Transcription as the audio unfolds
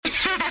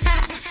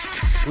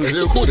Is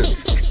it recording?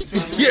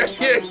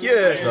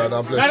 Yeah. Nah,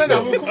 I'm blessed.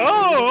 No.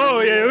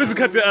 Oh, yeah, let's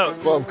cut that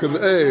out. Bro, because,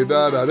 hey,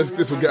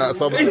 this will get out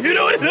somehow. You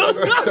know what?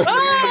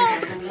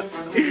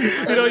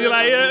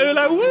 You're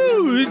like,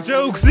 woo,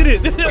 jokes,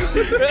 innit?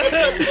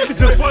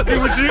 Just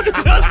fucking with you.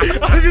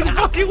 I was just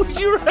fucking with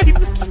you, right?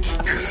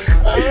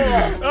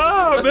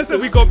 Oh, man said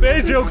we got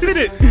bad jokes,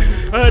 innit?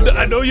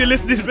 I know you're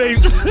listening,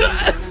 babes.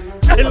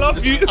 I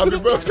love you. Happy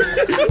birthday.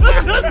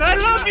 I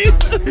love you.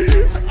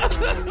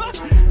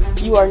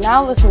 You are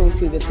now listening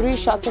to the 3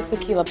 Shots of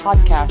Tequila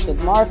podcast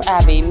with Marv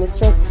Abbey,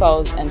 Mr.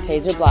 Exposed, and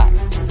Taser Black.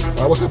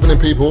 What's happening,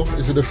 people?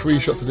 This is the 3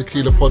 Shots of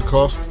Tequila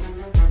podcast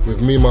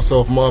with me,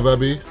 myself, Marv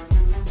Abbey.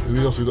 Who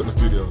else we got in the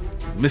studio?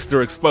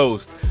 Mr.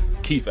 Exposed.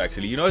 Keith,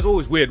 actually. You know, it's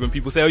always weird when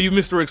people say, are you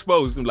Mr.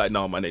 Exposed? I'm like,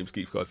 no, my name's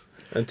Keith, cuz.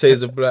 And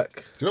Taser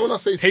Black. Do you know when I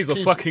say Taser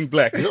Keith, fucking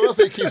Black. You know when I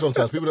say Keith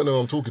sometimes, people don't know what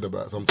I'm talking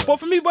about sometimes. But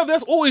for me, bruv,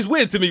 that's always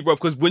weird to me, bruv,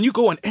 because when you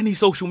go on any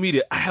social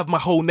media, I have my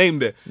whole name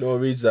there. No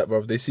one reads that,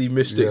 bro. They see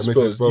Mr. Yeah,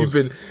 Mr. Exposed.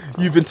 Exposed.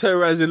 You've been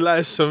terrorizing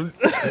lives for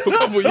a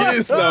couple of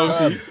years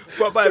now.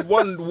 Bruv, I had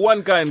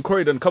one guy in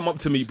Croydon come up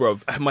to me,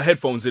 bruv. I had my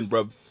headphones in,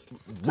 bruv.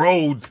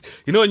 Road.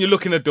 You know, when you're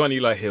looking at Donnie,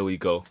 like, here we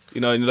go.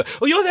 You know, and you're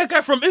like, oh, you're that guy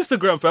from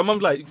Instagram, fam. I'm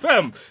like,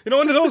 fam, you know,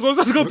 one of those ones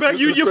that's going to bang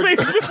you in your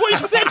face before you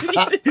said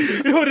it.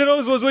 You know, one of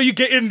those ones where you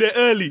get in there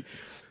early.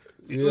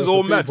 Yeah, it was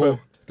all mad, fam.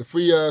 The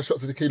 3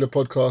 Shots of Tequila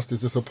podcast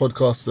is just a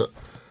podcast that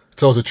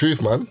tells the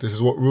truth, man. This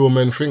is what real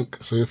men think.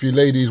 So if you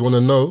ladies want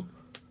to know,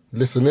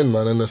 listen in,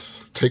 man, and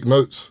let's take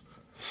notes.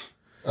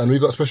 And we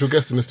got a special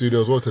guest in the studio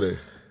as well today.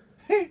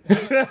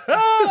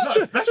 Not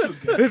a special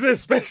guest. This is a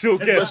special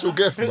guest. Special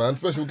guest, man.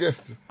 Special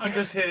guest. I'm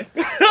just here.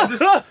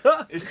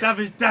 It's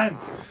Savage Dan.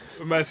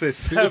 Man says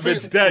See,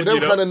 Savage with Dan, them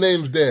you know. kind of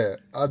names there,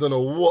 I don't know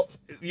what.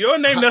 Your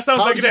name, that sounds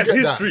How like did it you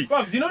has get that? history.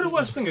 Bruv, you know the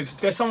worst thing is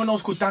there's someone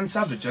else called Dan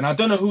Savage and I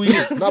don't know who he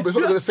is. No, but it's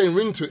not got the same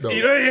ring to it, though.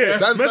 You know, yeah.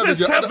 Dan Man Savage,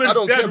 says I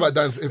don't Dan. care about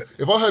Dan.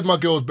 If I heard my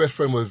girl's best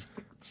friend was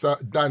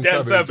Dan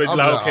Savage, Savage, I'm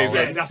like, like, okay, oh,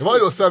 man. if That's I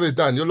heard it was Savage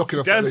Dan, you're looking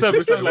up. Dan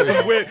Savage sounds like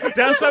some weird.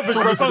 Dan Savage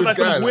bro, Talking to sounds like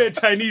this guy, some like- weird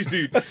Chinese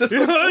dude. Dan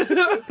you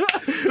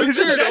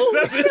know?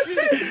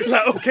 Savage,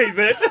 like, okay,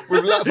 then.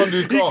 With lights under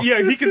his car.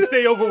 Yeah, he can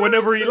stay over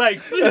whenever he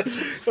likes.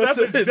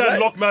 Savage Dan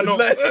lock man up.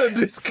 Lights on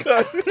this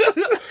car. You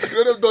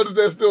know them dogs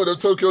there still, them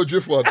Tokyo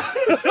Drift ones.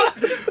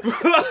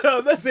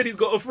 That said he's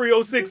got a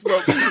 306, bro,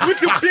 with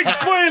the big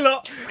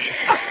spoiler,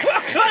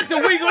 the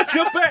wing on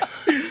the back,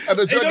 And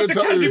the you know dragon the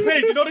candy tattoo.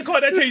 paint. You know the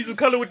car that changes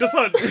colour with the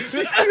sun.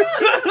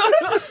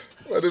 I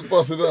didn't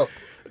bust it up.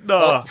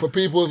 Nah. For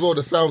people as well,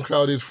 the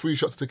SoundCloud is 3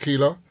 Shots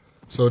Tequila.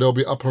 So they'll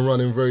be up and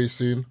running very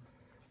soon.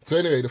 So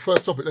anyway, the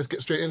first topic, let's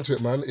get straight into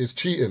it, man, is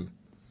cheating.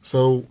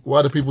 So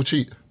why do people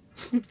cheat?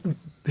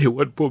 They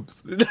want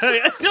pubs. You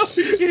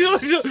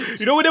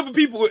know, whenever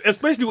people,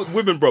 especially with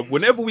women, bro,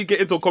 whenever we get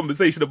into a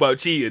conversation about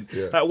cheating,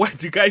 like, why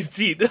do guys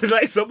cheat?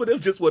 Like, some of them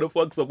just want to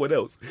fuck someone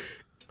else.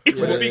 But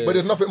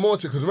there's nothing more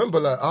to it, because remember,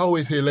 like, I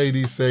always hear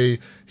ladies say,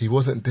 he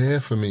wasn't there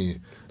for me.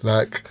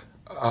 Like,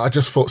 I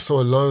just felt so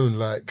alone,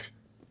 like...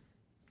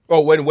 Oh,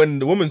 when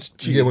the woman's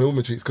cheating. Yeah, when a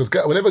woman cheats. Because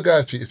whenever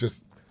guys cheat, it's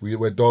just,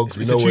 we're dogs,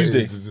 we It's know a what it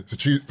Tuesday. is. It's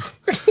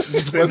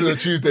a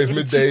Tuesdays,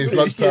 middays,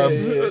 lunchtime.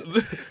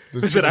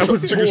 The Said I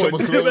was chicken shop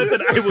bored. was closed.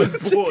 Said I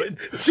was bored.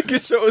 Chicken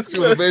shop was It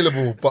was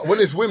available. But when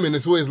it's women,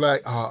 it's always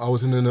like, I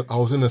was in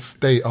a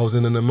state, I was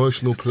in an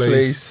emotional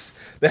place.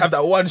 They have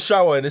that one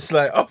shower and it's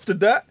like, after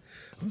that,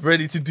 I'm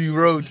ready to do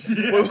road.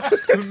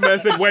 Man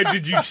said, why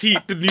did you cheat?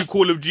 The new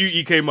Call of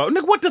Duty came out.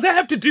 Like, what does that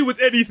have to do with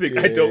anything?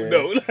 I don't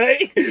know.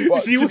 Like,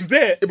 she was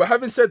there. Yeah, but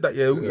having said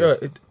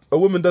that, a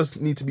woman does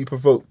need to be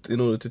provoked in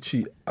order to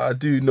cheat. I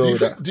do know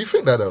that. Do you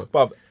think that though?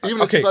 But,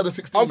 Even okay, in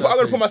 2016, I'm going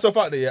to I'd put myself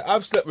out there, yeah.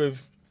 I've slept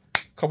with a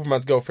couple of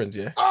man's girlfriends,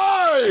 yeah.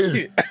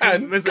 Aye!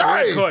 And, Listen,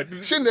 Guy! God.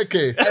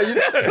 Shineke!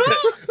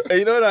 and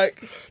you know, like,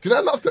 Do you know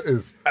how enough that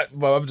is?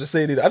 well, I'm just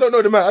saying it. I don't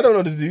know the man. I don't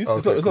know the dudes.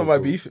 Okay, it's not cool, my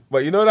cool. beef.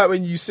 But you know, like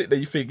when you sit there,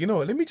 you think, you know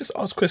what? Let me just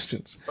ask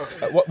questions.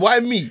 Like, why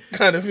me?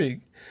 Kind of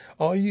thing.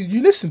 Oh,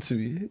 you listened to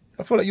me.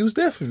 I felt like you was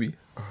there for me.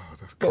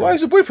 But why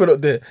is your boyfriend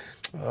up there?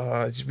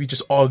 We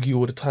just argue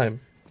all the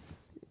time.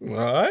 All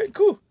right,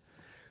 cool.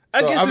 I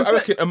So guess it's I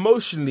reckon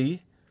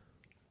emotionally,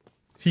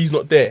 he's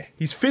not there.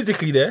 He's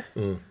physically there.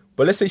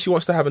 But let's say she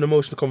wants to have an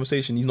emotional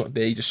conversation, he's not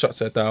there. He just shuts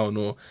her down,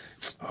 or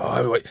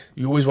wait,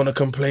 you always want to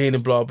complain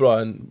and blah blah.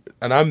 And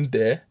I'm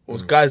there, or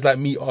guys like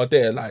me are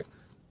there, like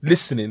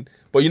listening.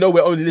 But you know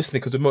we're only listening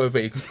because we're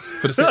motivated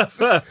for the sex.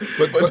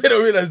 but they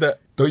don't realize that,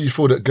 Don't you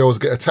feel that girls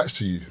get attached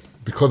to you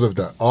because of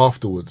that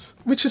afterwards?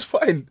 which is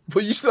fine.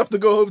 But you still have to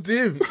go home to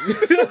him.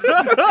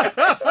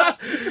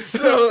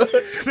 So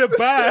It's a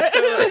bad.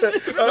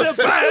 It's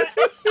a bad.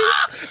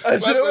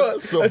 and do you know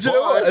what? So And do you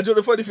know what? And do you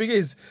know the funny thing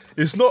is,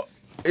 it's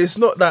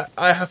not that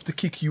I have to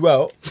kick you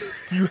out.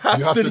 You have,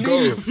 You have to to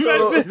leave.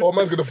 go. So, Oh,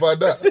 man's gonna find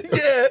that.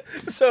 yeah.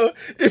 So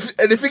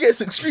if it gets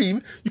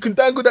extreme, you can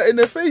dangle that in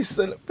their face.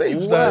 And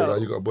babes, Yeah, like,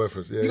 like, you got a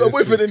boyfriend. Yeah, you got a it's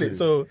boyfriend true, in it.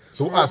 true.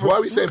 So why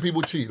are we saying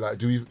people cheat? Like,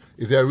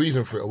 is there a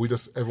reason for it? Or we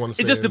just everyone's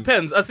saying It just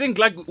depends. I think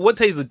like what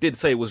Taser did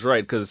say was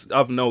right, because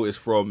I've noticed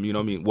from, you know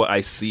what I mean, what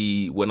I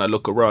see when I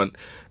look around,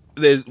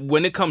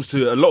 when it comes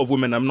to a lot of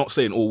women, I'm not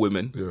saying all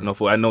women. You know,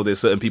 I know there's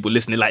certain people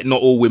listening, like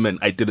not all women.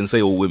 I didn't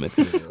say all women.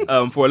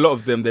 For a lot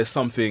of them, there's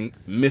something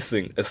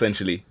missing,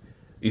 essentially.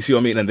 You see what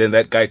I mean? And then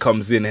that guy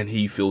comes in and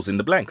he fills in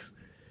the blanks.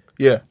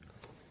 Yeah.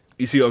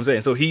 You see what I'm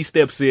saying? So he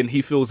steps in,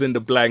 he fills in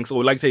the blanks,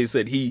 or like Tay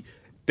said, he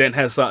then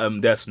has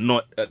something that's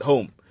not at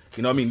home.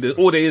 You know what I mean?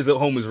 All there is at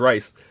home is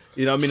rice.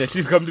 You know what I mean? And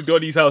she's come to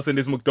Donnie's house and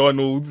there's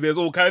McDonald's. There's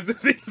all kinds of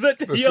things at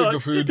the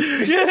yard. Finger food.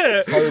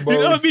 Yeah. You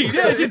know what I mean?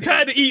 Yeah, she's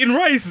tired of eating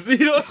rice.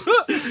 You know?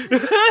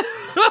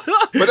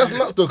 But that's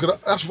nuts though, because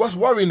that's what's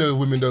worrying though,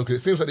 women though, because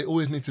it seems like they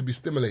always need to be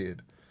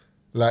stimulated.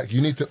 Like,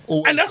 you need to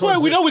always... And that's why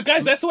we know with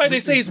guys, that's why they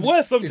say it's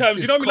worse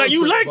sometimes. You know what I mean? Like,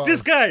 you like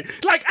this guy.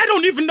 Like, I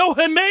don't even know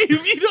her name.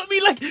 You know what I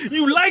mean? Like,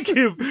 you like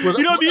him. Well,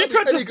 you know what I mean? You're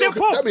trying to step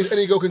up. That means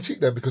any girl can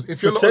cheat there, because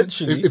if you're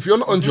Potentially. if you're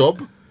not on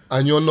job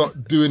and you're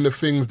not doing the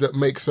things that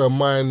makes her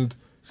mind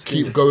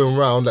keep going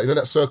round, like, you know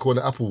that circle on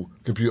the Apple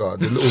computer,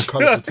 the little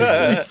colourful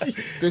thing,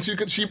 then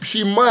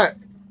she might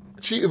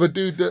cheat with a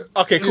dude that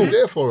is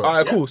there for her. All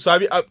right, cool. So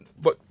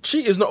but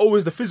cheat is not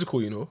always the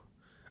physical, you know.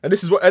 And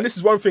this is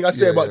one thing I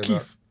say about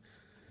Keith.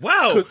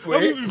 Wow.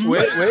 Wait.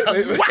 Wow.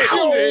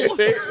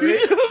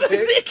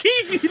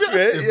 Keith, you know?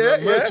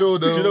 Yeah. Do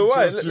you know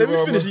why? Let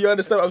me finish. You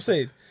understand what I'm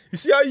saying? You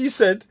see how you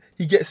said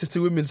he gets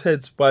into women's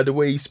heads by the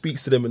way he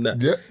speaks to them and that?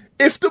 Yeah.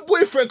 If the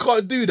boyfriend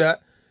can't do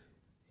that,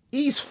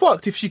 he's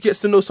fucked. If she gets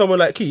to know someone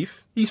like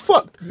Keith, he's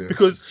fucked. Yeah,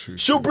 because true.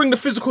 she'll bring the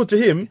physical to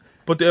him,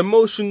 but the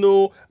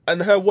emotional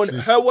and her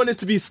wanting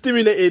to be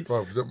stimulated,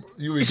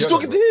 she's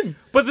talking to him.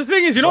 But the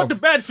thing is, you know what the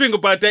bad thing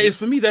about that is,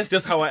 for me, that's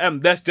just how I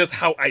am. That's just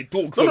how I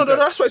talk. No,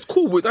 that's why it's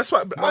cool. That's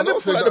why I never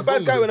feel like the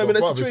bad guy when I'm in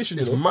a Bruv, situation.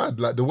 It's you know? mad,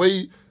 like the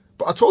way.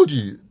 But I told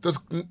you, just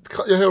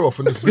cut your hair off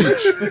and just bleach.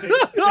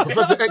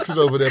 Professor X is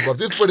over there, but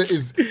this brother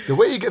is the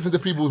way he gets into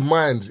people's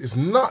minds is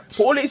nuts.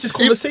 But all it is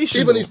conversation.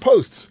 Even his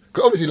posts,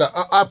 because obviously, like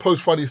I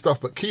post funny stuff,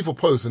 but Keith will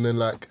post, and then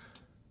like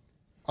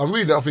I'm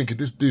reading it, I'm thinking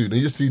this dude,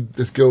 and you just see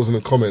this girls in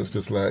the comments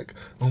just like,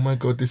 oh my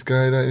god, this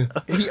guy,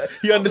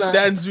 he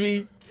understands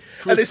me,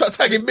 and they start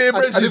tagging me. And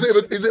is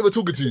it ever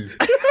talking to you?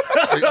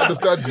 He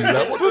understands you.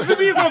 Like, But for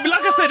me, bro,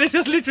 like I said, it's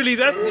just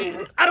literally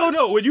I don't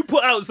know. When you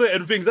put out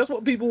certain things, that's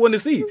what people want to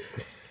see.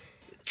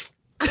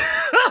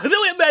 The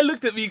way man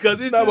looked at me, because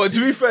but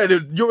to be fair,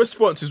 your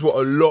response is what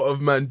a lot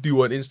of men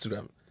do on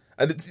Instagram,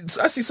 and it's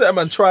actually certain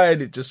man try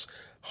and it just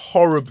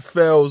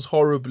fails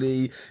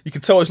horribly. You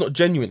can tell it's not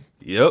genuine.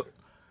 Yep.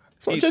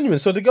 It's not genuine.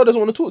 So the girl doesn't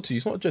want to talk to you.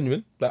 It's not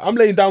genuine. Like, I'm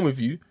laying down with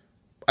you,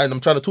 and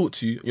I'm trying to talk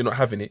to you. You're not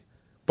having it,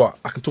 but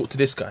I can talk to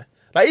this guy.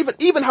 Like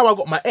even how I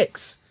got my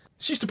ex.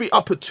 She used to be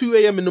up at 2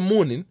 a.m. in the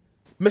morning,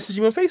 messaging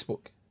me on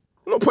Facebook.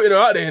 I'm not putting her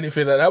out there or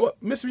anything like that,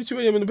 but messaging me 2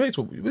 a.m. in the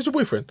Facebook. Where's your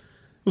boyfriend?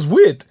 It was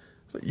weird.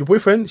 Like, your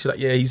boyfriend? She's like,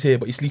 yeah, he's here,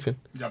 but he's sleeping.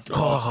 You have to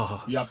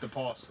pass. You have to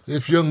pass.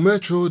 if young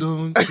Metro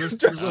don't trust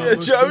Do you know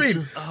what I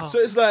mean? So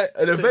it's like,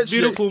 and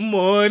eventually, Beautiful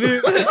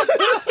morning.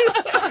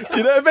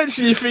 you know,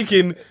 eventually you're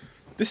thinking,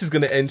 this is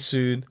going to end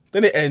soon.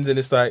 Then it ends and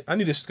it's like, I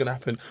knew this was going to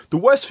happen. The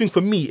worst thing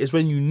for me is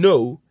when you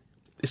know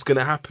it's going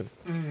to happen.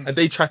 And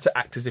they try to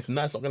act as if,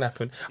 no, it's not going to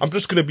happen. I'm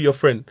just going to be your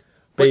friend.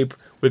 Babe,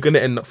 we're going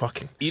to end up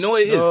fucking. You know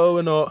what it is? No,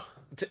 we're not.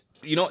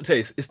 You know what,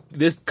 Taste?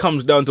 This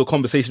comes down to a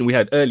conversation we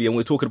had earlier, and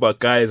we're talking about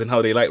guys and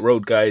how they like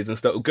road guys and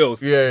stuff.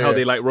 Girls, how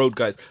they like road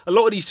guys. A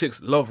lot of these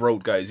chicks love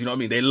road guys. You know what I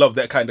mean? They love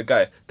that kind of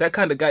guy. That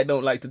kind of guy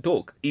don't like to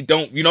talk. He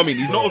don't. You know what I mean?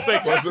 He's not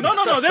effective.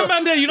 No. That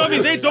man there. You know what I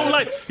mean? They don't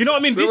like. You know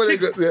what I mean? These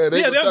chicks.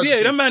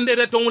 That man there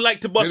that don't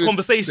like to bust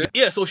conversation.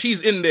 Yeah, so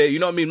she's in there. You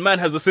know what I mean? Man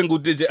has a single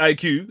digit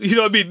IQ. You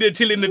know what I mean? They're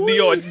chilling in the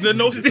yard.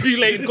 No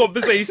stimulating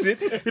conversation.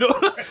 You know?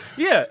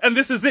 Yeah, and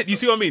this is it. You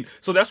see what I mean?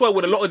 So that's why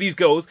with a lot of these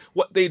girls,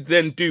 what they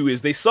then do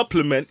is they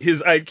supplement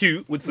his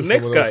IQ with the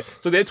next guy.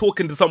 So they're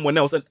talking to someone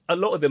else, and a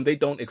lot of them, they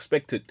don't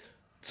expect it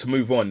to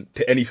move on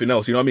to anything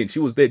else. You know what I mean? She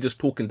was there just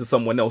talking to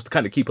someone else to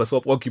kind of keep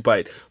herself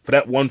occupied for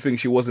that one thing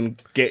she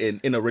wasn't getting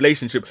in a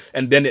relationship,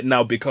 and then it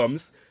now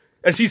becomes,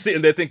 and she's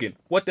sitting there thinking,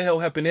 what the hell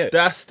happened here?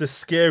 That's the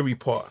scary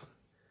part.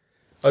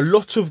 A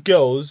lot of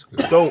girls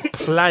don't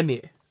plan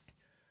it.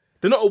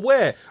 They're not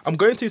aware. I'm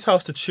going to his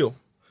house to chill.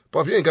 But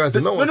if you ain't going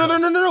to no. No.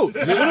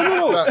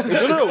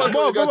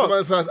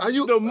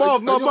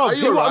 Marv,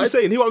 hear what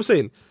I'm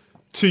saying.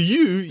 To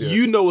you,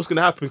 you know what's going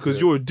to happen because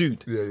you're a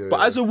dude.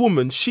 But as a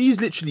woman, she's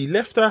literally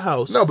left her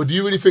house. No, but do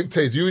you really think,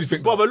 Taze? Do you really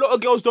think? But a lot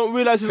of girls don't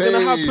realise it's going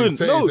to happen.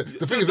 No,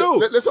 the thing is,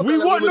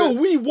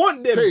 we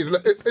want them. Taze,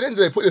 at the end of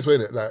the day, put it this way,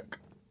 innit? Like,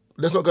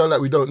 let's not go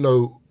like we don't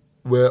know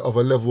we're of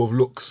a level of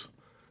looks.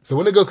 So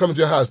when a girl comes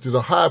to your house, there's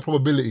a higher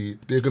probability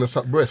they're going to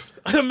suck breasts.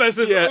 No,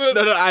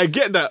 I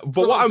get that.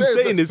 But what I'm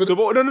saying is... No.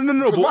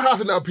 My house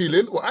isn't that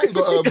appealing. Well, I ain't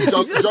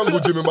got jungle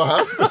gym in my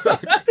house. I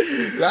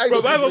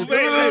have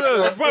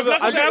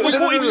a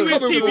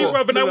 42-inch TV,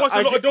 bro, and I watch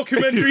a lot of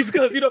documentaries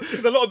because, you know,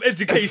 there's a lot of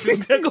education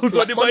that goes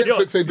on in my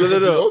yard.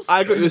 No.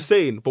 I get what you're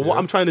saying. But what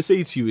I'm trying to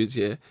say to you is,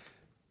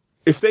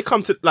 if they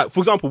come to... Like, for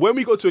example, when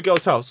we go to a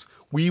girl's house,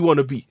 we want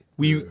to beat.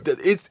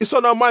 It's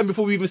on our mind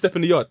before we even step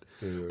in the yard.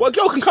 But a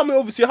girl can come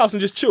over to your house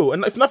and just chill,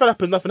 and if nothing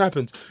happens, nothing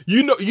happens.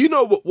 You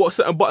know what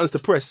certain buttons to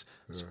press,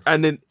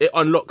 and then it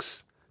unlocks.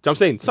 Do you know what I'm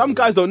saying? Some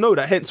guys don't know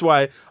that, hence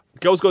why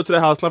girls go to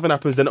their house, nothing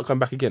happens, they're not coming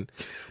back again.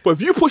 But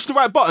if you push the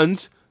right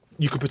buttons,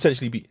 you could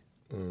potentially beat.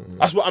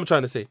 That's what I'm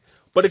trying to say.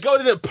 But the girl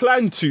didn't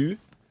plan to.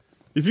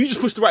 If you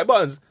just push the right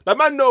buttons, like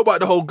man know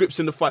about the whole grips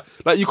in the fire.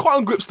 Like you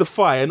can't grips the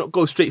fire and not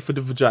go straight for the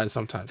vagina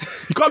sometimes.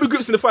 You can't be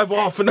grips in the fire for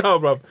half an hour,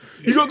 bruv.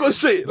 You gotta go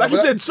straight. Like you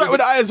said, straight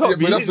with the irons hot.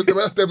 Yeah, but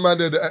that's them man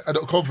there that are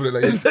not confident.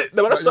 Like,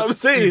 No, but that's what I'm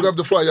saying. You grab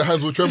the fire, your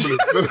hands will tremble.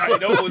 I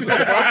know,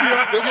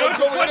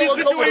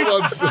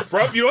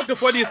 bro. You know what the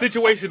funniest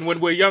situation when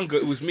we're younger?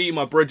 It was me,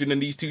 my brethren,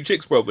 and these two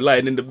chicks, bro,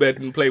 lying in the bed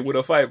and playing with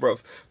a fire, bro.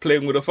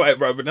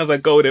 And as I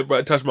go there, bro,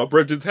 I touch my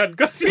brethren's hand,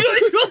 cause you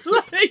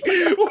know, like,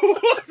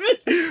 what?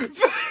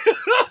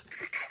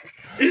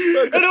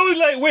 And I was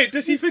like, wait,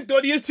 does she think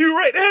Donnie has two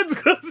right hands?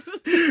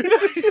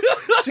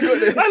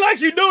 I like,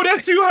 you know,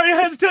 that's two right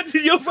hands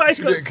touching your face.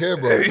 She didn't care,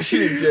 bro.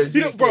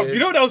 You know, bro, you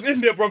know what I was in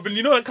there, bro, and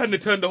you know that kind of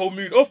turned the whole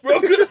mood off, bro.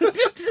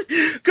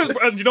 Because,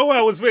 and you know why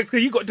I was vexed?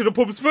 Because you got to the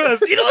pumps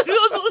first. You know what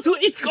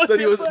he got Then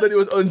there first. he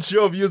was on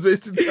job. He was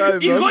wasting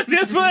time. He man. got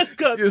there first,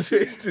 cuz. He was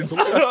wasting So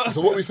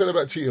time. what we said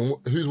about cheating?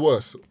 Who's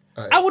worse?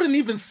 I wouldn't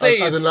even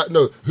say As in, it's, like,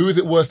 no, who is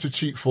it worse to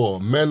cheat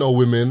for, men or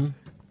women?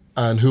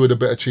 And who are the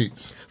better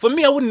cheats? for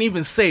me, I wouldn't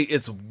even say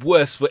it's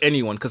worse for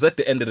anyone, because at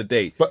the end of the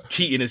day, But-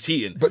 cheating is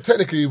cheating. But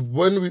technically,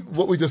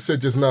 what we just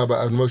said just now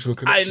about an emotional I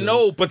connection.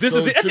 know, but this so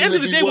is it. At the end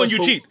of the shouldn't it day, be when worse you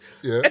for- cheat,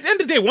 Yeah. at the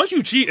end of the day, once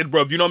you cheated,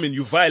 bro, you know what I mean?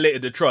 You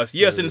violated the trust.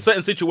 Yes, in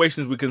certain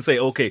situations, we can say,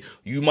 okay,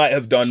 you might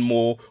have done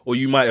more, or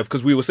you might have,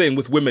 because we were saying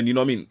with women, you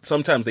know what I mean?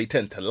 Sometimes they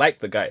tend to like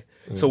the guy.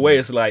 So where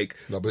it's like,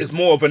 No, but- it's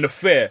more of an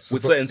affair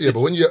with But- certain yeah,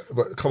 but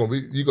but come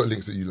on, you got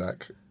links that you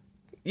like.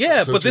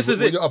 Yeah, So but this when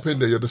is it. you're up in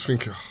there, you're just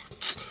thinking,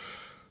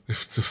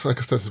 if the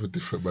circumstances were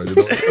different, man, you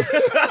know.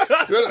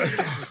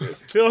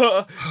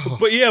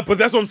 But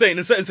that's what I'm saying.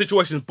 In certain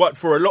situations, but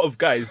for a lot of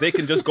guys, they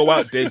can just go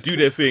out there, do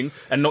their thing,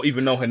 and not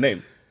even know her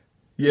name.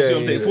 You see what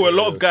I'm saying? For a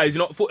lot of guys, you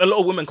know, for a lot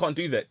of women can't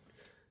do that.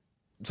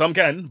 Some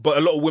can, but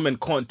a lot of women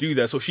can't do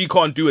that. So she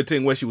can't do a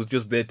thing where she was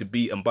just there to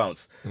beat and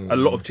bounce. A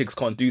lot of chicks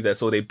can't do that,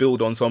 so they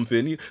build on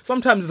something.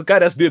 Sometimes it's a guy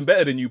that's doing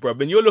better than you, bro,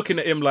 and you're looking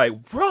at him like,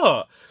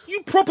 bruh,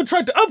 you proper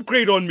tried to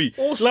upgrade on me.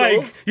 Also-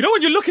 like, you know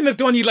when you're looking at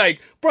Donnie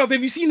like, bruv,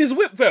 have you seen his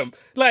whip, fam?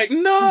 Like,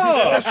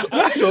 no.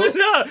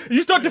 Nah.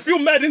 You start to feel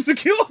mad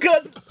insecure,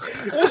 cuz.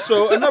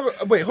 Also,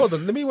 wait, hold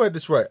on. Let me word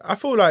this right. I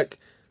feel like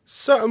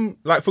certain,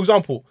 like for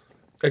example,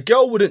 a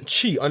girl wouldn't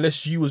cheat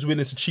unless you was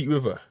willing to cheat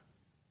with her.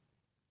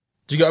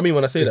 Do you get what I mean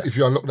when I say that? If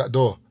you unlock that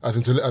door, as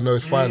in to let her know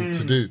it's fine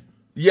to do.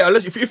 Yeah,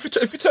 unless if you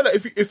tell her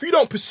if you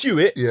don't pursue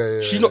it,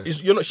 she's not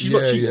cheating. Yeah.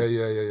 Do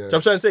you know what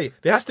I'm trying to say?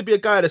 There has to be a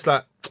guy that's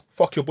like,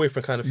 fuck your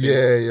boyfriend kind of thing.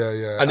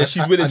 Yeah. And then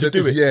she's willing to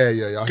do it.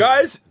 Yeah.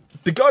 Guys,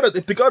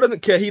 if the guy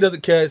doesn't care, he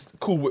doesn't care. It's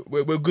cool.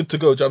 We're good to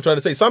go. Do you know what I'm trying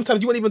to say?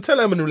 Sometimes you won't even tell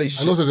him in a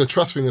relationship And also there's a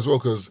trust thing as well,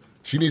 because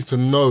she needs to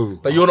know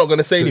that you're not going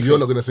to say that anything. you're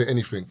not going to say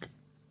anything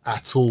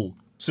at all.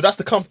 So that's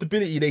the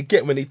comfortability they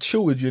get when they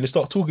chill with you and they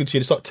start talking to you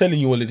and they start telling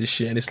you all of this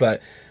shit. And it's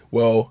like,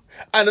 well,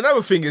 and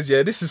another thing is,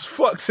 yeah, this is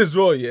fucked as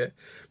well, yeah.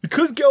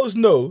 Because girls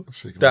know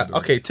shaking that, my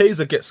head. okay,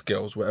 Taser gets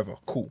girls, whatever,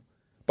 cool.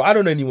 But I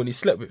don't know anyone he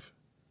slept with.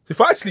 So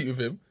if I sleep with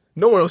him,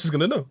 no one else is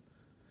going to know.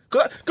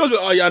 Because girls go,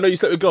 oh yeah, I know you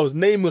slept with girls.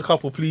 Name a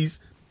couple, please.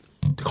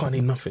 They can't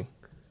name nothing.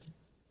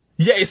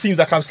 Yeah, it seems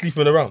like I'm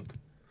sleeping around.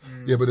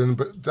 Yeah,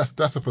 but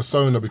that's a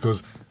persona,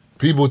 because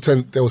people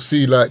they'll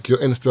see like your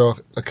Insta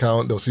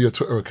account, they'll see your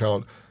Twitter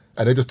account,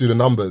 and they just do the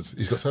numbers.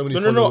 He's got so many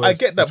followers. No, I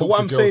get that, he but what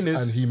talks I'm to girls, saying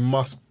is- and he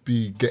must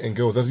be getting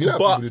girls. You know how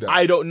people do But that.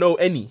 I don't know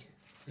any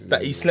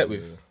that he slept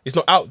with. It's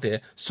not out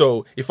there.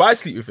 So if I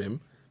sleep with him,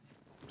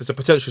 there's a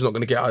potential he's not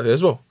going to get out there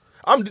as well.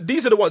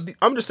 These are the ones.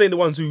 I'm just saying the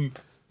ones who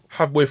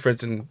have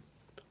boyfriends and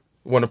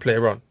want to play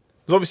around.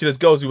 Because obviously there's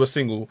girls who are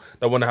single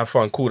that want to have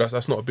fun. Cool,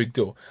 that's not a big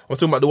deal. I'm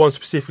talking about the ones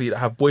specifically that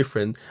have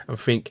boyfriend and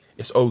think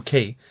it's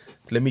okay.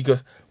 Let me go.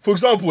 For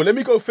example, let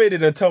me go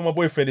faded and tell my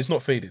boyfriend it's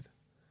not faded.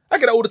 I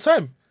get that all the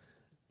time.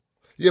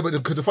 Yeah, but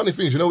because the funny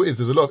thing is, you know what it is?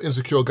 There's a lot of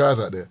insecure guys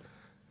out there.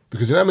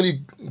 Because you know how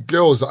many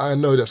girls that I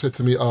know that have said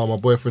to me, oh, my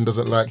boyfriend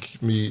doesn't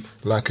like me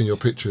liking your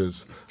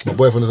pictures. My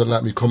boyfriend doesn't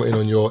like me commenting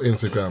on your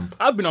Instagram.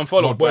 I've been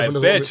unfollowed by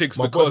doesn't bare want me- chicks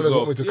my boyfriend because doesn't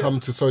of... want me to come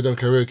to Sojam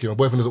Karaoke. My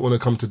boyfriend doesn't want to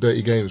come to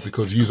Dirty Games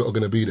because you are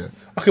going to be there.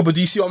 Okay, but do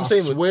you see what I'm I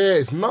saying? swear,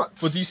 it's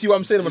nuts. But do you see what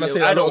I'm saying when I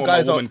say I a lot don't of want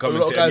guys my are? woman A coming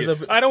lot of to guys any.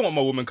 are. I don't want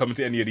my woman coming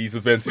to any of these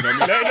events. You know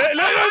what I mean?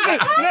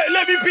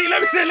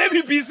 Let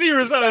me be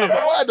serious.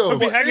 why though? I'll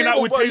be But hanging yeah,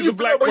 out with but Taser you-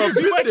 Black, but bro. you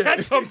You did might it. catch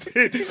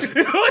something.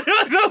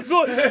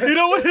 You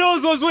know what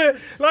those was where?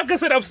 Like I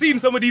said, I've seen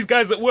some of these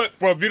guys at work,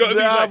 bro. You know what I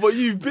mean? Nah, Like, but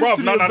you've been bruv,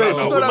 to no. the events.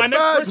 It's not With my that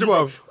next bad, brethren,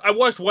 bro. bruv. I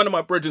watched one of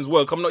my brethren's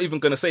work. I'm not even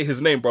gonna say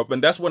his name, bro.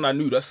 And that's when I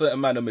knew that certain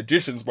man are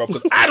magicians, bro.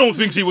 Because I don't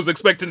think she was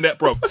expecting that,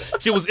 bro.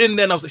 She was in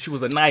there, and I was like, she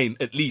was a 9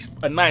 at least,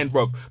 a 9,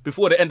 bro.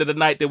 Before the end of the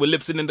night, they were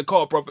lip-syncing in the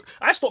car, bro.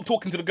 I stopped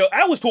talking to the girl.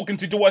 I was talking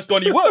to watch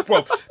Donnie work,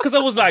 bro. Because I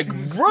was like,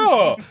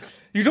 bro.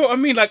 You know what I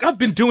mean? Like, I've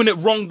been doing it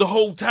wrong the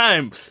whole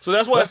time. So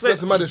that's why I said...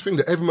 That's the maddest thing,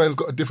 that every man's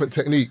got a different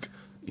technique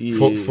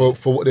for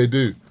what they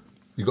do.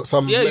 You got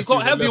some. Yeah, you messy can't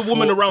with the have your left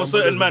woman foot, around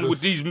somebody certain man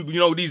with this-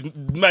 these, these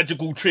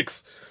magical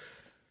tricks.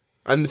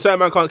 And certain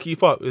man can't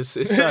keep up. It's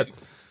sad.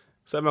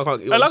 Certain man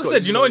can't. And like I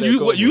said, you know, when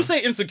you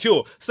say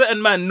insecure,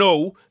 certain men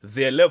know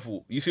their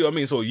level. You see what I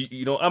mean? So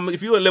you know,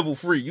 if you're a level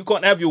 3, you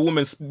can't have your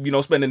woman, you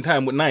know, spending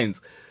time with 9s.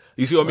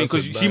 You see what I mean?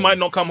 Because she might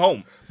not come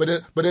home.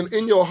 But then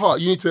in your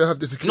heart, you need to have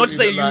this security. Not to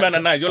say you man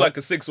are 9s, you're like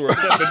a 6 or a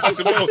 7.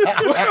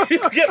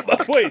 You get my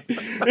point. You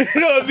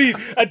know what I mean?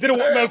 I didn't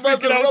want man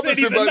thinking I was saying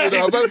he's a 9.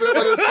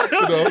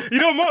 You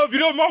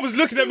know, Mom was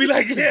looking at me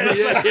like, yeah.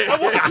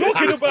 What are you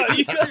talking about?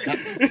 You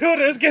know,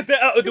 let's get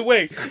that out of the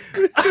way.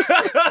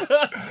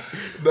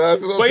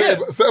 That's what I'm saying.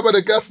 Say about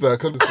the gas now.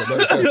 Come to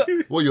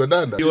man. Well, you're a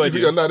 9 now. You're a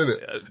 9,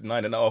 innit?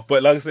 9.5.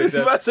 But like I said,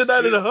 that's a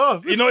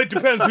 9.5. You know, it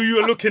depends who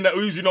you're looking at,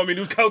 who's, you know what I mean,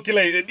 who's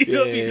calculated. You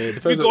know what I mean?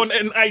 If you go on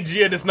an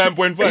IGN, it's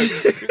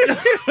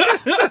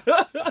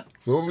 9.5.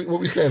 So what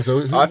we saying?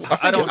 So I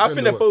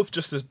think they're both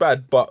just as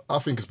bad, but I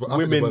think it's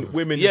women.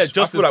 Yeah, I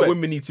feel like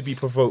women need to be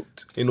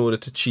provoked in order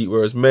to cheat,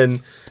 whereas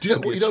men. Do you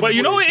know, but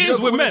you know what it is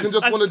with men? Can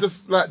just want to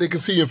just like they can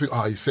see you and think,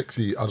 he's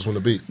sexy. I just want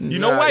to be. You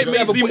know why it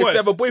may seem worse? If they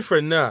have a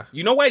boyfriend, nah.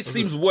 You know why it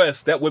seems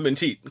worse that women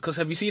cheat? Because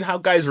have you seen how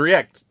guys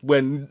react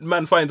when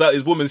man finds out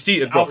his woman's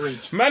cheated, bro?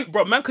 Man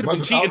could have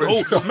been cheating.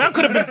 Man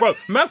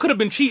could have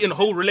been cheating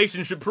whole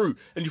relationship through,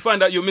 and you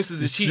find out your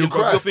missus is cheating,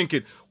 bro. You're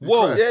thinking,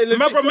 whoa.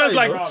 Remember, man's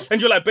like, and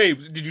you're like,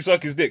 babe, did you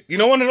suck his dick? You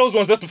know, one of those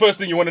ones. That's the first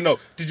thing you want to know.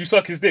 Did you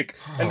suck his dick?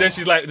 And then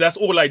she's like, that's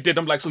all I did.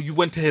 I'm like, so you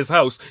went to his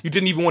house. You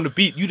didn't even want to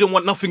beat. You didn't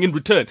want nothing in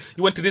return.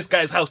 You went to this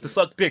guy's house to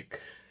suck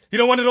dick. You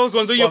know, one of those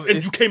ones where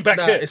and you came back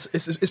here.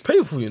 It's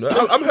painful, you know.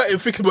 I'm hurting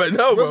thinking about it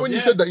now, bro. When you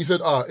said that, you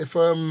said, if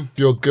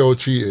your girl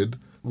cheated,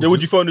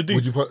 would you phone the dude?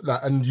 Would you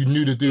and you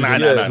knew the dude?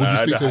 Would you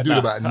speak to the dude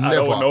about it? Never. I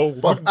don't know.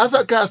 But as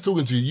that guy's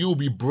talking to you, you'll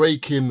be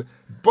breaking.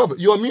 Brother,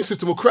 your immune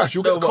system will crash.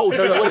 You'll get cold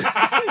straight away.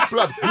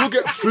 Blood, you'll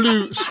get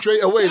flu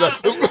straight away. Like,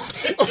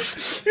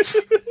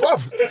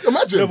 bruv,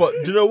 imagine. No, but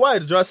do you know why?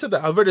 Do you know I said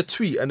that? I read a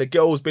tweet and the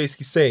girl was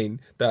basically saying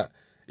that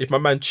if my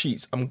man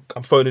cheats, I'm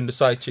phoning the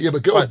side chick. Yeah,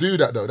 but girls do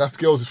that though. That's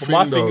girls' thing.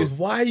 My though. thing is,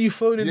 why are you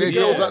phoning the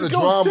girls girl? like the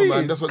drama,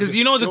 man. Because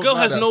you know the girl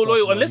has no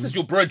loyalty unless it's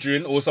your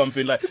brethren or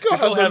something. Like the girl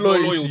has no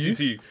loyalty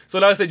to you. So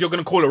like I said, you're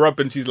gonna call her up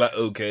and she's like,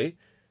 okay.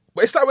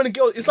 But it's like when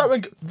for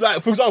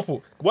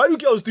example, why do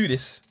girls do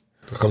this?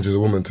 I come to the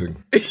woman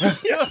thing.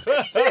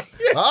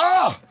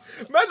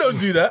 Man, don't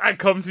do that. I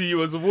come to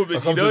you as a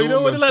woman. You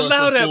don't want to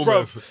allow that,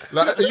 bro.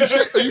 Like, are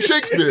you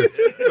Shakespeare?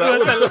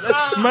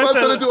 Man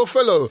trying to do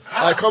Othello.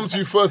 I come to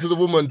you first as a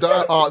woman.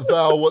 Thou art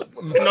thou. What?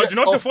 No, do you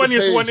know what the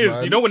funniest one is?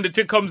 Man. You know when the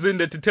chick comes in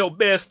there to tell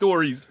bare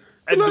stories.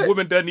 And the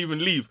woman doesn't even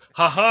leave.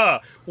 Haha.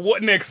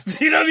 What next?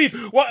 You know what I mean?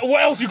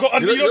 What else you got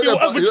under?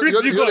 What other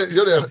tricks you got?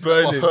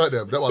 That must hurt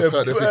them. That must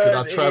hurt them. Thinking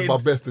I tried my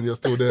best and you're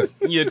still there.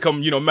 You'd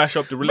come, mash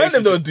up the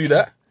relationship. Men don't do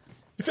that.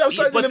 But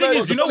the thing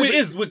is, you know what it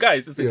is with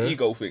guys? It's an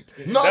ego thing.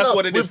 That's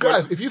what it is. With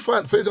guys, if you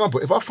find, for example,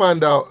 if I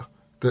find out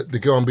that the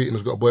girl I'm beating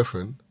has got a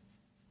boyfriend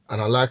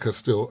and I like her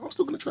still, I'm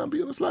still going to try and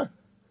beat on the sly.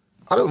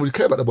 I don't really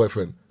care about the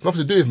boyfriend. It's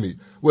nothing to do with me.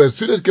 Whereas as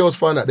soon as girls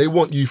find out, they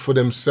want you for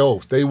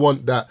themselves. They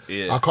want that,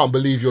 I can't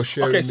believe you're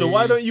sharing Okay, so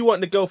why don't you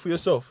want the girl for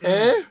yourself?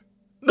 No,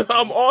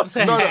 I'm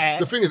asking. No,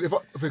 the thing is,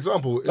 for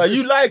example... Like,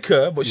 you like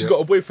her, but she's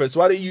got a boyfriend,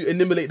 so why don't you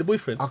eliminate the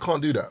boyfriend? I can't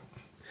do that.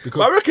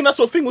 Because I reckon that's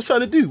what Fing was trying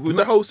to do with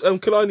the whole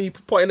Kalani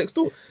party next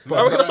door.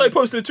 I reckon that's why he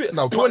posted a tweet.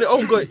 You wanted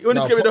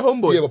to get rid of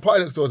homeboy. Yeah, but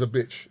party next door is a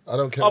bitch. I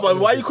don't care. Oh, but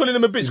why are you calling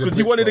him a bitch? Because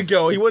he wanted a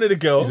girl. He wanted a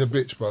girl. He's a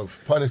bitch, bro.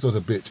 Party next door's a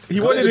bitch. He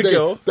wanted a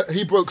girl.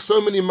 He broke so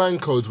many man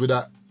codes with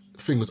that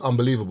thing. Was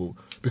unbelievable.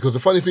 Because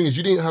the funny thing is,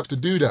 you didn't have to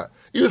do that.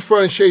 He was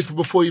throwing shade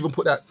before you even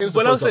put that Insta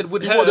Well, I post said up.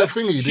 with He her, wore that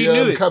thingy, she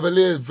knew it.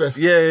 Cavalier vest.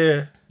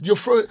 Yeah. You're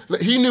throwing.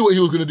 Like, he knew what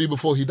he was going to do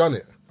before he done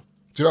it.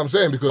 Do you know what I'm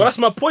saying? Because but that's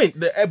my point.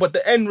 But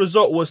the end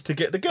result was to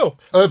get the girl.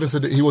 Irvin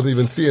said that he wasn't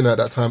even seeing her at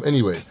that time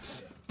anyway.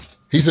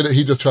 He said that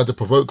he just tried to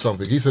provoke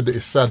something. He said that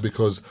it's sad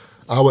because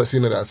I wasn't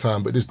seeing her at that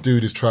time, but this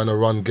dude is trying to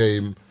run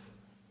game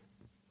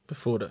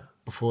Before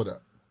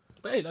that.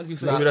 But hey, like you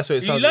said, Maybe that's what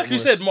it sounds like like you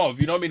said,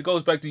 Marv, you know what I mean? It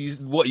goes back to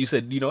what you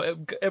said.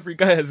 Every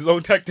guy has his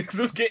own tactics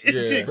of getting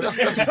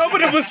chicks. Some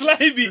of them are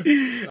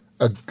slimy.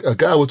 A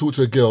guy will talk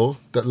to a girl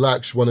that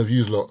likes one of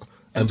you lot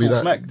and be talk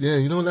like, smack. yeah,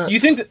 you know that? You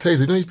think that-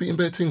 Taser, you know he's beating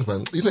bare things,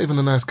 man. He's not even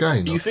a nice guy,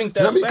 you know? You think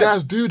You know that's how many bad?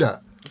 guys do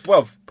that?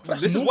 Bruv,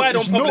 this is why I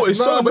don't publish.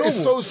 But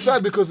it's so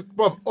sad because,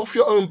 bruv, off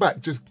your own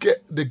back, just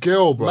get the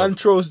girl, bro. Man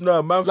throws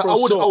I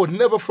would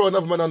never throw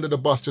another man under the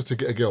bus just to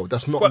get a girl.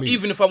 That's not But me.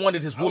 even if I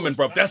wanted his woman,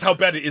 bruv, that's how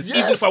bad it is. Yes,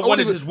 even if I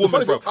wanted his woman,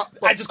 the funny bruv, thing,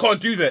 I just can't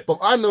do that. But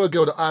I know a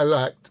girl that I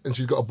liked and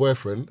she's got a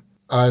boyfriend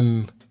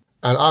and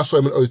I saw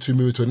him in O2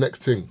 moving to a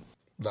next thing,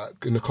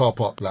 like in the car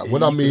park. Like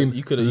when I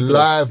mean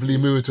lively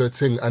moving to a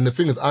thing. And the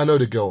thing is, I know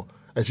the girl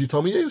and she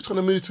told me, yeah, he was trying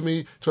to move to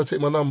me, trying to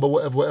take my number,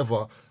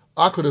 whatever.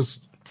 I could have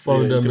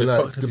phoned them and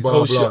like,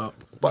 blah, blah.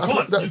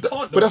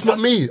 But that's not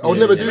me. I would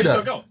never do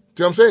that. Do you know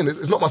what I'm saying?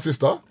 It's not my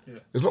sister.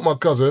 It's not my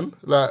cousin.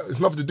 Like, it's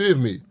nothing to do with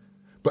me.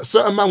 But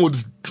certain man would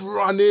just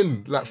run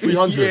in like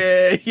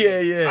 300.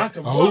 Yeah. I had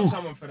to warn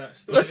someone for that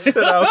story.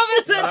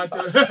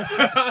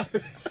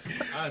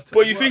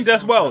 But you think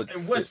that's wild?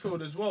 In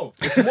Westfield as well.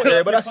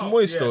 Yeah, but that's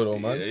moist though,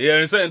 man. Yeah,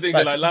 and certain things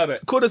are like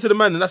that. According to the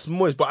man, and that's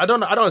moist. But I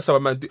don't understand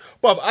what man do.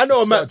 But I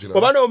know a man. Sad, you know.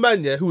 But I know a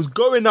man, yeah, who was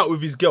going out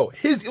with his girl.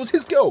 It was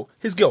his girl.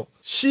 His girl.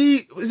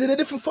 She was in a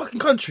different fucking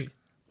country.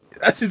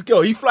 That's his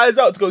girl. He flies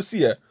out to go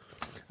see her,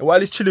 and while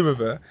he's chilling with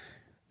her,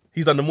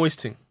 he's done the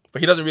moist thing.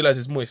 But he doesn't realize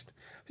it's moist.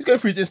 He's going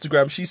through his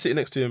Instagram. She's sitting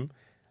next to him,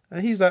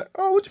 and he's like,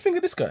 "Oh, what do you think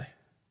of this guy?"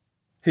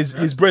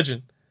 His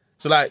brethren.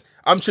 So like,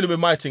 I'm chilling with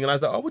my thing, and I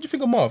was like, "Oh, what do you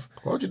think of Marv?"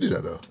 Why would you do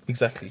that though?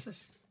 Exactly.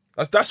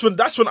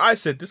 That's when I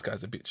said this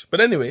guy's a bitch. But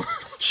anyway,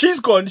 she's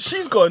gone.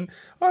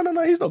 Oh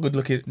no, he's not good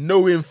looking.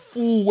 Knowing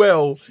full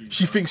well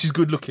she thinks he's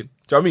good looking.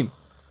 Do you know what I mean?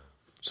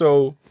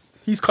 So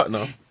he's cut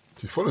now.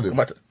 You followed him.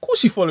 Of course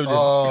she followed him.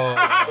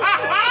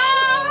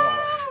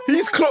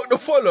 He's clocked the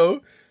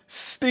follow,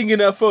 stinging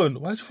her phone.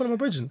 Why'd you follow my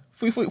brethren?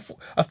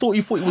 I thought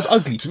you thought it was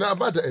ugly. Do you know how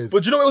bad that is?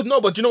 But do you know what it was?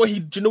 No, but do you know what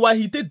do you know why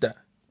he did that?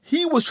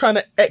 He was trying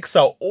to X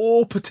out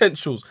all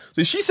potentials.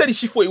 So she said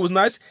she thought it was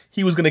nice.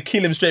 He was gonna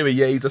kill him straight away.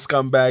 Yeah, he's a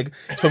scumbag.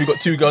 He's probably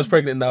got 2 girls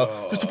pregnant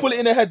now. Just to put it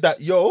in her head that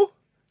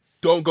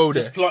don't go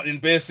there. Just planting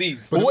bare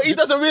seeds. But what he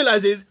doesn't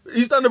realise is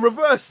he's done the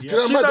reverse. Do you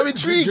know She's how now mad- do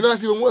intrigued. you know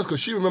that's even worse? Because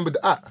she remembered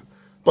the app.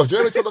 Bruv, do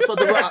you know every time I tried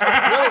to write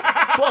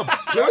Bob, do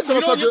you know every time I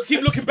You tried don't to...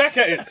 keep looking back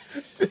at it.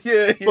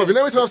 Yeah. Bruv, you know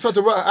every time I've tried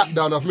to write an app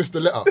down, I've missed the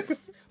letter.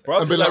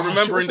 Bro, And be like like,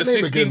 remembering the what's the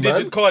name again,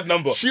 16-digit man? card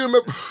number. She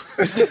remember...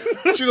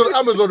 She's on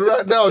Amazon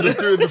right now just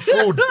doing the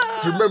fraud.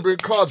 She's remembering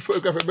cards,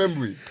 photographic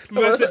memory.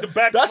 Man said the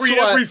back free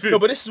why, everything. No,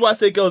 but this is why I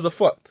say girls are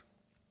fucked.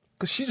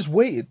 Because she just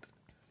waited.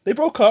 They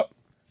broke up.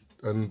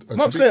 And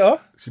Months she beat,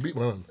 later. She beat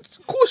my man.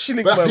 Of course she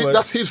linked my man.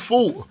 That's his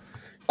fault.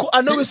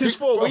 I know it's his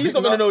fault, but he's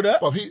not going to know that.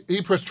 But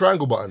he pressed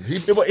triangle button. Yeah,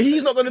 but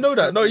he's not going to know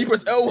that. No, he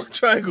pressed L1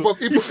 triangle. But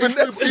he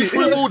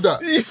freeballed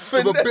that He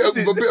with a bit of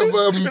With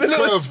a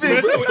little curve. spin.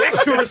 With a bit of-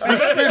 Accuracy.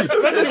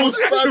 It was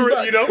Span accurate,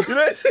 back. you know? You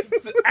know, It's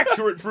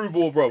accurate through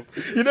ball, bro.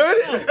 you know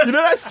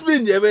that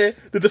spin, yeah, where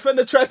the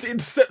defender tried to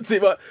intercept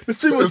it, but the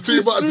spin was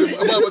There's too two buttons.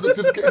 soon. I might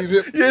just get his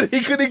hip. Yeah,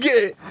 he couldn't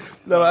get it.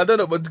 No, I don't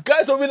know, but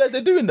guys don't realize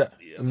they're doing that.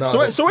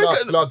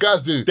 No,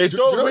 guys do. They Do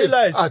don't you know what it is?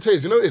 realise. I tell you,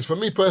 you know what it is? For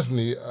me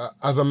personally,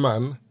 as a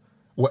man,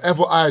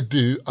 whatever I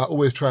do, I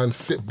always try and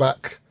sit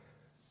back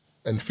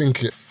and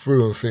think it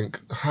through and think,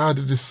 how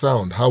does this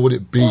sound? How would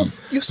it be?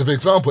 So, for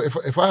example,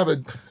 if I have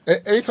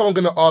anytime I'm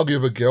going to argue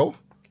with a girl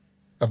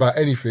about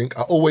anything,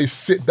 I always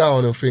sit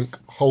down and think,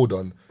 hold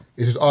on,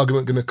 is this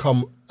argument going to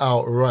come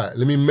out right?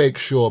 Let me make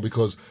sure,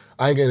 because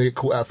I ain't going to get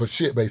caught out for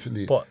shit,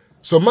 basically.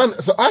 So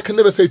I can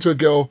never say to a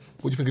girl,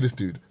 what do you think of this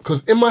dude?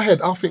 Because in my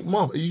head, I'll think,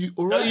 Marv, are you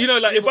all right? You know,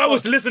 like if I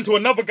was to listen to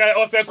another guy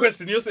ask that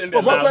question, you're sitting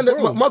there.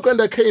 My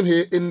granddad came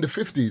here in the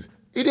 50s.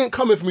 He didn't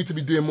come here for me to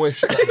be doing more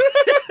shit.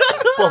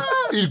 But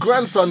his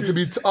grandson to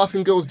be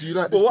asking girls, do you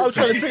like this? But what I'm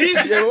trying to say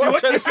to you,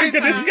 What you think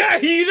of this guy?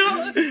 You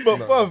know, but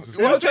fam,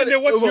 you're sitting there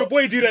watching your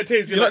boy do that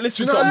taste. you're not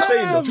listening to what I'm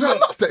saying though. Do you know how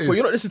nuts that is? But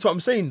you're not listening to what I'm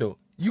saying though.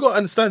 You gotta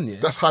understand, yeah.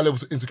 That's high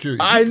levels of insecurity.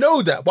 I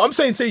know that, but I'm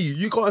saying to you,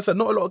 you can't understand.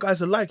 Not a lot of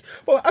guys are like.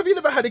 But have you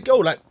never had a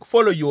girl like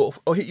follow you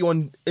or hit you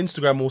on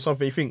Instagram or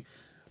something? You think,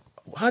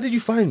 how did you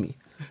find me?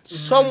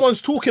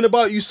 Someone's talking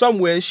about you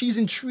somewhere, and she's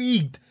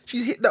intrigued.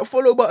 She's hit that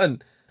follow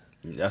button,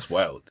 That's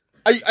wild.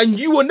 and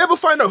you will never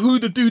find out who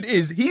the dude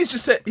is. He's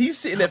just he's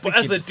sitting there. But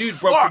Thinking, as a dude,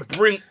 bro, fuck.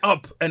 bring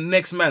up a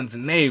next man's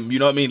name. You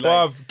know what I mean?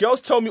 Like, Bruv,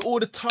 girls tell me all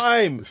the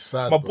time.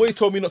 sad, My bro. boy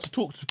told me not to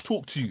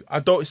talk to you. I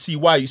don't see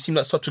why. You seem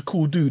like such a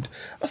cool dude.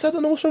 I said, I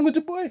don't know what's wrong with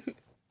your boy.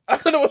 I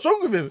don't know what's wrong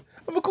with him.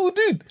 I'm a cool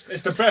dude.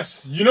 It's the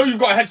best. You know you've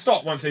got a head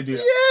start once they do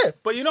that. Yeah.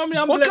 but you know what I mean?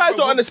 I'm What blessed, guys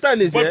bro. don't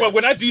understand is, But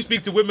when I do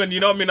speak to women, you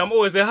know what I mean? I'm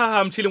always there,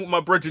 haha, I'm chilling with my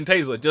brethren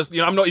Taser. Just, you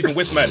know, I'm not even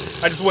with man.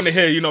 I just want to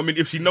hear, you know what I mean,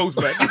 if she knows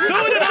man. You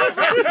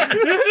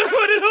know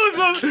what it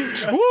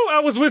is? Woo,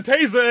 I was with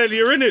Taser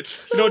earlier, innit?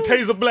 You know,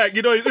 Taser Black,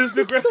 you know, his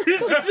Instagram.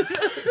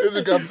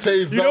 Instagram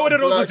Taser, You know what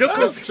it is? Black,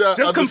 Snapchat,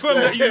 Just confirm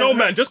that you know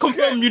man. Just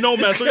confirm you know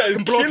man so you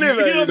can block you.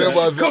 You know, There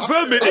was-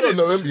 confirm it, I don't innit?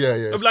 know him.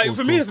 Yeah. Like Cool,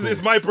 for me, cool.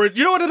 it's my bread.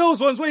 You know what are those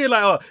ones where you're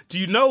like, oh, do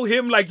you know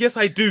him? Like, yes,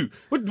 I do.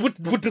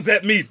 What does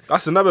that mean?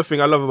 That's another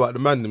thing I love about the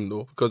mandem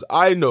though, because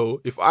I know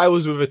if I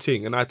was with a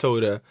ting and I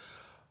told her,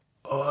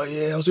 oh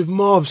yeah, I was with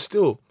Marv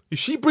still. If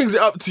she brings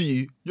it up to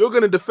you, you're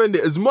gonna defend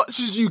it as much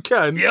as you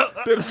can. Yeah.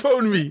 Then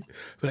phone me.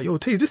 Be like, yo,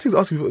 Taze, this thing's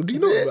asking for. Do you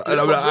know? Yeah, and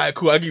I'm like, alright,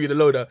 cool. I'll give you the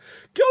loader.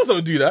 Girls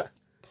don't do that.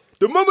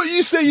 The moment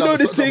you say you know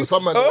this thing,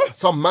 Some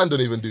man don't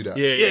even do that.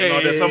 Yeah.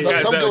 No, there's some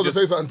guys Some that girls are will just,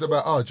 say something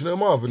about, oh, do you know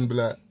Marv? And be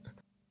like,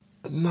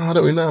 no, I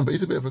don't really know him, but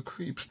he's a bit of a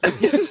creep still.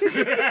 yeah.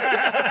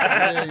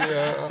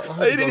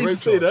 I didn't need to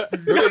say that.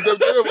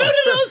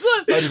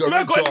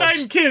 man got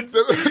 9 kids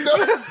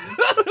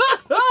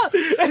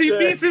and he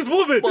beats his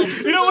woman.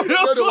 You know what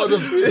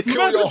else?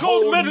 Man's a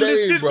gold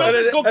medalist.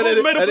 Man's got gold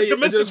medal for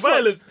domestic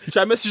violence. You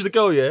try to message the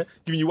girl, yeah,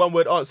 giving you one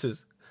word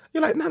answers.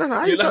 You're like, no.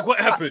 You're like, what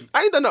happened?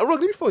 I ain't done that wrong.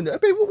 Let me phone you.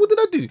 Babe, what did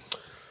I do?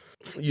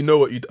 You know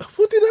what you did.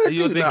 What did I do?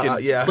 You're thinking-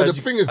 Yeah, But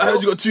the thing is, I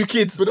heard you got 2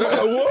 kids. But the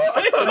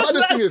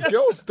other thing is,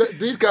 girls,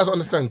 these guys don't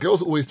understand.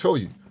 Girls always tell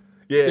you.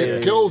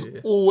 Girls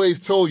always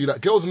tell you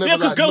that. Girls never. Yeah,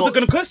 because like, girls not, are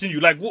going to question you.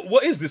 Like,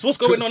 what is this? What's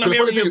going on? I'm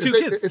hearing you have 2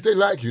 kids. If they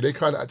like you, they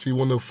kind of actually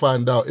want to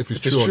find out if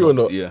it's It's true true or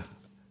not. or not.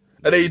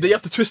 And they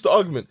have to twist the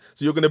argument.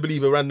 So you're going to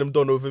believe a random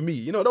don over me.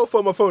 You know, don't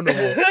phone my phone no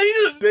more.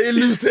 They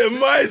lose their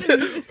mind.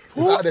 It's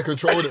out of their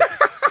control.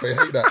 They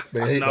hate that. They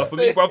hate No, that. for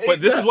me, bro.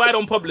 But this is why I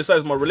don't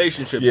publicize my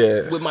relationships.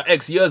 Yeah. With my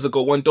ex years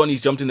ago, when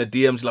Donnie's jumped in the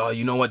DMs, like, oh,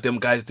 you know what, them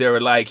guys there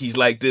are like, he's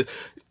like this.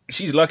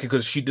 She's lucky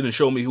because she didn't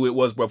show me who it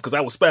was, bro. Because I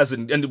was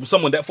spazzing, and it was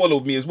someone that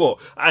followed me as well.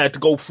 I had to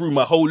go through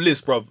my whole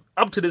list, bro.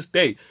 Up to this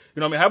day, you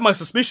know what I mean? I have my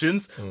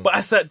suspicions, but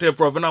I sat there,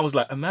 bro, and I was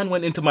like, a man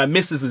went into my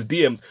missus's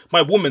DMs,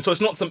 my woman. So it's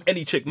not some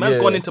any chick. Man's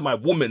gone into my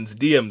woman's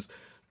DMs.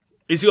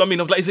 You see what I mean?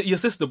 I was like, is it your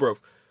sister, bro?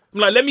 I'm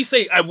like, let me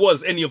say I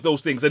was any of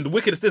those things, and the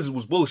wickedest is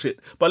was bullshit.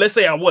 But let's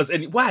say I was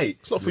any. Why?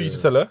 It's not for you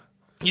to tell her.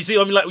 You see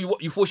what I mean?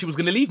 Like, you thought she was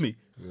gonna leave me.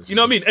 You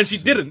know what I mean? And she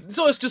didn't.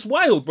 So it's just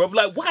wild, bro.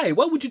 Like, why?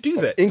 Why would you do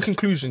that? In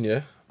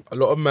conclusion, a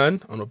lot of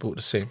men are not built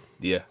the same.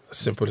 Yeah. As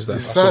simple as that.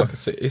 It's That's all I sad. can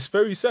say. It's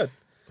very sad.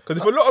 Because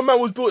if a lot of men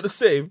was built the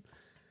same,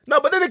 no,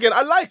 but then again,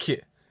 I like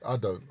it. I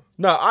don't.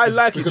 No, I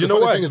like it. Because Do you the know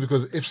funny why? thing is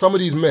because if some of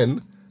these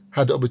men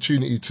had the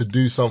opportunity to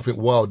do something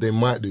wild, they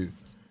might do.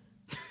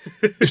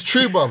 It's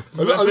true, bruv.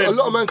 A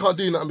lot of men can't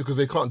do nothing because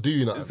they can't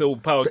do nothing. So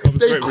power But comes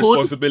if they great could-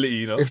 responsibility,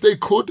 you know. If they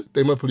could,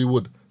 they probably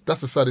would.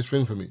 That's the saddest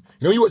thing for me.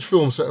 You know, you watch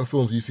certain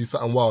films, you see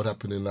something wild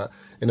happening, like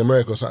in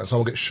America or something,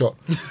 someone gets shot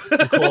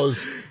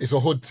because it's a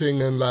hood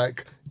thing and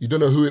like you don't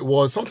know who it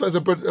was. Sometimes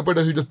a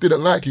brother who just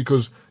didn't like you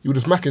because you were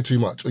just macking too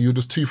much or you were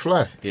just too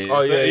fly. Yeah,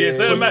 Oh, yeah.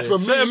 Certain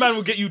man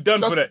will get you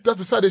done for that. That's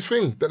the saddest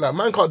thing. That like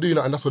man can't do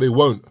nothing, that's what they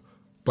won't.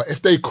 But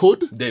if they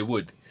could, They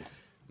would.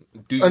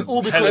 Do And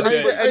all because- hella and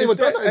dirty. I ain't even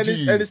done nothing to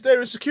you. And it's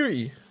their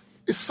insecurity.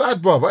 it's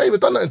sad, bruv. I ain't even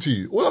done nothing to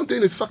you. All I'm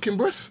doing is sucking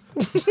breasts.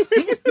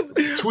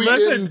 Tweeting, Man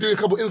said- doing a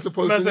couple Insta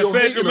posts, Man and said, you're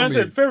hating man on me.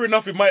 said, fair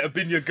enough, it might have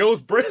been your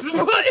girl's breast, but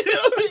you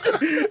know what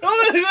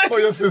I mean? Or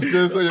your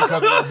sisters, or your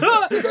cousins.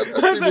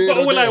 Man said, but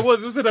all I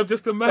was I'm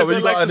just a man No, but that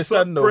you gotta likes to suck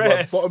understand though, but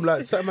breast. bottom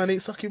line, certain man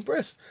ain't sucking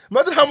breast.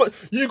 Imagine how much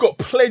you got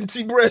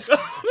plenty breast.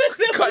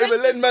 Can't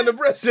even lend man the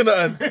breast, you know.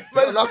 Man,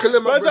 I can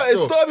lend my man's breast out here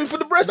still. starving for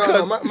the breast No,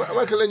 cuts.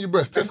 man can lend you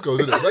breast.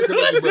 Tesco's, isn't it? Man can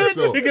lend you breast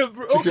still.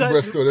 Chicken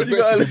breast still. There's You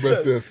better gotta chicken breast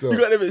there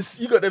understand.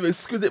 still. You got them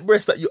exquisite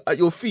breasts at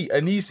your feet,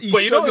 and he's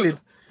But you know, struggling.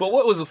 but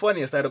what was the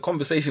funniest? I had a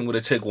conversation with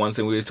a chick once,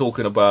 and we were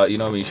talking about, you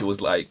know what I mean? She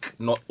was like,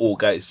 not all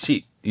guys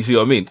cheat. You see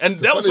what I mean? And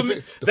that was, funny for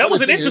me, thing- the that funny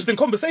was an thing is, interesting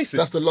conversation.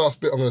 That's the last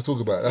bit I'm going to talk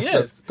about.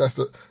 Yeah.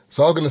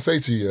 So I'm going to say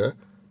to you, yeah,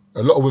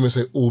 a lot of women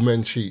say all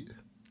men cheat.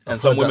 and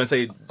I've some heard women that.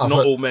 say, I've not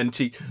heard- all men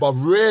cheat. But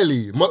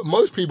rarely,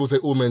 most people say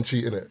all men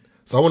cheat, innit?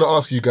 So I want to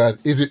ask you guys,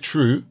 is it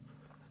true?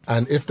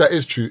 And if that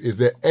is true, is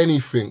there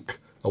anything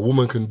a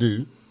woman can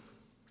do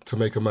to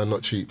make a man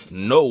not cheat?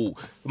 No.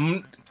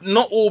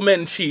 Not all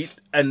men cheat,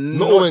 and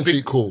Not all men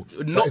cheat, cool.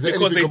 Not Is there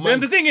because they. anything a man-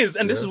 And the thing is,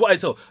 and this is what I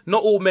tell,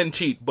 not all men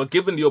cheat, but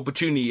given the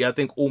opportunity, I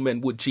think all men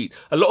would cheat.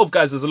 A lot of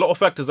guys, there's a lot of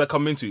factors that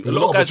come into. A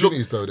lot of guys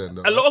opportunities though, then.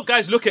 A lot of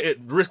guys look at it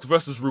risk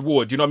versus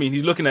reward. You know what I mean?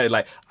 He's looking at it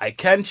like, I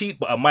can cheat,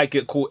 but I might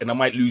get caught and I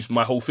might lose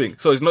my whole thing.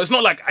 So it's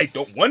not like I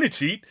don't want to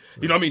cheat.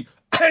 You know what I mean?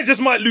 I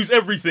just might lose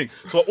everything.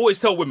 So I always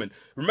tell women,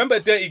 remember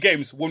at Dirty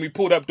Games when we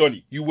pulled up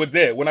Donnie? You were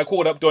there when I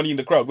called up Donnie in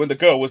the crowd, when the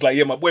girl was like,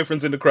 yeah, my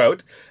boyfriend's in the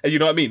crowd. And you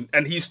know what I mean?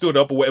 And he stood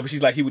up or whatever.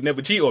 She's like, he would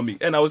never cheat on me.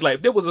 And I was like,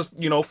 if there was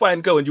a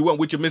fine girl and you weren't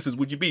with your missus,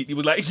 would you beat? He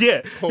was like,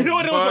 yeah. You know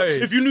what I was like,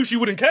 my. if you knew she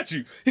wouldn't catch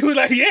you. He was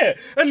like, yeah.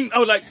 And I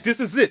was like, this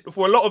is it.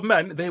 For a lot of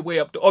men, they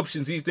weigh up the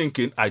options. He's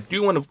thinking, I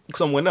do want to fuck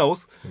someone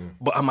else,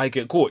 but I might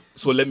get caught.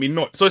 So let me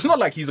not. So it's not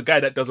like he's a guy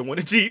that doesn't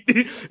want to cheat.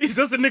 He's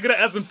just a nigga that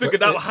hasn't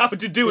figured out how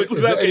to do it Is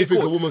without there getting anything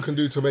a caught. woman can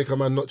do to make a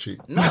man not cheat?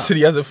 Man said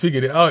he hasn't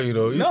figured it out, you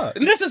know. No,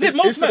 and this is it.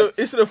 Most men.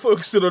 Instead of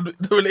focusing on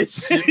the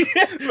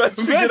relationship, man's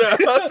figured out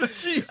how to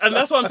cheat. And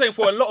that's what I'm saying.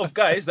 For a lot of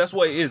guys, that's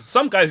what it is.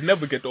 Some guys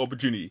never get the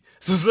opportunity.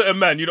 So certain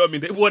man, you know what I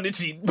mean? They want to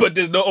cheat, but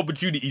there's no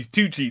opportunities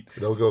to cheat.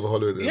 They'll go on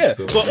holiday. Yeah.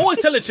 So. So I always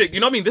tell a chick, you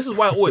know what I mean? This is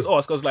why I always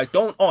ask. I was like,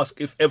 don't ask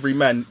if every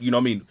man, you know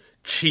what I mean,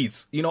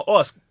 cheats. You know,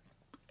 ask,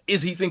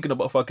 is he thinking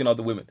about fucking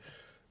other women?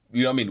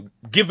 You know what I mean?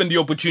 Given the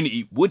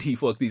opportunity, would he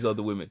fuck these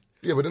other women?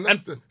 Yeah, but then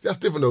that's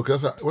different though,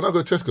 because like, when I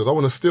go to Tesco's, I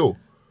want to steal.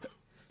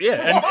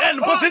 Yeah,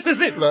 and but this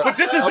is it. Like, But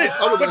this is it.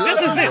 I'm not But gonna this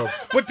lie is to you, it.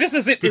 bruv. But this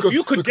is it. Because- If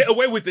you could because- get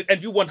away with it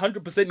and you 100%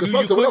 Because knew you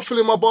sometimes when I'm could.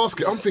 filling my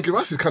basket, I'm thinking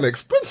rice is kind of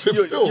expensive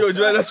still. Yo,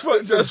 Joanne, that's fuck.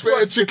 That's Just better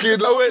fuck.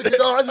 chicken. I went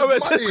money.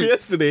 Tesco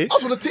yesterday. I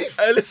was for the teeth.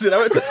 Hey, listen, I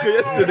went to Tesco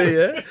yesterday,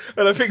 yeah,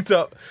 and I picked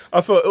up.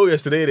 I felt ill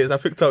yesterday. It is. I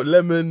picked up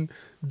lemon,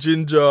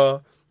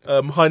 ginger,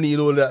 honey,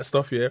 and all that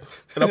stuff, yeah.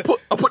 And I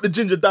put the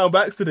ginger down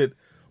by accident,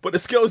 but the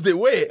scales didn't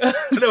weigh it. And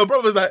then my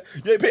brother was like,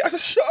 "You ain't pay." I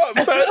said, "Shut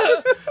up,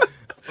 man."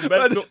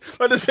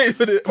 I just paid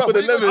for the but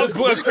you lemon. I was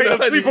going to create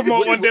a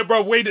supermarket one day,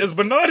 bro. Weighed it as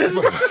bananas.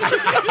 You know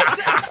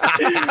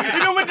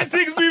when the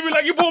things moving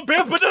like you bought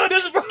bare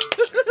bananas, bro.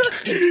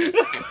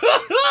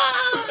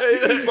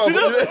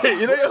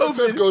 You know,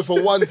 Tesco's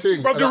for one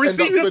thing. Bro, the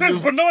receipt just says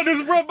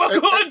bananas, bro. End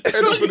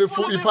up spending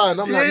 £40.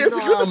 I'm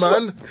like,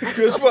 man.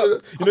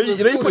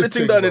 You put the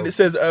thing down and it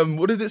says,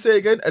 what does it say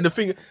again? And the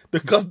thing, the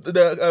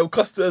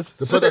customers.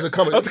 The person doesn't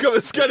come have to come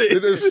and scan it.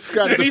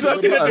 And he's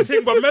looking at the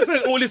thing, but man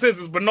says all he says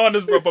is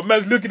bananas, bro. But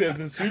man's looking at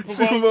the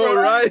Super Bowl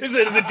rice. Is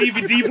it a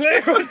DVD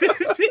player on this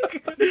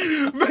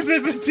thing? Man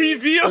says a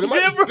TV on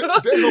there, bro.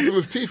 They're helping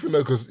with teeth,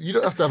 because you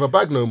don't have to have a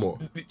bag no more.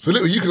 So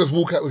literally, you can just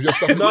walk out with your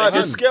stuff.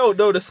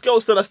 The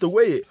scale still has to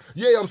weigh it.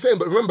 Yeah, I'm saying,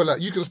 but remember,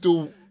 like, you can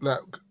still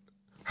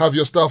have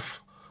your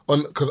stuff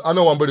on, because I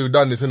know one brother who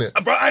done this, innit?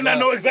 Bro, and I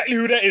know exactly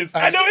who that is.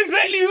 And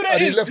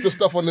he left the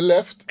stuff on the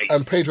left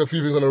and paid for a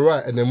few things on the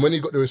right, and then when he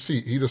got the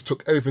receipt, he just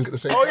took everything at the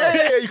same time.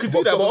 Yeah, you could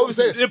do that. But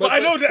obviously, I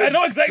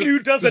know exactly who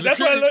does that. That's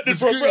why I learned this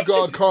from. The security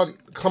guard can't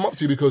come up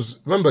to you because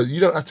remember, you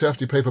don't have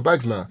to pay for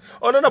bags now.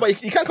 Oh no, but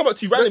he can't come up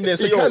to you randomly and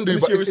say, "Yo, can do,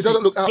 but it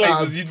doesn't look out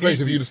of place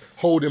if you just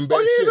hold him back."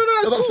 Oh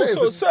yeah, no, that's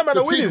cool. So man,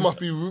 the teeth must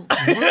be real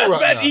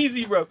right now.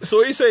 Easy, bro. So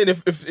what are you saying?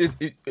 If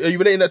are you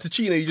relating that to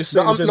cheating? Or you just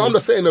saying? I'm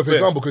just saying, for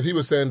example, because he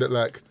was saying that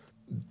like,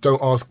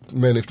 don't ask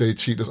men if they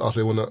cheat, just ask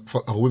they want to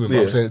fuck other women. But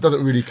I'm saying it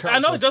doesn't really count. I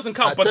know it doesn't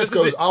count, but Tesco's,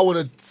 this is it. I want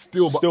to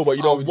steal, but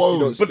you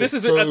don't. But this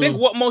is it. I think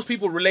what most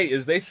people relate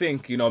is they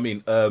think, you know what I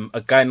mean,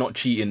 a guy not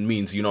cheating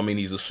means, you know what I mean,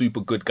 he's a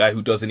super good guy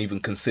who doesn't even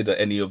consider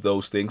any of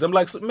those things. I'm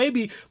like, so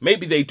maybe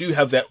they do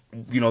have that,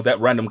 you know, that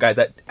random guy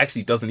that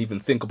actually doesn't even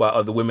think about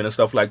other women and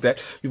stuff like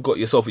that. You've got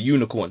yourself a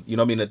unicorn, you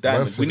know what I mean, a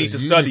diamond. We need to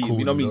study him,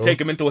 you know what I mean,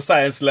 take him into a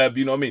science lab,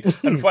 you know what I mean,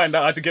 and find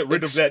out how to get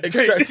rid of that.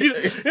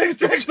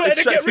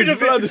 Get rid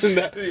of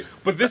it.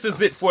 But this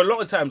is it. For a lot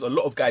of times, a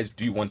lot of guys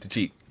do want to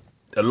cheat.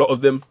 A lot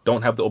of them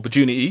don't have the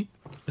opportunity.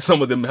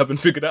 Some of them haven't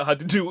figured out how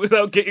to do it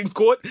without getting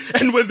caught.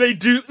 And when they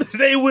do,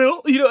 they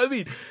will. You know what I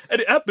mean? And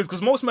it happens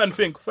because most men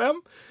think,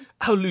 fam,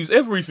 I'll lose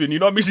everything. You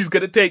know what I mean? She's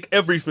going to take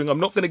everything. I'm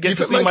not going to get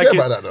to see my kid.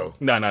 About that, though?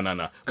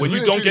 No. When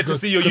you don't get to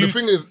see your youth. The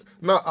thing is,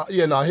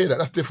 I hear that.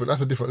 That's different.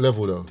 That's a different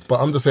level, though.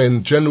 But I'm just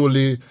saying,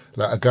 generally,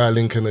 like a guy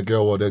linking a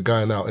girl or they're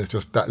going out, and it's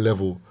just that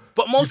level.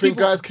 But most you think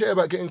people, guys care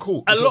about getting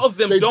caught? A lot of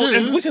them don't,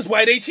 and which is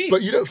why they cheat.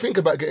 But you don't think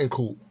about getting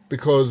caught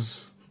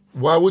because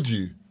why would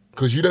you?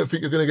 Because you don't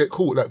think you're going to get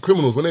caught. Like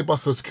criminals, when they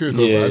bust a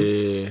security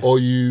guard, or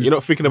you're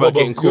not thinking about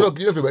getting caught.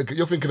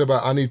 You're thinking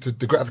about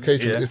the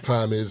gratification at this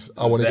time is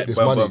I want to get this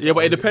money. Yeah,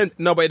 but it depends.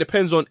 No, but it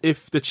depends on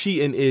if the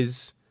cheating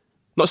is.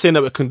 Not saying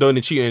that we're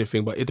condoning cheating or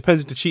anything, but it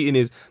depends if the cheating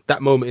is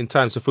that moment in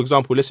time. So, for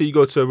example, let's say you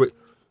go to a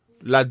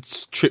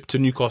lad's trip to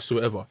Newcastle, or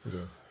whatever.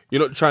 Yeah.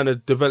 You're not trying to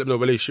develop no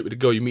relationship with the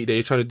girl you meet there.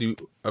 You're trying to do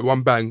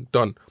one bang,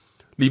 done.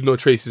 Leave no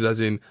traces,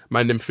 as in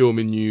man them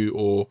filming you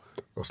or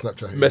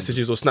Snapchat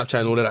messages or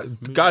Snapchat and all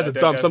of that. Guys are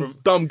dumb. Some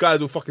dumb guys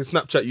will fucking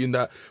Snapchat you and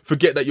that.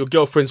 Forget that your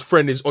girlfriend's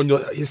friend is on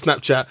his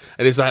Snapchat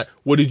and it's like,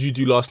 what did you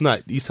do last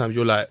night? These times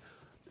you're like,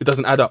 it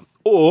doesn't add up.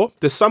 Or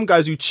there's some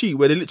guys who cheat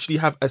where they literally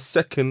have a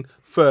second,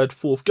 third,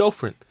 fourth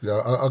girlfriend. Yeah,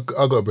 I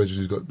got a brother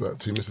who's got like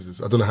 2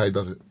 missuses. I don't know how he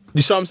does it.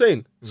 You see what I'm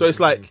saying? So it's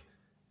like,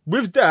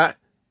 with that,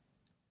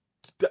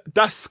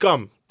 that's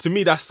scum. To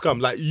me, that's scum.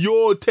 Like,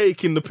 you're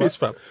taking the piss,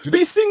 fam.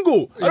 Be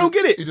single. I don't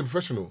get it. He's a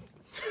professional.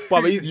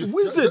 But he's a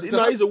wizard.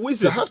 He's a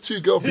wizard. To have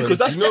 2 girlfriends,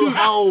 that's do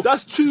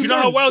you know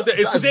how wild that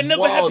is? Because they're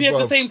never happy at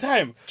the same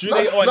time.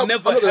 They are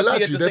never happy at the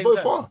same time. They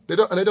both are.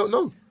 They don't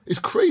know. It's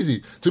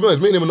crazy. To be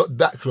honest, me and him are not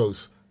that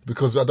close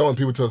because I don't want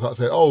people to start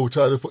saying, "Oh,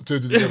 try to put 2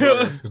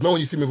 together." There's no one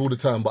you see me with all the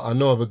time, but I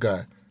know of a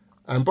guy,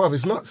 and bruv,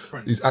 it's nuts.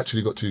 He's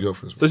actually got 2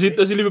 girlfriends. Does he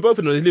live with both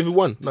of them? Or does he live with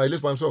one? No, he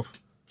lives by himself.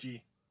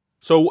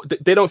 So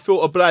they don't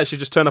feel obliged to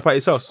just turn up at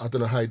his house? I don't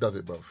know how he does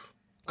it, bruv.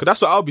 Because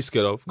that's what I'll be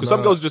scared of. Because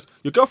some girls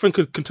your girlfriend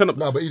can turn up,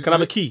 but can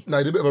have a key. No,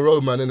 he's a bit of a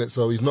road man, innit?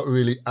 So he's not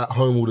really at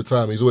home all the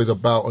time. He's always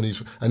about on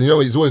his, and he's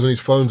always on his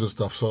phones and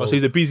stuff. So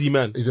he's a busy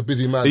man. He's a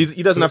busy man.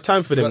 He doesn't have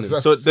time for them.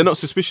 So they're not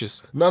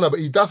suspicious. No, but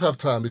he does have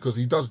time because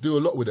he does do a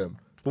lot with them.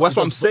 But that's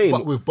what I'm saying.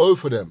 But with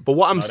both of them. But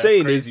what I'm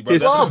saying is,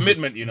 that's a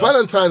commitment, you know.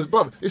 Valentine's,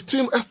 bruv, that's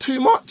too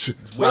much.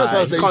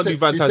 Valentine's Day, can't do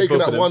Valentine's he's taking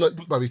both that of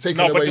them. one. He's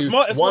taking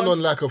away one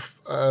on like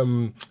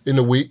in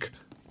a week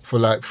for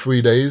like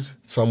 3 days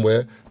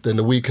somewhere. Then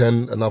the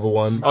weekend, another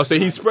one. Oh, so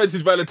he spreads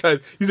his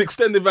Valentine's. He's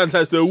extended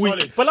Valentine's to a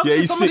week. But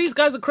some of these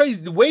guys are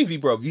crazy. Wavy,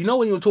 bro. You know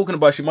when you're talking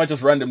about she might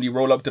just randomly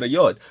roll up to the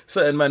yard.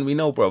 Certain man we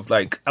know, bro.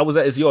 Like, I was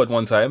at his yard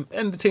one time,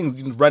 and the things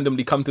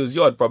randomly come to his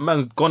yard, bro.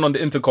 Man's gone on the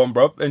intercom,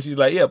 bro. And she's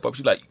like, yeah, bro.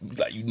 She's like,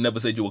 you never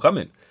said you were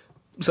coming.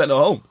 Sent her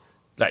home.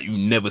 Like, you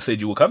never said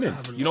you were coming.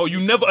 You know,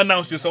 you never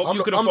announced yourself. I'm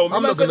not gonna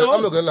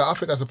lie. I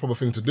think that's a proper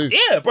thing to do.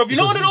 Yeah, bro. You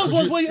know one of those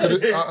ones where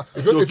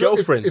your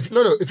girlfriend. If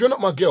you're not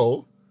my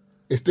girl,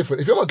 it's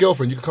different. If you're my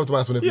girlfriend, you can come to my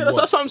house whenever you want.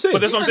 That's what I'm saying.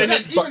 But that's what I'm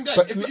saying.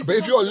 But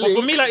if you're linked,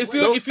 for me, like if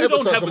you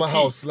don't have a key,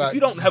 house, like, if you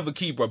don't have a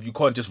key, bro, you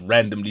can't just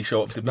randomly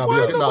show up to me.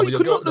 You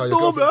could knock the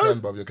door,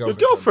 bro. Your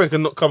girlfriend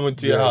can not come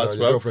into your house,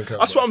 bro.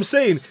 That's what I'm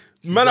saying.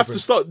 Man, have to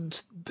start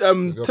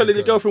telling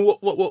your girlfriend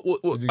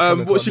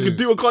what she can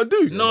do or can't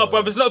do. No, bro,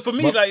 it's not for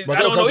me. Like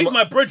I don't know. Even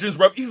my brethren,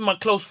 bro, even my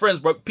close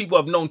friends, bro, people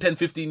I've known 10,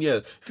 15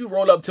 years. If you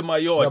roll up to my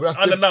yard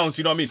unannounced,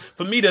 you know what I mean.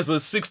 For me, there's a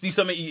 60,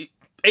 70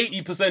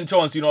 80%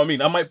 chance, you know what I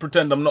mean? I might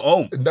pretend I'm not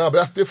home. Nah, but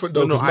that's different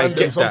though. No, because I man, get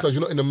them, sometimes that.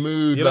 you're not in the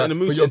mood. You're like, not in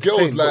the mood but to your girl's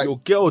entertain, but like, your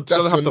girl that's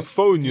doesn't have when- to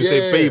phone you,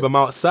 say, babe, I'm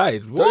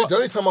outside. What? The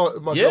only time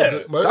my Yeah,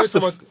 girl,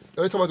 the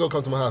only time my girl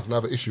come to my house and I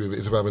have an issue with it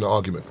is if we're having an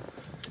argument.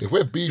 If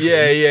we're beefing, Yeah,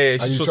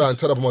 and she's you supposed try to- and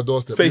turn up on my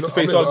doorstep,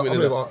 Face-to-face I'm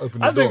never argument, open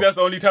the I think door. that's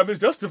the only time it's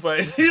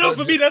justified. You know,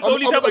 for me, that's the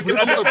only time I can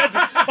understand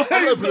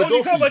it. It's the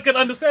only time I can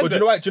understand Well, do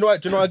it. you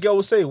know what a girl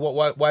will say?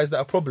 Why is that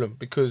a problem?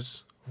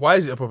 Because why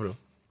is it a problem?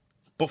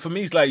 But for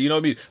me, it's like, you know what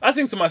I mean? I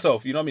think to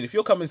myself, you know what I mean? If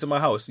you're coming to my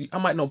house, I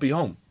might not be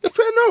home. Yeah,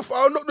 fair enough.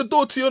 I'll knock the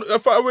door to you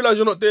if I realise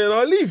you're not there and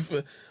I'll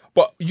leave.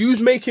 But you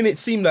making it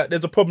seem like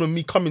there's a problem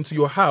me coming to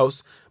your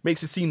house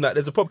makes it seem like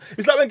there's a problem.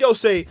 It's like when girls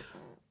say,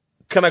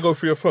 can I go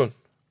through your phone?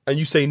 And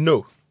you say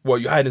no. Well,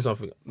 you're hiding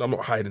something. No, I'm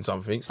not hiding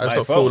something. I just my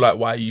don't feel phone. like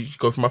why you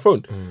go through my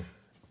phone.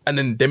 And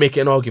then they make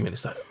it an argument.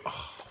 It's like,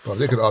 Bro,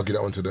 they could argue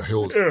that one to the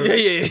hills.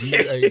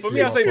 yeah. For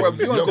me, I say, bro, if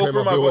you want to go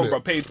through my phone, bro,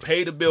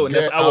 pay the bill, and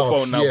that's Get our out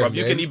phone now, here, bro.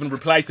 You man. can even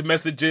reply to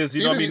messages,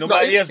 you know what I mean? Even- No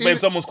matter, no, yes, babe, even-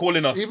 someone's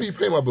calling us. Even you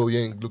pay my bill, you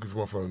ain't looking for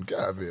my phone. Get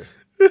out of here.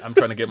 I'm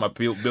trying to get my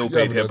bill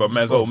paid here, but but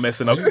man's all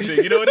messing up.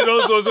 You know what it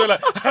was where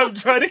like, I'm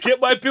trying to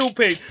get my bill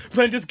paid.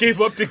 Man just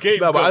gave up the game.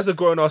 No, but bro. as a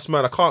grown ass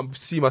man, I can't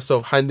see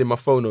myself handing my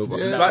phone over.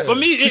 Yeah. Like, For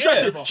me,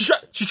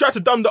 she tried to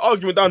dumb the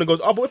argument down and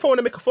goes, oh, but if I want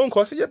to make a phone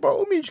call, I said, yeah, but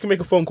what means you can make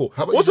a phone call?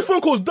 How about Once you the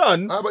phone call's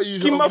done, how about you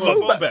use give me your my own phone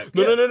phone back. back?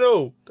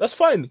 No. That's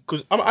fine,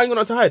 because I ain't got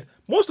nothing to hide.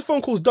 Once the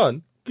phone call's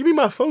done, give me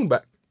my phone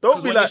back. Don't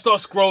be when you like, start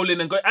scrolling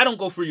and go, I don't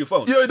go through your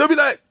phone. don't be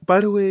like, by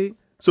the way,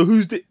 so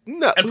who's the...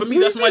 Nah, And for me,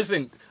 who's that's my this?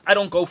 thing. I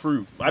don't go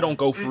through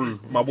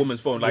my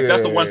woman's phone. Like,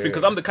 that's the one thing,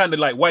 because I'm the kind of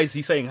like, why is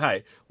he saying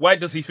hi? Why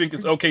does he think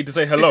it's okay to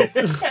say hello?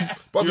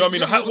 But You know what I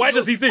mean? Why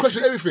does he think?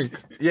 Question everything.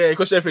 Yeah,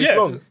 because everything's Yeah.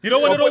 wrong. You know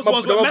one of those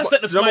ones where man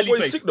set the my smiley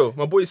boy's face. sick though.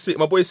 My boy's sick.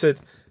 My boy said,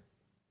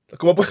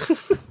 like, my boy,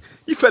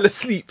 he fell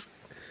asleep.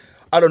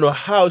 I don't know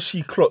how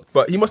she clocked,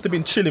 but he must have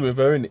been chilling with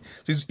her, innit?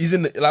 So he's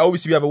in, like,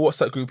 obviously we have a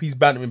WhatsApp group, he's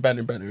bantering.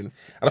 And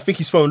I think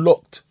his phone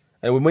locked.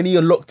 And when he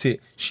unlocked it,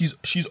 she's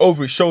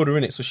over his shoulder,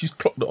 innit? So she's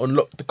clocked the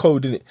unlocked the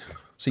code, innit?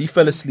 So he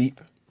fell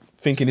asleep,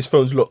 thinking his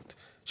phone's locked.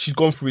 She's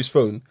gone through his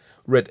phone,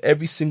 read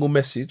every single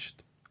message,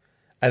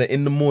 and then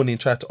in the morning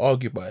tried to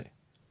argue by it.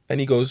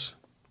 And he goes,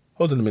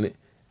 hold on a minute.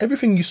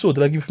 Everything you saw,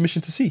 did I give you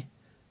permission to see?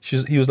 She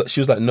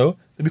was like, no.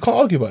 We can't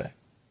argue by it.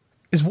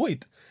 It's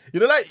void. You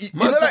know, like,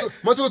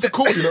 Man took it to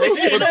court, you know.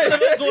 You know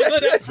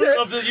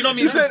what I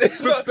mean?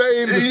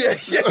 Sustained.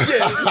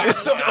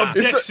 Yeah.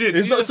 Objection.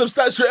 It's not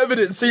substantial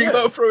evidence, so you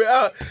gotta throw it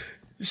out.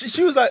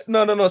 She was like,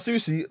 no,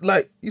 seriously.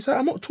 Like, he's like,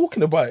 I'm not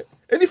talking about it.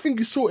 Anything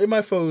you saw in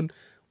my phone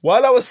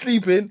while I was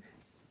sleeping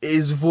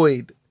is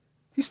void.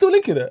 He's still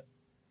linking it.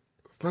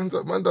 Man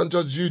done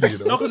Judge Judy,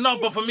 you know. No,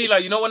 but for me,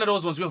 like, you know, one of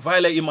those ones you're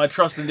violating my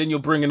trust and then you're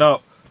bringing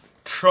up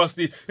trust.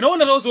 You know,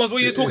 one of those ones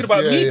where you're talking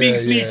about me being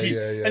sneaky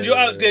and you're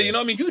out there, you know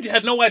what I mean? You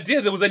had no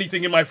idea there was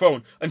anything in my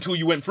phone until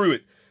you went through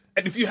it.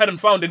 And if you hadn't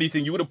found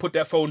anything, you would have put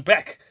that phone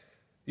back.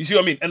 You see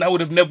what I mean? And I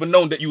would have never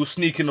known that you were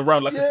sneaking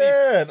around like a thief.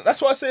 Yeah,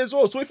 that's what I say as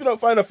well. So if you don't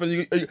find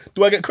nothing,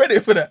 do I get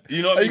credit for that?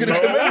 You know what I Are you mean?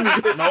 gonna commend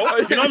me? No.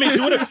 You know what I mean?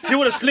 She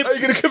would have slipped. Are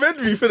you gonna commend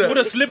me for She would that?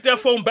 have slipped that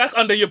phone back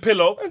under your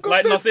pillow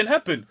like nothing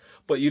happened.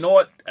 But you know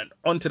what? And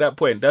on to that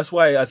point, that's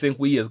why I think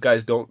we as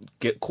guys don't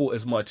get caught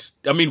as much.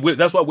 I mean,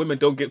 that's why women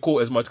don't get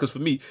caught as much. Because for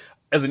me,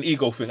 as an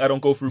ego thing, I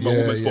don't go through my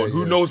woman's phone.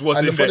 Who knows what's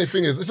and in the funny there?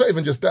 thing is, it's not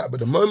even just that,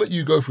 but the moment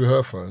you go through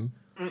her phone,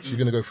 she's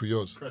gonna go through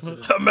yours.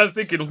 Man's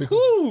thinking,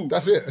 whoo.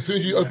 That's it. As soon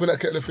as you open that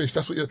kettle of fish,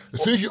 that's what you're.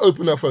 As soon as you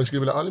open that phone, she's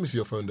gonna be like, "Oh, let me see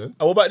your phone then." And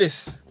what about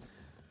this?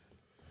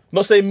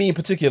 Not saying me in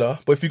particular,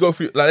 but if you go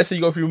through, like, let's say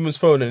you go through a woman's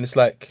phone and it's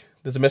like,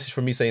 there's a message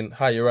from me saying,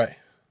 hi, you're right.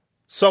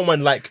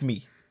 Someone like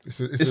me. It's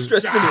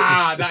stressing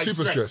it. It's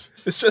super stress.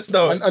 It's stressed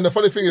now. And the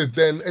funny thing is,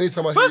 then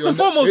anytime I First hear and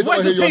foremost, why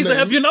does your Taser name,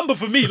 have your number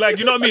for me? Like,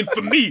 you know what I mean?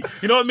 For me,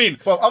 you know what I mean?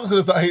 Well, I'm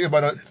gonna start hating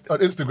about that on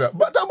Instagram,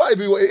 but that might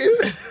be what it is.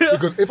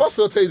 Because if I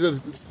saw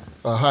Taser's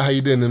 "Hi, how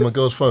you doing?" in my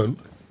girl's phone,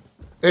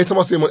 anytime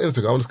I see him on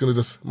Instagram, I'm just gonna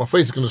my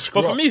face is gonna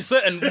screw But for up. me,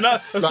 certain, so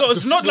it's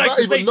just not like without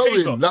to say even knowing,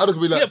 Taser. that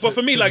would be like Yeah, but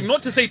for me, like,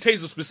 not to say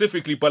Taser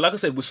specifically, but like I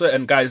said, with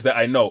certain guys that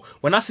I know,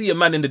 when I see a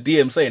man in the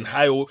DM saying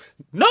hi, or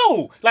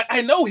no, like,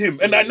 I know him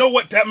and I know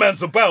what that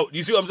man's about.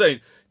 You see what I'm saying?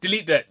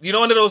 Delete that. You know,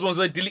 one of those ones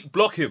where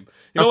block him.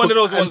 You know, one of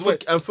those ones where.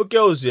 And for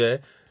girls, yeah,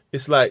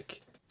 it's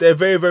like, they're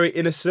very, very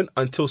innocent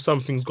until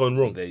something's gone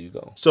wrong. There you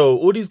go. So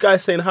all these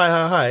guys saying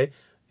hi,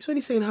 he's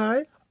only saying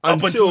hi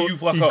Up until you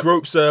fuck he up.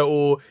 gropes her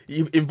or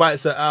he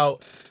invites her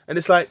out. And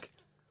it's like,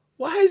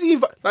 why is he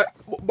like?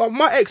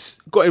 My ex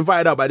got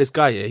invited out by this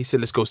guy. Yeah, he said,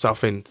 "Let's go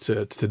Southend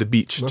to the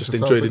beach, That's just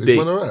the enjoy South the End. day." Is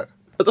man alright?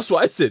 That's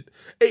what I said.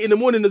 8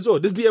 a.m. as well.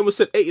 This DM was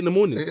said 8 a.m.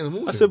 8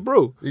 a.m. I said,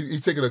 bro.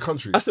 He's taking a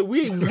country. I said,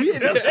 we ain't I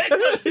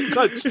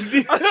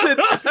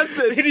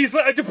said, He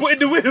decided to put in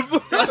the whip.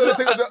 I said,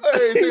 take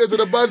us to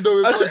the bando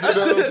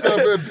with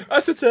seven. I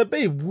said to her,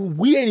 babe,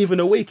 we ain't even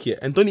awake yet.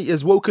 And Donny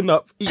has woken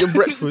up, eaten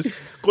breakfast,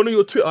 gone on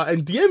your Twitter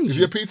and DM'd Is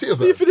you. he a PT or Do you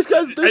something? think this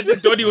guy's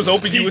And Donny was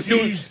hoping you were still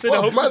sitting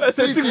Oh, home. man,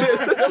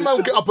 that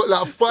man get up at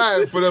like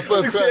 5 for the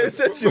first 6 a.m. time.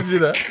 sessions, you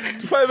know.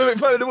 5 in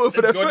the morning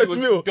for their Donny first was,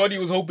 meal. Donny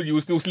was hoping you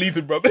were still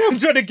sleeping, bro. I'm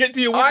trying to get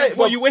to your work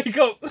before you wake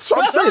up. That's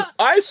what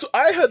I'm saying.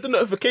 I heard the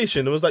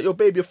notification. It was like, yo,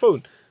 babe, your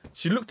phone.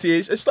 She looked at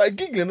it and started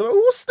giggling. I'm like,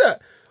 what's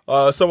that?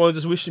 Someone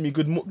just wishing you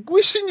good morning.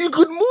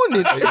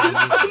 Is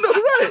man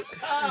alright?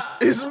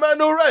 Is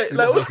man alright?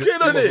 Like, what's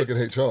going on here?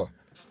 Fucking HR.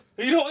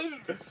 You know,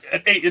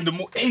 at 8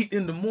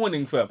 in the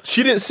morning, fam.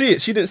 She didn't see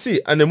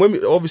it. And then when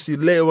we, obviously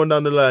later on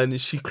down the line,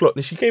 she clocked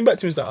and she came back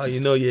to me and was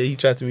like, he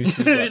tried to move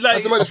you. Like,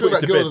 That's the man I feel put it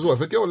like to girls bed. as well.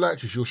 If a girl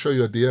likes you, she'll show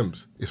you her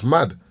DMs. It's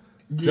mad.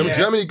 Do you know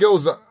how many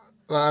girls that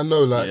like, I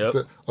know, like,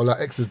 Yep. or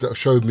like exes that have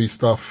showed me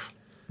stuff?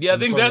 yeah, I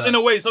think that in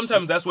a way,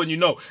 sometimes that's when you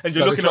know. And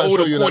you're Like, they looking at try all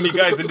to the show you, corny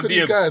guys in look the at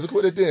these DM. guys, look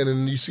what they're doing,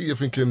 and you see you're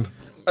thinking,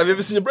 Have you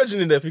ever seen your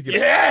brethren in there thinking,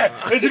 Yeah,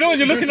 and you know when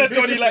you're looking at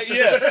Donny like,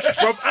 yeah,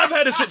 bro. I've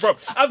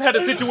had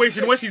a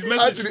situation where she's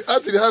messaged.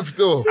 actually have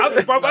still.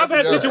 I've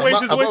had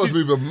situations I where was she's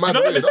moving mad.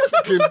 you know- That's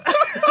fucking.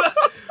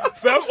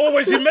 Fam, or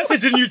when she's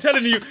messaging you,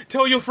 telling you,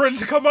 tell your friend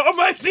to come out of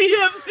my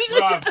DMs.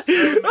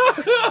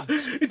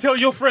 You tell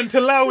your friend to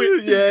allow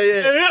it.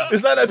 yeah.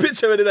 It's like that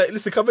picture where they're like,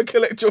 listen, come and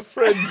collect your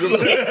friends.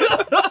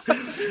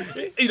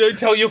 And You know,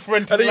 tell your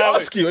friend to then you allow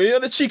ask it. you, and you're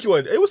on the cheeky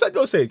one. Hey, what's that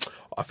girl saying?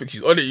 Oh, I think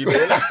she's on it, you know.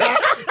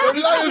 The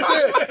lie is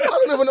there. I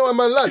don't even know why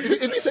man lies.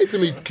 If you say to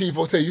me, Keith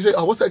or Tay, you say,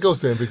 oh, what's that girl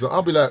saying? Because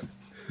I'll be like,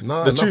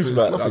 nah, The nothing, truth,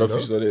 man. nothing, I don't no.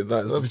 think she's on it.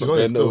 That's Nothing, she's not on it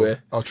going still.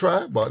 nowhere. I'll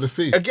try, but let's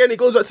see. Again, it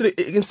goes back to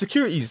the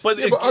insecurities. But,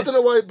 Yeah, but I don't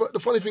know why. But the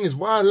funny thing is,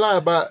 why I lie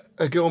about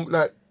a girl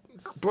like,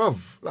 bruv?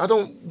 I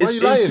don't. Why are you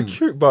lying?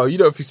 insecure, bro. You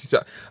don't know if you see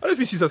that. I don't know if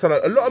you see that.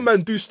 A lot of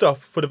men do stuff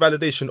for the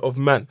validation of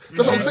man.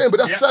 That's what I'm saying. But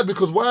that's sad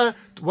because why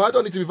do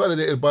I need to be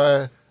validated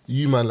by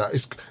you, man? Like,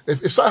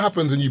 if something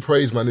happens and you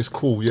praise, man, it's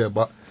cool, yeah.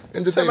 But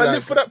in the So day, man, like,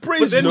 live for that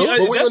praise, you then know.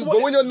 you- but that's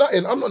when you're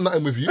nutting, I'm not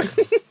nutting with you.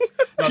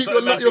 No, Keep certain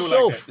your man nut feel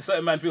yourself. Like that.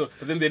 Certain man feel,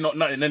 but then they're not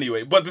nutting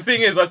anyway. But the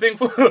thing is, I think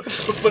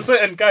for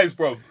certain guys,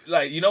 bro,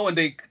 like, you know, when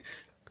they,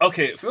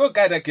 okay, if you're a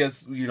guy that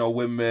gets, you know,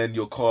 women,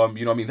 you're calm,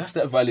 you know what I mean, that's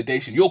that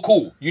validation. You're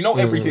cool. You know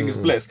everything is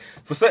blessed.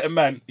 For certain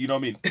man, you know what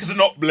I mean, it's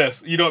not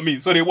blessed. You know what I mean?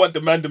 So they want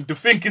the mandem to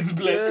think it's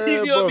blessed.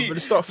 Yeah, You know what bro, I mean? but they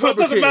start So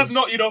because a man's fabricating.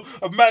 not, you know,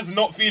 a man's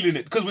not feeling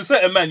it. Because with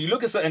certain man, you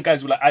look at certain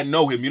guys who are like, I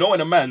know him. You know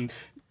when a man's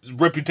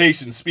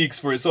reputation speaks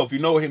for itself. You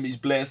know him, he's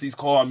blessed, he's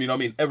calm, you know what I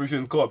mean?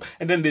 Everything's calm.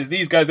 And then there's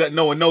these guys that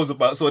no one knows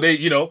about. So they,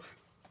 you know,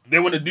 they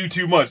want to do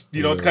too much,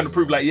 you know, to kind of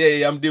prove like,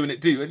 yeah, I'm doing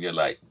it too. And you're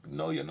like,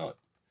 no, you're not.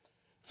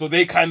 So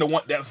they kind of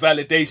want that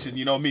validation,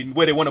 you know what I mean?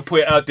 Where they want to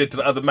put it out there to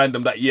the other man,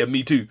 them like, yeah,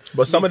 me too.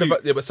 But some Me of the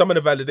too. but some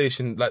of the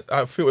validation, like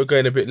I think we're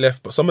going a bit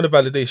left. But some of the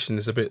validation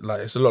is a bit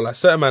like it's a lot like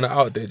certain men are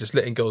out there just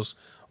letting girls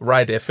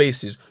ride their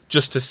faces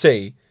just to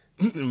say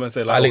Man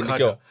say, I like, linked oh, the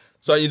girl.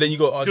 So then you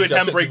go doing did you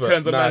have sex handbrake with her?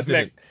 turns on Nah, I man's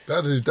didn't.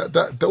 neck.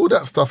 That all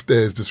that stuff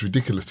there is just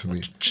ridiculous to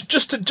me.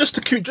 Just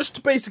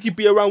to basically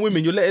be around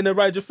women, you're letting her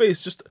ride your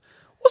face. Just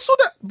what's all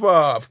that,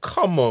 bruv?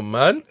 Come on,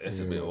 man.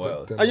 It's a bit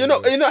wild. And you're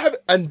not having.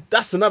 And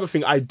that's another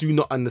thing I do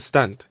not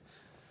understand.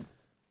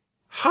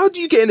 How do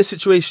you get in a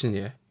situation,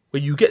 yeah,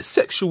 where you get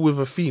sexual with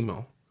a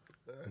female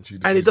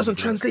and it doesn't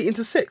translate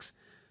into sex?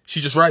 She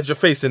just rides your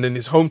face and then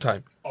it's home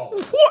time.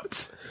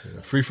 What?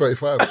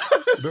 335.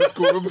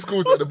 Remember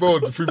school at the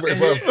board,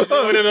 335.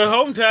 Oh, in the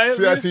home time.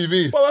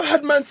 CITV. Well, I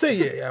had man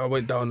say, yeah, I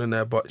went down on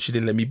her, but she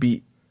didn't let me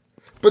beat.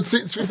 But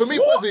see, for me,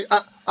 personally,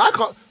 I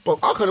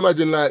can't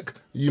imagine like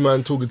you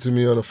man talking to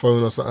me on the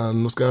phone or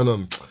something. What's going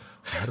on?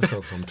 I just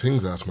got some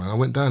things out, man. I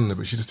went down there,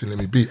 but she just didn't let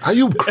me beat. Are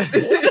you? What?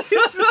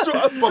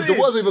 But the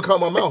words even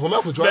come out my mouth. My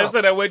mouth was dry Man up.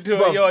 said I went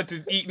to a yard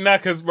to eat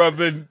knackers,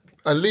 bruv,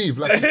 And leave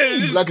like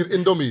it's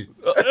Indomie,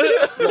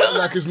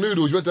 like it's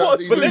noodles. You went to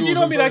eat But then, you noodles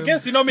know what I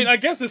mean? and I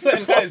guess there's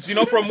certain guys, you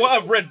know, from what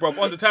I've read, bro,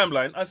 on the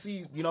timeline, I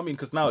see, you know what I mean?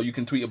 Because now you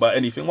can tweet about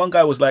anything. One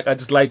guy was like, I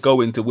just like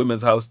going to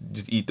women's house,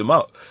 just eat them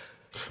out.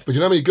 But you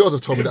know how many girls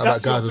have told me that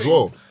about That's guys your as thing.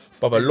 well.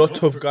 But a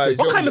lot of guys.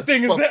 What kind of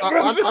thing is But that,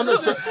 bro? I know,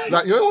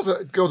 like, you know,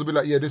 girls will be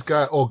like, yeah, this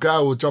guy, or guy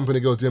will jump in a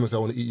girl's DM and say, I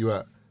want to eat you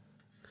out.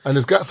 And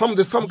there's some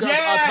guys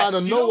that I kind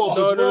of do you know know of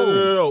what? as well.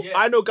 No.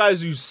 I know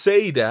guys who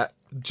say that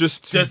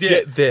just to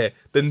get there.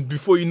 Then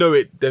before you know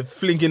it, they're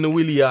flinging the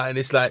willy out, and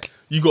it's like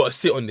you got to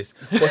sit on this.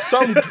 But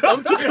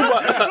I'm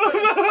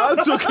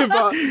talking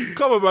about.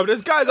 Come on, bro.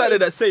 There's guys out there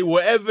that say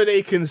whatever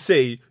they can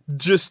say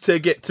just to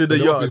get to the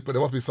yard. But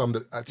there must be some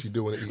that actually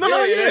do want to eat. Yeah,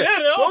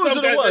 there are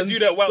some guys that do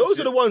that wild Those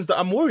shit. are the ones that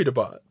I'm worried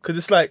about because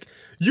it's like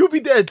you'll be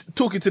there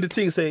talking to the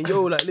team saying,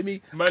 "Yo, like, let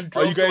me." Man, are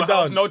drove you to going a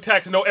house, down? no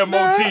tax, no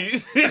MOT.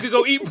 to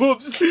go eat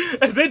poops.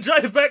 And then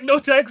drive back, no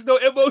tax, no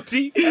MOT.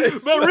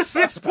 Man, risk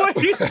 6 points.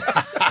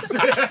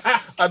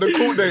 And the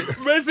cool date.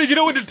 Man said, you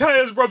know what the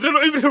tires, bro, they're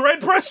not even the right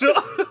pressure.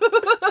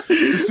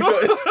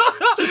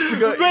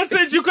 Man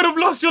said you could have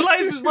lost your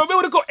license, bro. Man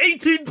would have got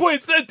 18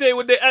 points that day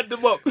when they add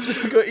them up.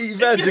 Just to go eat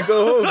veg and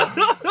go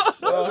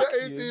home.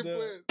 18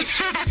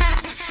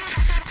 points.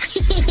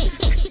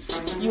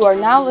 You You are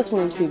now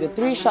listening to the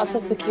 3 Shots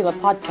of Tequila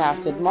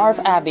podcast with Marv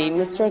Abbey,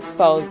 Mr.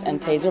 Exposed,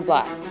 and Taser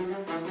Black.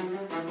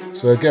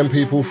 So again,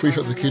 people, 3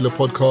 Shots Tequila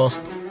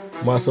podcast.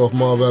 Myself,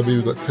 Marv Abbey.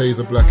 We've got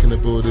Taser Black in the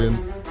building.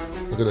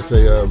 I was gonna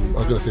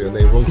say a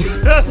name wrong.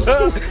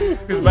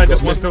 This man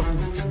just wants to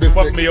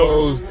fuck me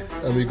up.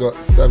 And we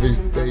got Savage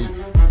Dave.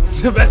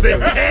 That's it.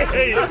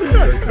 Hey,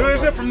 who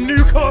is it from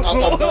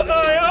Newcastle?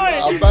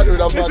 I'm battering.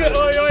 Is it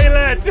oi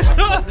lad?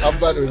 I'm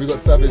battering. We got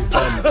Savage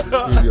Dan in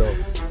the studio.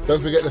 Don't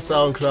forget the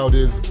SoundCloud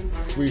is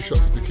 3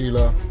 Shots of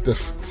Tequila. The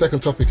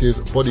second topic is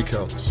body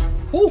counts.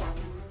 Woo.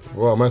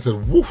 Wow, man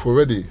said woof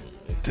already.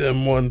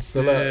 Them ones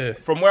there.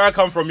 From where I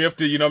come from, you have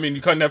to, you know what I mean,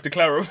 you kind of have to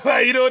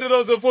clarify, you know what it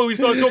was before we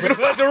start talking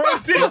about the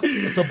wrong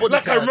thing.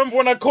 Like I remember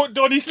when I caught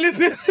Donnie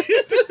slipping.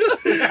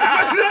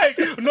 I was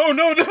like, no,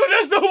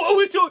 that's not what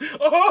we talking.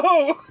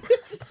 Oh.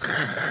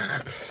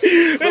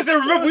 I said,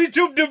 remember we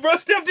jumped him, bro,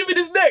 stabbed him in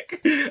his neck.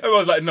 And I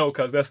was like, no,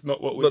 cuz that's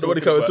not what we're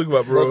talking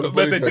about. bro.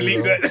 I said,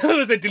 delete that.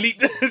 I said, delete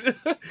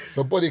that.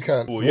 So body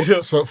count.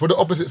 Yeah. So for the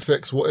opposite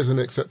sex, what is an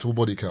acceptable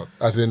body count?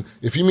 As in,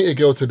 if you meet a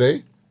girl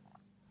today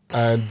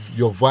and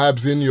your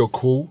vibe's in, you're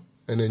cool,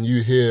 and then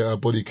you hear a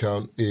body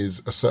count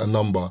is a certain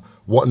number,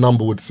 what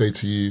number would say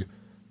to you,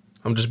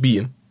 I'm just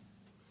beating.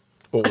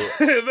 Or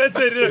Man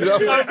said,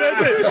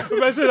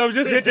 I'm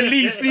just here to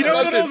lease. You know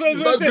what I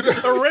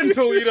was a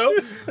rental, you know?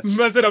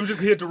 Man said, I'm just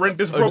here to rent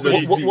this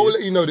property. what will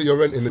let you know that you're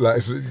renting it?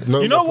 Like,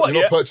 You know what?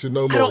 You're not purchasing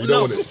no more. You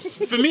don't want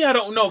it. For me, I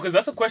don't know, because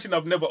that's a question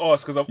I've never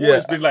asked, because I've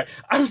always been like,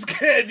 I'm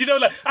scared, you know,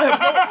 like,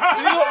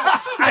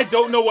 I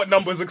don't know what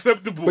number is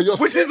acceptable, which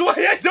is why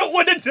I don't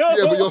want to know.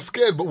 Yeah, but you're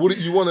scared, but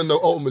wouldn't you want to know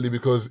ultimately?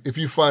 Because if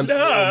you find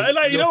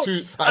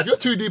if you're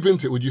too deep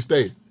into it, would you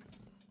stay?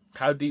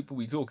 How deep are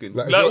we talking?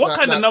 Like what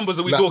kind of numbers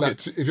are we talking?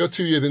 If you're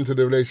 2 years into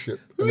the relationship,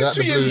 Who's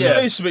 2 years in a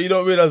relationship, you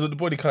don't realise what the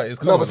body count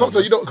is. No, but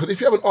sometimes you don't, because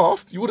if you haven't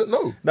asked, you wouldn't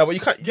know. No, but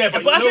you can't. Yeah,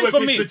 but I think for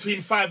it's me,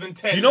 between 5 and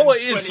 10. you know what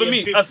it and is for 20 me?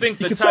 and 50. I think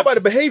You the can tell by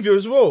the behaviour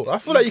as well. I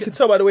feel like you can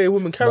tell by the way a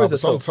woman No, carries but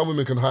herself. some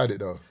women can hide it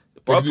though.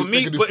 But for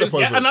me,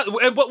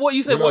 but what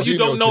you said, what you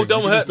don't know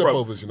don't hurt,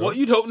 bro. What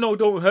you don't know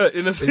don't hurt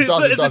in a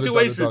certain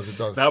situation. It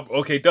does. Now,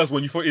 okay, it does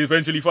when you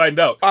eventually find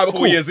out.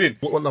 4 years in.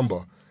 What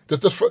number?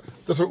 That's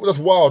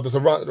wild. There's a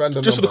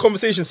random Just for the number.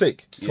 conversation's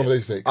sake.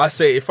 Conversation's sake. I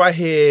say if I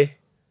hear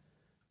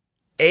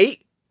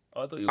 8,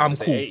 I thought you I'm were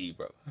cool. 80,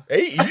 bro.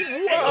 80?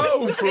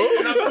 Wow, bro.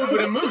 I'm over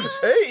the moon.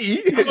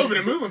 80? I'm over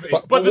the moon with it.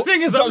 But the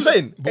thing is, That's what I'm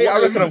saying. But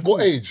I reckon I'm cool.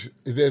 what age?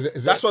 Is there,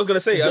 That's what I was going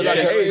to say. Is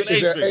there age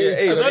is there thing.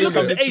 age? Because I look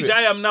at age the age into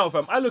I am now,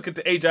 fam. I look at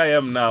the age I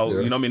am now, Yeah.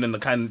 you know what I mean, and the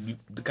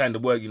kind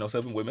of work,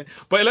 7 women.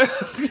 But like,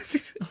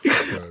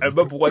 I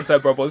remember one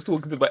time, bro, I was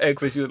talking to my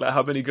ex and she was like,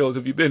 how many girls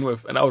have you been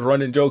with? And I was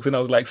running jokes and I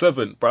was like,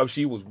 7. Bro,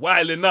 she was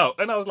wilding out.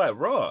 And I was like,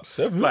 raw.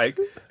 7? Like,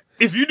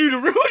 if you knew the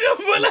real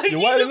number, like,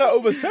 You're wilding out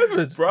over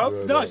 7. bro.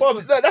 No,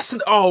 But that's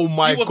oh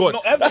my She was god,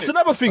 not having that's it.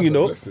 another thing, you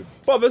know. blessing.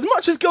 But as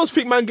much as girls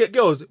think man get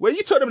girls, when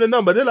you tell them the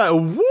number, they're like,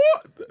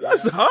 what?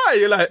 That's high.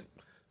 You're like,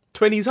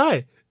 20's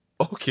high.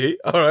 Okay,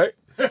 all right.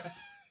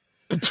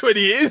 20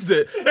 is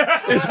there.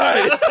 It's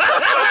high.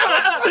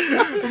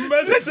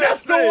 Man said,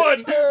 that's the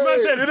one.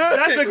 Man said,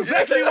 that's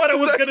exactly what I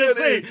was gonna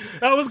say.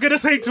 I was gonna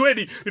say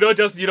 20. But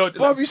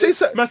if you say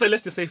so, Man said,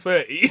 let's just say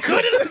 30.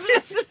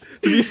 to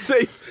be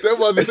safe. That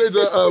was the same.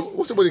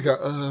 What's your body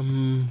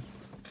count?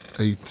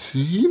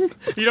 18.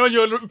 You know when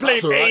you're playing.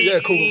 That's all right. Yeah,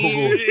 cool.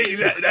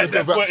 That's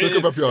go back- what let's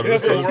go back beyond.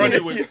 That's Let's what go. we're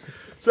running with.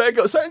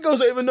 Certain girls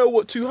don't even know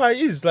what too high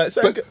is. Like,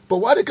 But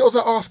why the girls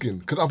are asking?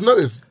 Because I've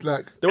noticed,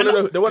 like, they want to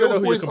know. They want to girls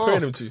know who you're always comparing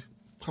ask. them to.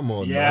 Come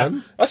on, Yeah.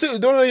 man. I see. They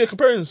don't know who you're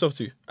comparing yourself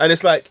to, and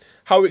it's like,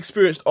 how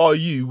experienced are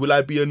you? Will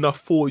I be enough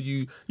for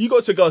you? You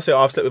go to a girl and say,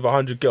 I've slept with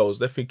 100 girls.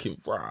 They're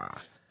thinking, rah.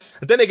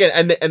 And then again,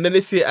 and then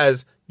they see it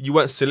as you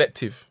weren't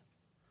selective.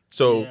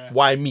 So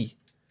why me?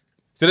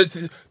 So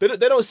they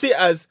don't see it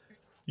as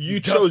you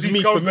chose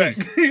me for me.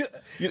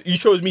 You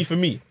chose me for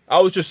me. I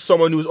was just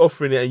someone who was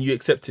offering it and you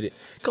accepted it.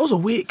 Girls are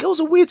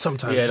weird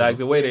sometimes. Yeah, like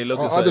the way they look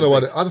at I don't know why.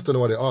 I just don't know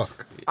why they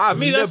ask. I've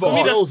me, that's- never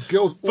for me, asked.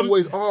 Girls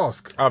always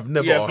ask. I've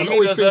never Yeah, asked. for I me,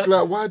 always there's think a-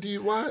 like, why do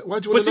you want to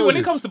know But see, when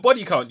this? it comes to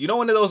body count, you know,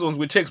 one of those ones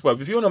with chicks, bro.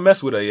 If you want to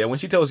mess with her, yeah, when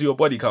she tells you your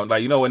body count,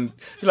 like, you know, when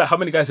you're like, how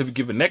many guys have you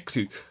given neck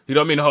to? You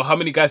know what I mean? How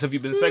many guys have you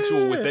been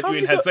sexual with that you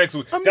ain't had sex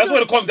with?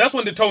 That's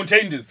when the tone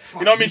changes.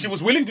 You know what I mean? She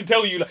was willing to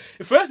tell you. Like,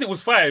 at first it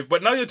was 5,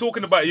 but now you're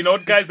talking about, you know,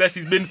 guys that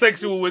she's been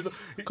sexual with.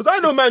 Because I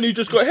know a man who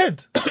just got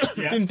head.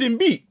 Didn't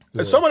beat.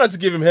 And someone had to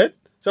give him head.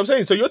 So I'm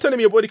saying, so you're telling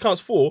me your body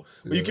counts 4,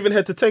 but you're giving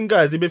head to 10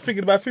 guys. They've been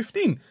thinking about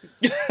 15.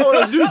 What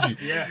else do with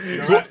you? Yeah.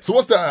 You're right. So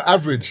what's the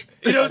average?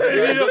 You know what I'm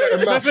saying? You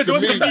know, Maths that's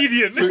what's to the me.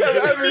 median. So the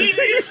average,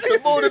 the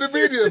more than the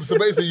medium. So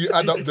basically, you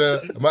add up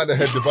the amount of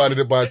head, divided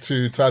it by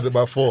 2, times it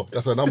by 4.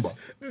 That's a number.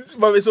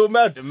 But it's all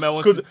mad. Man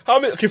wants Because to- how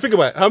many? Okay, think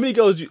about it. How many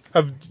girls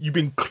have you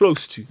been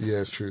close to? You Yeah,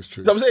 it's true. It's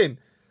true. know what I'm saying?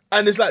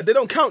 And it's like they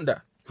don't count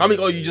that. How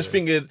many? You just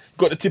fingered,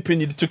 got the tip in,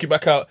 you took it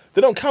back out.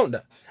 They don't count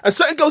that. And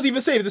certain girls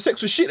even say if the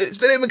sex was shit,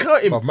 they don't even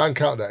count him. But man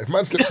count that. If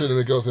man slips in and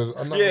the girl says,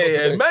 "I'm not Yeah,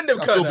 today," man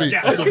them I count still beat.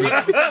 that. I still beat.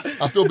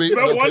 I still beat. I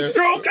Bro, don't one care.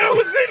 stroke, I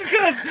was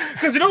in,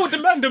 because you know what the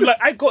man them like,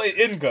 I got it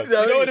in, cuz. You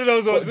know what it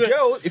was? But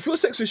girl, if your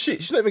sex was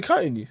shit, she's not even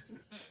counting you.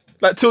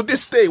 Like till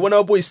this day, one of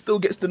our boys still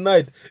gets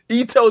denied.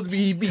 He tells me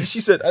he beat. She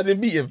said I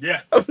didn't beat him.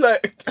 Yeah. I'm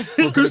like,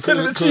 who's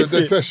telling the truth?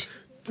 Dead fish.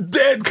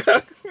 Dead. You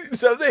know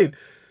what I'm saying?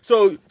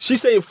 So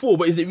she's saying 4,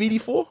 but is it really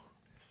 4? All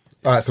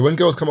right, so when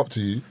girls come up to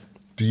you,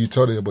 do you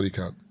tell them your body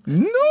count?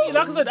 No.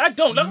 Like I said, I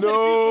don't. Like I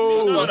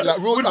said, Like,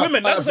 with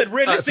women, like I said,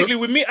 realistically,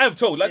 with me, I've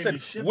told. Like I Maybe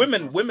said,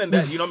 women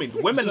that you know what I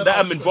mean, women that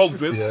I'm involved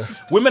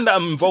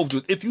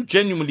with, if you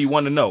genuinely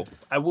want to know,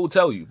 I will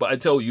tell you. But I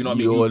tell you, you know what I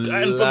mean. You're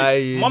And for me,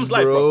 lying, Mom's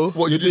life, bro.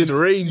 What you didn't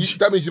range.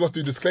 That means you must do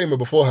a disclaimer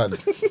beforehand.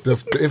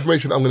 the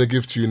information I'm going to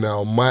give to you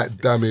now might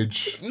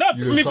damage. Not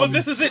you for in me, but some-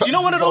 this is it. You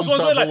know, one of those some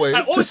ones where, type of like, way.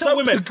 I always To tell some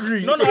women.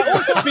 degree. No, I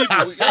always tell people.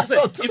 Like I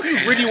said, if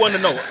you really want to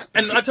know,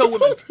 and I tell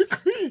women,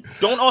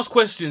 don't ask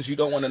questions you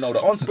don't want to know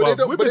the answer. But they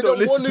don't, women but they don't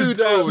don't want listen to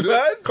to that, though.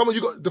 man. Come on,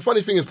 you got. The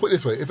funny thing is, put it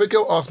this way: if a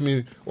girl asks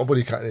me what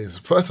body count is,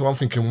 first of all, I'm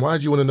thinking, why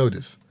do you want to know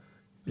this?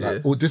 Like, Yeah.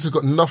 well, this has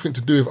got nothing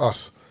to do with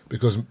us,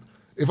 because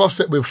if I've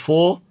set with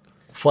 4,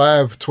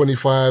 5,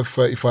 25,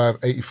 35,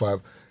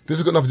 85, this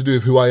has got nothing to do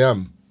with who I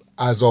am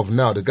as of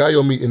now. The guy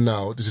you're meeting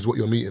now, this is what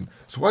you're meeting.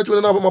 So why do you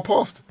want to know about my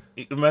past?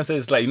 The man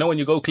says, like, you know, when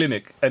you go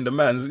clinic and the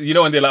man's, you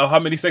know, and they're like, oh, how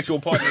many sexual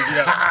partners you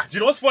have? Do you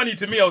know what's funny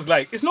to me? I was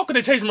like, it's not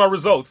going to change my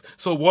results.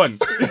 So 1.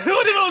 You know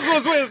what those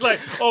ones where it's like,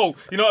 oh,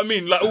 you know what I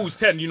mean? Like, oh, it's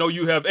 10, you know,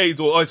 you have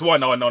AIDS, or oh, it's 1.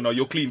 No,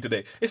 you're clean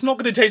today. It's not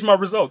going to change my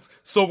results.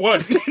 So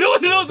 1. You know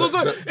what those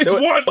ones? It's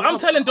 1. I'm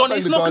telling Donnie,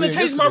 it's not going to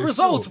change my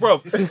results,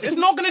 bro. It's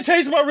not going to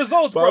change my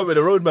results, I bro. remember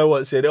the roadman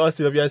once said they asked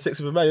him, have you had sex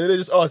with a man? They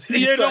just asked.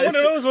 Yeah, no, one of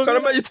those ones. Kind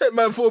of man you take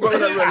man for, bro.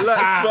 Like,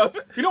 relax,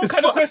 bro. You know what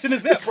kind of question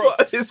is that, bro?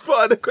 It's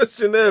part of the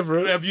question there,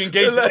 bro. Have you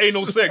engaged in Relax,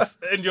 anal sex?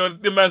 And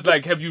the man's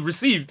like, have you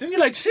received? And you're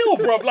like, chill,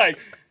 bro. Like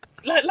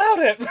loud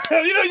it.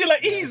 You know, you're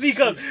like, easy,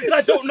 cuz.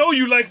 I don't know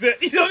you like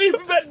that. You know,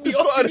 even better be It's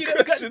part of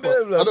the question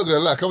there, I'm man. not gonna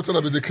lie. Every time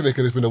I've been to the clinic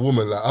and it's been a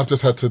woman, like I've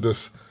just had to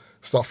just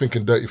start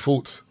thinking dirty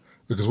thoughts.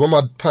 Because when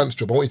my pants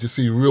drop, I want you to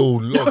see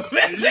real love.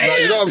 Like,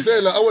 you know what I'm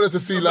saying? Like I wanted to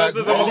see like.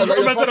 Man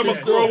said I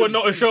must grow and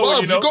not a show,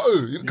 Bruv, you know? you got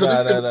to.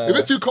 Because if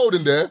it's too cold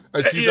in there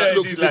and she's Yeah, like,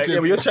 look, she's like, thinking, Yeah,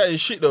 but you're chatting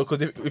shit though,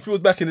 because if it was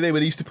back in the day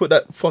when they used to put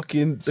that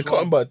fucking the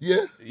cotton bud,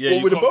 yeah. Yeah, Or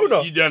you with a can't-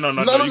 boner? Yeah, no,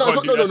 No, you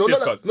can't do that stiff,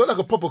 cuz. not like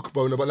a proper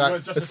boner, but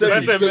like just a semi.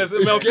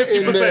 It's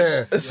getting 50%.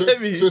 there. A So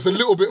semi. it's a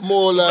little bit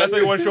more like. That's how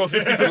you want to show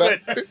 50%.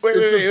 like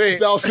Wait.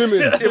 Down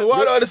swimming. Yeah, but what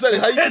I don't understand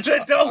is how That's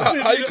a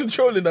dolphin, how you you know?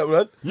 controlling that,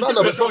 man? No,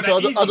 but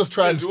sometimes I just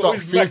try and Easy. start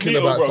Always Black thinking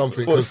Needle, about bro.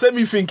 something. What, 'cause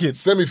semi-thinking?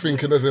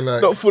 Semi-thinking as in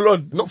like. Not full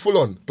on. Not full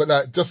on, but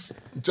like just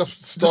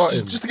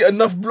starting. Just to get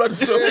enough blood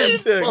flowing.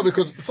 Well,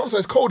 because sometimes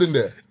it's cold in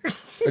there.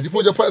 And you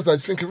put your pants down, you're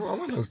thinking, oh,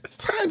 man, that's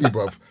tiny,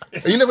 bruv.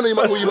 And you never know, you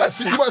might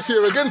see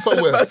her again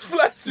somewhere. That's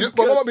flaccid. Yeah,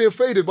 but I'm not being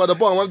faded by the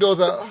bar. One girl's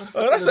like,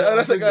 Oh, that's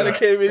the guy that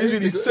came in. He's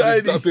really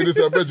tiny. Start doing this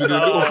to her bedroom,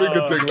 a little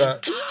finger thing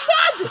like.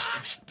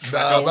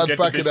 Nah, won't man, get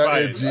back to in this that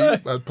fight. edgy.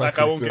 Man, Like pack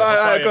I won't it get still.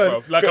 fired, go on.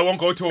 bro. Like I won't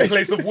go to a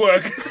place of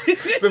work.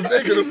 Just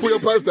naked and put your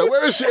pants down.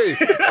 Where is she?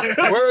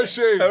 Where is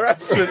she?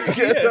 Harassment.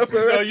 Get enough Are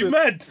harassment. you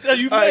mad? Are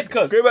you Alright, mad,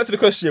 cuz? going back to the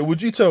question,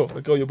 would you tell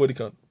a girl your body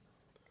count?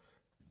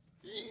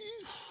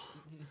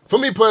 For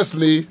me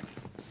personally,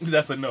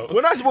 That's a no.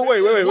 When I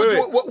wait. What do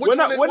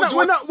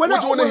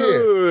you wanna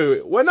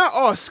hear? When I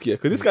ask you,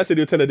 because this guy said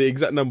he'll tell her the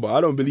exact number, I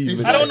don't believe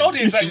him. I don't know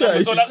the exact He's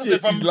number, so like I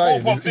said, from He's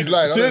lying. ballpark He's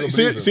lying. I So, don't so,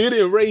 believe him. so you're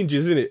doing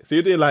ranges, isn't it? So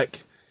you're doing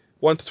like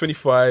 1 to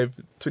 25,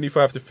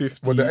 25 to 50.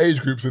 Well, the age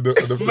groups in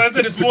the Man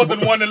said it's more than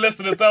 1 and less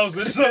than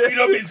 1,000. So you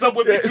know what I mean?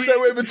 Somewhere Yeah, between.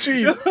 somewhere in between.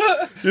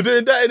 You're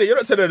doing that, innit? You're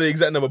not telling her the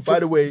exact number.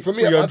 By the way, For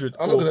me, I'm 300.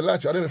 not going to lie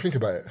to you. I don't even think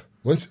about it.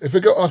 If a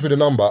girl asks me the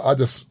number, I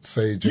just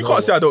say, do You know can't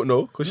what? say I don't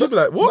know, because she'll be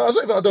like, No, what? it's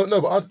not even I don't know,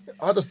 but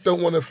I just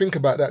don't want to think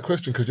about that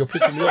question because you're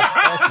pissing me off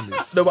asking me.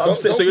 No, but I'm Don't-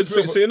 saying, don't piss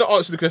me off. so you're not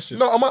answering the question.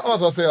 No, I might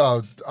answer. I'll say,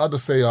 I'll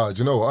just say, do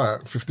you know what? All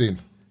right, 15.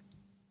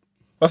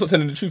 That's not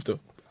telling the truth, though.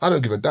 I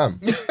don't give a damn.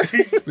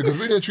 Because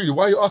really and truly,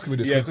 why are you asking me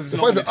this? Yeah, 'cause it's The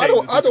not funny gonna thing, I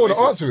change the don't want to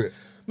situation. answer it.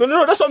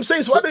 No, that's what I'm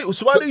saying. So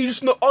why do you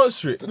just not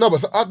answer it? No,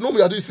 but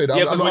normally I do say that.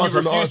 Yeah, I'm because not when you answering,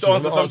 I'm not refuse to answering,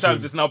 answer, I'm not sometimes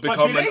answering. it's now But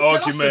become did an they tell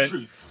us the argument.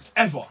 truth?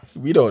 Ever?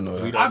 We don't know.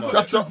 I've got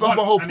That's the my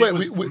truth whole once, point.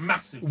 and it was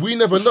massive. We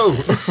never know.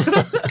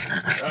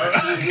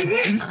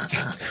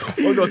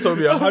 Oh, no, told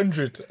me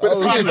 100. I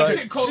was I like,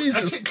 took Cole- I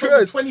Jesus took Cole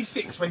Christ.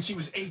 26 when she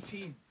was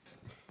 18.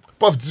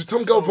 But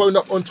some girl phoned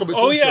up on Topic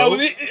Oh, Talk yeah,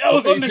 show, I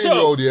was some on the show.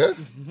 18-year-old, yeah?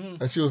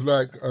 And she was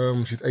like,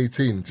 she's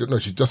 18. No,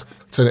 she just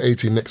turned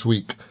 18 next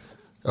week.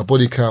 Her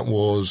body count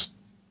was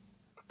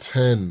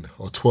 10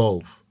 or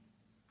 12.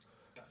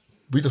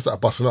 We just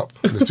started busting up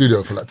in the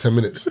studio for like 10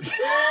 minutes.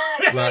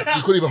 Like,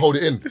 you couldn't even hold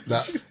it in.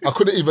 Like, I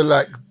couldn't even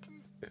like,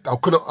 I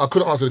couldn't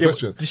answer the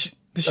question. Did she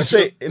And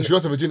say... she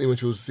lost her virginity when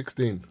she was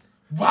 16.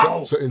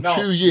 Wow. So in No,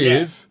 2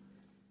 years,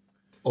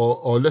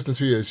 or less than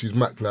 2 years, she's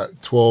macked like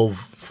 12,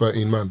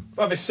 13 man.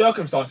 But it's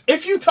circumstance.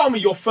 If you tell me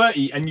you're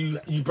 30 and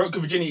you broke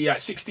your virginity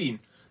at 16,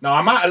 now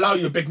I might allow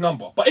you a big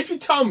number. But if you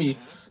tell me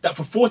that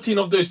for 14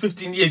 of those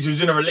 15 years you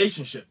was in a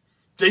relationship,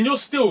 then you're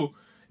still...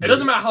 It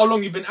doesn't matter how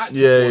long you've been active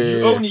Yeah, for. yeah, You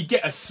yeah. only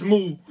get a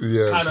small kind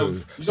of...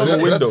 absolutely. You, So know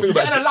then- what I'm but that's the saying? thing You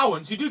get about- an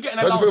allowance. You do get an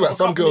That's the allowance thing for about a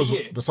some couple girls, of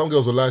years. but some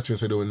girls will lie to you and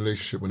say they were in a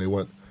relationship when they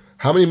weren't.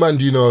 How many men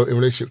do you know in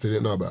relationships they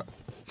didn't know about?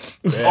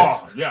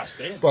 Oh, yeah,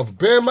 stay in. Bruv,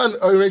 bare man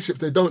own relationships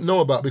they don't know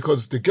about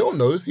because the girl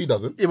knows, he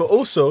doesn't. Yeah, but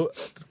also,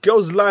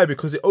 girls lie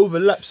because it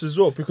overlaps as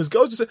well. Because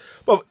girls just say,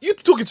 but you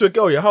talking to a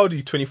girl, yeah, how old are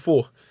you?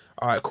 24.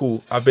 All right,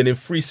 cool. I've been in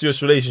 3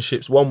 serious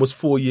relationships. One was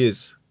 4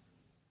 years.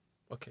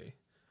 Okay.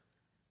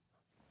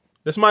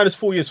 Let's minus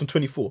 4 years from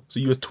 24. So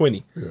you were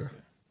 20. Yeah.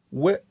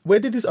 Where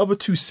did these other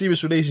 2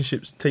 serious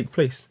relationships take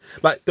place?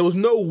 Like, there was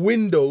no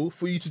window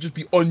for you to just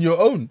be on your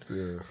own.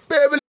 Yeah.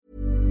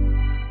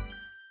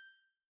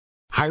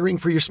 Hiring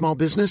for your small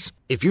business?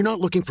 If you're not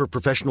looking for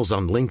professionals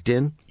on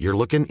LinkedIn, you're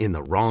looking in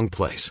the wrong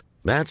place.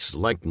 That's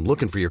like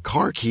looking for your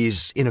car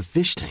keys in a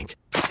fish tank.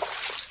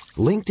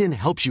 LinkedIn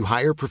helps you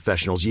hire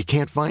professionals you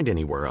can't find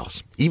anywhere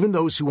else, even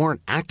those who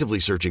aren't actively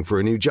searching for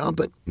a new job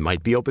but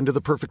might be open to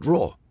the perfect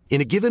role.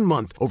 In a given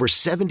month, over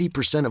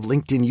 70% of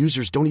LinkedIn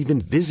users don't even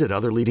visit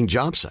other leading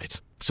job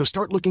sites. So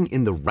start looking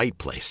in the right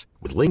place.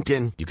 With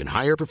LinkedIn, you can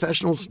hire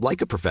professionals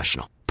like a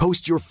professional.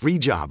 Post your free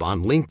job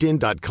on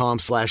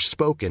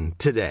linkedin.com/spoken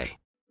today.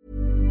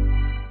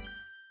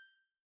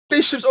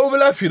 Relationships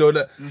overlap, you know,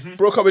 that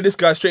broke up with this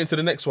guy straight into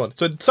the next one.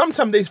 So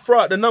sometimes they throw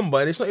out the number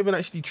and it's not even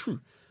actually true.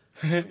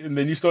 And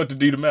then you start to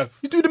do the math.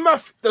 You do the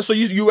math. So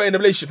you were in a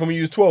relationship from when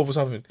you was 12 or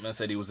something. Man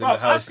said he was in Bro, the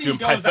house I've seen doing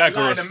girls that lied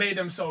Pythagoras. and made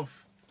themselves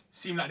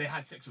seem like they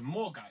had sex with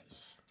more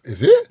guys.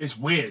 Is it? It's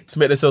weird. To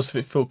make themselves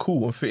feel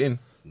cool and fit in.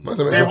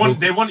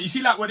 They want. You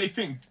see, like where they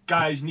think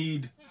guys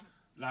need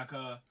like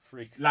a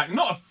freak, like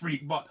not a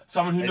freak, but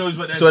someone who knows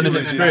what they're So doing.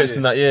 they've experienced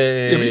in that,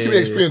 Yeah, but you can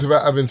experience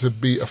without having to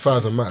beat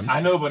 1,000 man. I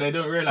know, but they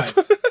don't realize.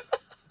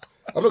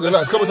 I'm not gonna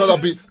lie. A couple times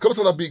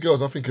I beat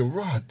girls. I'm thinking,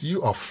 Rod,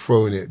 you are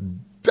throwing it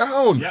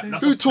down. Yeah,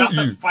 Who taught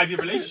you? 5-year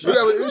relationship.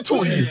 Who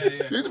taught you?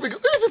 Yeah. You think,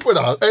 who's it put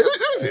out? Hey,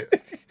 who's it?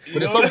 But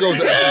there's some girls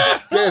that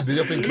are dead.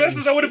 You're thinking, Man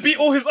says I would have beat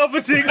all his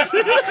other things. I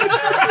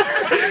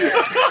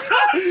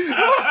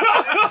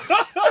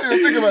didn't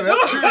even think about that.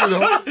 That's true, you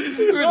know. Who is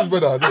this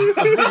brother? Just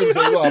ring him and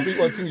say, well, I beat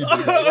one thing you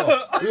beat.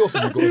 Like, who else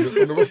have you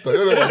got on the roster?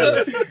 You know what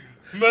I mean?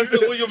 Man said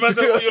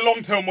what your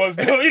long term was.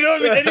 You know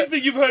what I mean?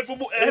 Anything you've heard for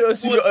more, You got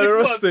 6 on the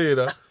months. roster, you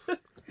know.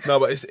 No,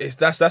 but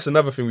that's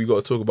another thing we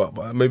got to talk about,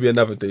 but maybe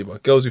another day.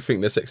 But girls who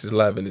think their sex is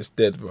live and it's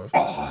dead, bro.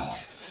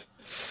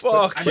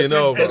 Fuck, you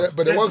know, bro.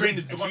 But the one, brain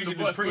is the one who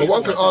works. but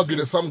one can argue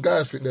that some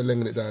guys think they're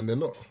laying it down. They're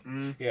not.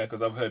 Yeah,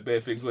 because I've heard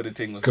bare things where the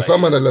thing was Because like...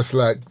 some men are less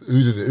like,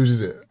 whose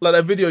is it? Like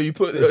that video you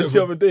put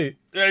the other day.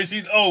 Yeah,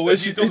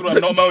 where's she talking about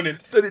not moaning?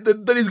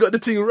 Then he's got the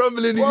thing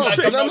rumbling in Wow, his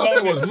but face. that's what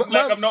it was.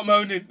 Like I'm not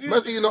moaning.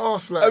 Man's eating the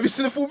arse like. Have you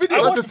seen the full video? I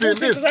I'm watched just the full doing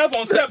thing this. because I have it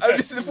on Snapchat. Have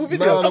you seen the full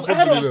video? No, I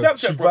had it on probably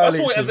Snapchat, She bro. I saw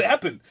violates it as him. it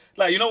happened.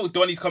 Like, you know,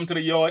 Donnie's come to the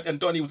yard and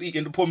Donnie was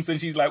eating the pumps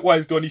and she's like, why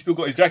is Donnie still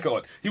got his jacket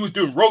on? He was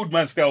doing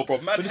roadman style, bro.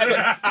 Man,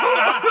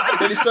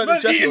 Then he started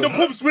man jacket eating the on.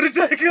 pumps with a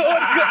jacket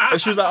on. And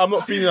she was like, I'm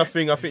not feeling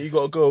nothing. I think you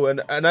got to go.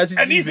 And as he's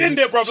And he's leaving, in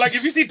there, bro. Like,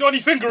 if you see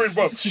Donnie fingering,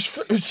 bro. she's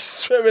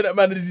swearing at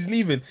man as he's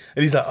leaving.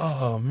 And he's like,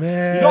 oh,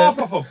 man. You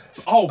know,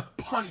 I'll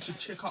punch a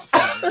chick up.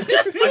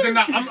 As in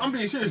that, I'm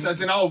being serious.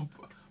 As in, I'll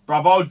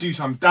do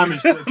some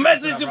damage. To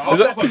Message your I'll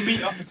pop- fucking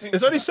beat up a thing.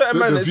 There's only certain The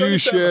man. there's only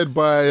views certain- shared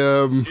by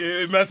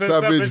Man said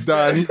Savage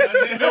Dan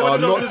are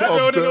not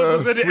of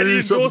the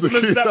free shots of the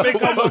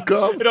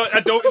Killer. You know, I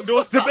don't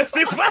endorse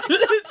domestic violence.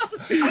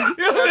 You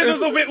know, this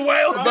is a bit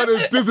wild. That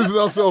is, this is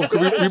ourselves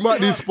because we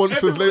might need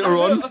sponsors later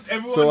on.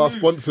 So our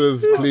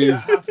sponsors, please,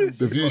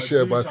 the views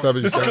shared by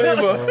Savage Dan.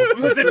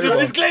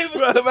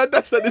 Disclaimer. Man,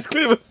 that's that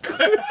disclaimer.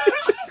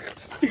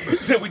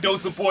 Said we don't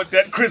support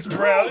that Chris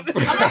Brown. You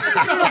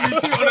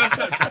see it on that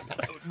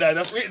Snapchat? Nah,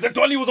 that's the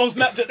Donnie was on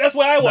Snapchat. That's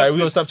where I Nah, was.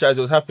 it was on Snapchat as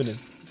it was happening.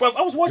 Bro,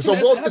 I was It's watching.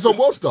 on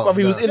Worldstar. But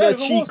he was in Yeah, her it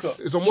was on cheeks.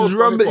 WhatsApp. It's on She was Worldstar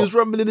rumbling, Hip he was Hop.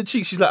 rumbling in the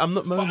cheeks. She's like, I'm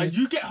not moaning. And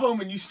you get home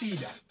and you see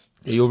that.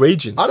 Yeah, you're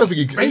raging. I don't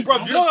think he. Bro,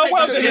 do you know how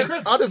wild it is? I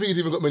don't think he's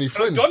even got many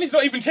friends. Donnie's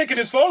not even checking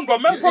his phone, bro.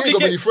 Man, He probably ain't got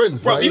get, many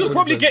friends. Bro, Nah, he he ain't was got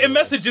probably many getting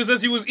friends, messages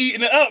as he was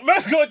eating it out.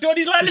 Man's got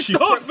Donnie's like, She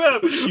stop,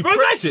 prepped- fam. she Man's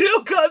like, prepped it.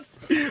 chill, cuz.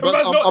 But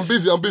Man's not- I'm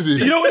busy.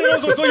 You know when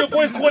it was when your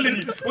boy's calling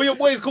you, when your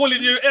boy's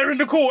calling you, airing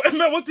the call, and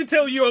man wants to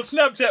tell you on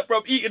Snapchat,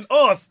 bro, eating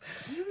ass.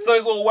 So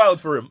it's all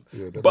wild for him.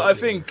 Yeah, But I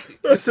think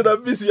I said,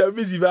 I'm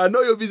busy, but I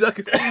know you're busy. I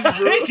can see you, bro.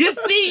 I can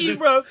see you,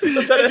 bro. And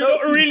you're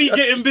not really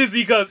getting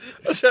busy, cuz.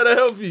 I'm trying to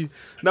help you.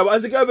 Now, but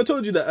has the guy ever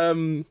told you that,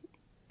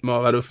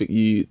 Marv, I don't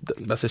think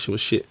that session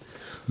was shit.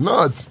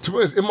 No, to be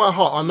honest, in my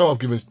heart, I know I've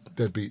given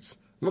dead beats.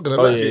 I'm not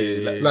gonna lie.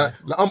 yeah. Like,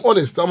 I'm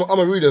honest. I'm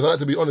a reader. I like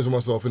to be honest with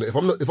myself.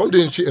 Innit? If I'm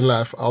doing shit in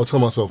life, I'll tell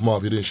myself,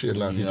 Marv, you're doing shit in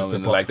life. You just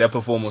step up. like that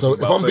performance So was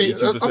if about I'm beating,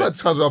 32%. I've had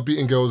times where I've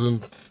beaten girls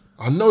and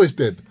I know it's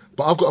dead,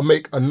 but I've got to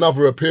make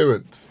another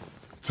appearance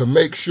to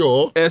make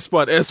sure.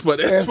 S-Spud.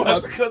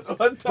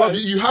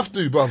 Bruv, you have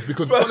to, bruv,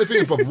 because the funny thing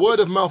is, bruv, word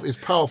of mouth is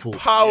powerful.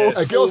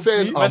 A girl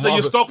saying, Man, so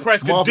your stock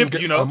price could Marvin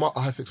dip, you know.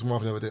 I had sex with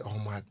Marvin the other day. Oh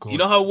my god. You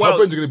know how Her wild-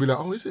 friends are gonna be like,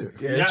 oh, is it?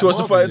 Yeah, she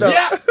wants to find out.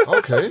 Yeah.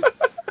 Okay.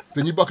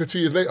 Then you buck her 2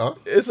 years later.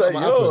 It's like,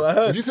 something yo, happened. I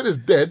heard. If you said it's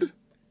dead,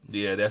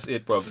 Yeah, that's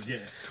it, bro. Yeah.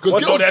 because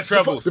Once all that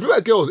travels. The thing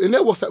about girls in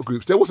their WhatsApp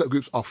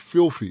groups are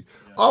filthy.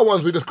 Our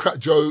ones we just crack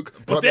joke,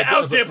 But they're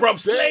out there, bruv,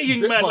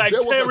 slaying man, like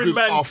their WhatsApp tearing groups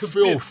man are to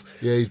filth.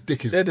 bits. Yeah, his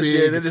dick is They're just- big. yeah,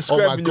 they're Oh my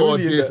describing god,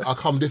 really this that. I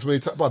come this many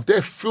times. But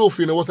they're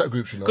filthy in the WhatsApp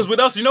groups, you know. Because with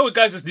us, you know what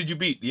guys is, did you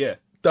beat? Yeah.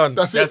 Done.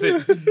 That's That's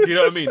it. it. You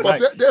know what I mean? Bruv,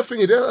 Like, their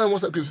thing is, their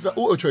WhatsApp groups, it's like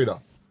Auto Trader.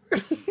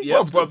 yeah,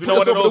 Bruv, bruv, put you know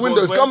what yourself in the those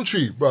windows, ones where-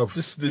 Gumtree,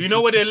 bruv. You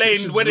know where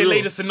they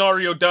laid the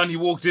scenario down. He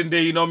walked in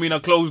there, you know what I mean. I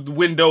closed the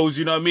windows,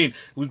 you know what I mean.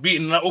 He was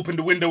beaten, and I opened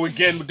the window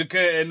again with the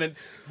curtain. And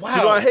wow, Do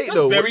you know what I hate that's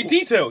though? Very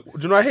detailed. Do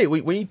you know what I hate?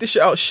 When you dish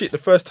it out shit the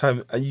first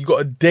time and you got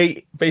to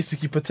date,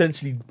 basically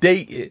potentially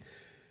date it.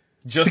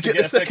 Just To to get get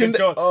the a second second-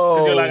 chance. oh,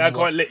 Because you're like, I my-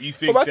 can't let you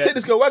think But I that. take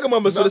this girl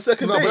Wagamamas for the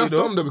second no, date, but you that's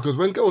know? dumb though, because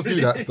when girls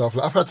do that stuff,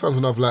 like I've had times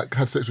when I've like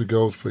had sex with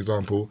girls, for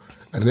example,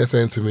 and they're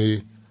saying to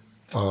me,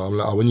 I'm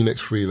like, when you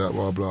next free, like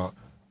blah blah,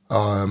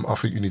 I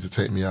think you need to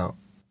take me out.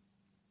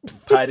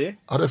 Paddy. I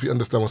don't know if you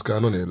understand what's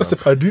going on here. That's a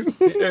Like, padu.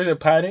 There's a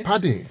paddy.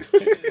 padding.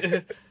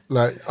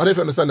 Like, I don't know if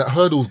you understand that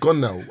hurdle's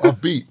gone now.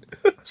 I've beat.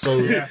 So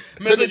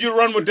Message you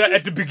run with that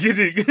at the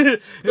beginning. That's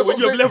When what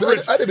you I'm have saying.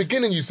 leverage. At the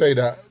beginning, you say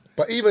that,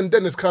 but even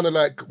then, it's kind of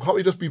like, can't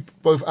we just be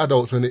both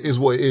adults and it is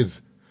what it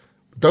is?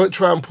 Don't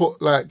try and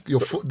put like your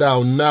foot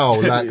down now,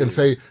 like, and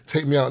say,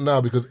 take me out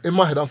now, because in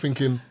my head, I'm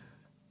thinking,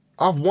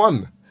 I've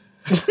won.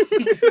 I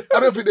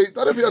don't think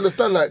they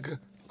understand. Like,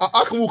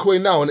 I can walk away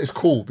now and it's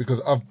cool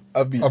because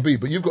I've beat,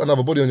 but you've got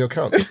another body on your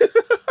account.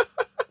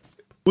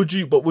 Would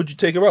you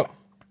take her out?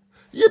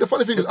 Yeah, the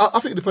funny thing is, I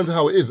think it depends on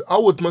how it is. I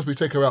would mostly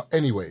take her out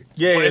anyway.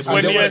 Yeah, But it's I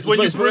when, know it's when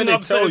you it's bring they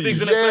up certain tell you.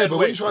 things in a Yeah, certain but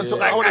way. when you try and tell-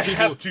 like, I want I people-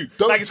 have to.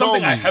 don't Like, it's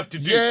something tell I me. have to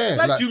do. Yeah,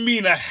 like, like- you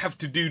mean I have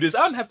to do this? I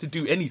don't have to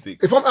do anything.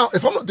 If I'm out,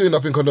 if I'm not doing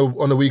nothing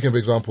on the weekend, for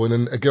example, and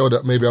then a girl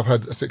that maybe I've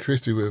had a sexual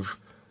history with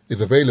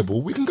is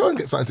available, we can go and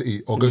get something to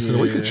eat or go to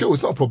cinema. We can chill.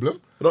 It's not a problem.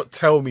 Don't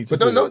tell me to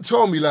But do don't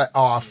tell me like,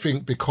 I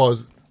think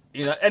because.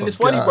 You know, and it's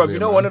Get funny, out bro. of You here,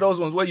 know, man. one of those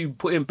ones where you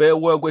put in bare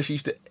work where she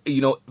used to,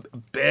 you know,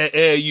 bare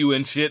air you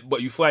and shit,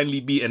 but you finally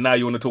beat, and now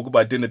you want to talk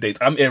about dinner dates.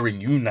 I'm airing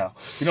you now.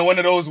 You know, one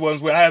of those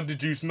ones where I have the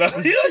juice now.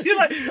 You know, you're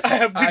like, I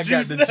have the I got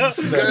juice the now.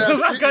 juice now.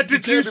 So I got the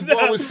juice The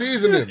bar now. with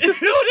seasoning. You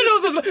know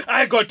what it was? Like,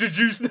 I got the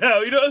juice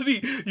now. You know what I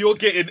mean? You're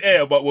getting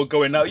air, but we're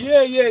going out.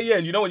 Yeah.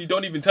 And you know when you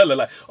don't even tell her,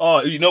 like,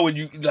 oh, you know when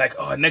you like,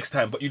 oh, next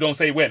time, but you don't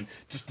say when.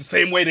 Just the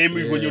same way they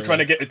move when you're trying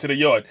to get it to the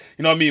yard.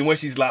 You know what I mean? When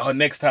she's like, oh,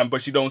 next time,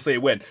 but she don't say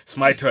when. It's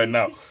my turn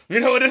now. You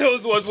know what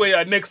it was? Where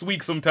yeah, next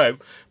week sometime,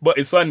 but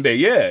it's Sunday.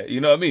 Yeah,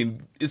 you know what I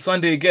mean? It's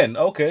Sunday again.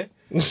 Okay,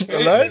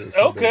 Alright?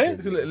 okay.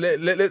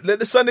 Let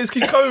the Sundays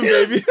keep coming,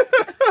 baby.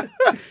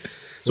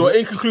 So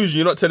in conclusion,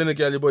 you're not telling a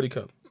girl your body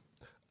count.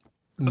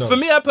 No. For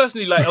me, I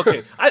personally like.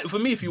 Okay, for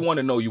me, if you want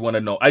to know, you want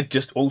to know. I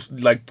just also,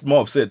 like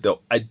Marv said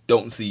though, I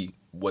don't see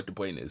what the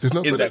point is There's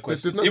no in that benefit-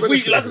 question. there's no If we,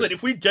 benefit like I of said, it.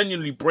 if we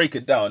genuinely break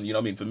it down, you know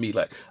what I mean? For me,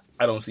 like,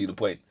 I don't see the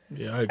point.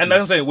 Yeah, I And like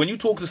I'm saying, when you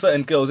talk to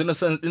certain girls in a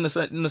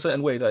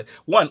certain way, like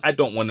one, I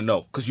don't want to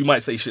know because you might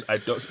say shit I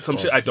don't,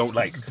 shit I don't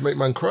like. To make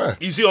man cry.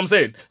 You see what I'm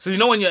saying? So you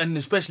know when you're, and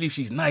especially if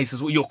she's nice,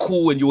 as well, you're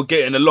cool and you were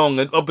getting along,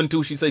 and up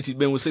until she said she's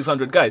been with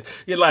 600 guys,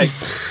 you're like,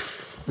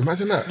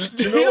 Imagine that.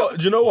 Do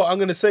you know what I'm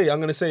gonna say?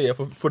 Yeah,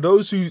 for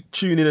those who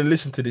tune in and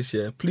listen to this,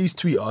 yeah, please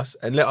tweet us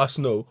and let us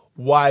know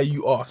why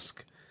you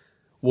ask.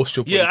 What's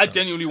your body yeah, I count?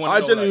 genuinely want to I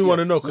know. genuinely want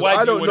to know because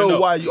I don't know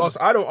why you ask.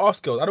 I don't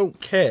ask girls. I don't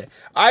care.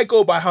 I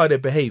go by how they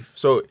behave.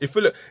 So if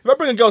I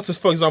bring a girl to,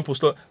 for example,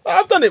 slow,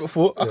 I've done it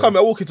before. I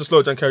walk into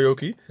Slow Jam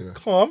karaoke.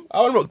 Calm.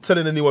 I'm not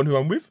telling anyone who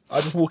I'm with. I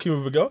just walk in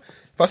with a girl.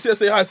 If I see her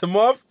say hi to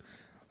Marv,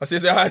 I say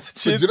hi to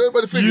Chiz. Do you know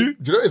what the thing is?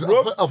 Do you know what it is?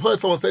 Rob. I've heard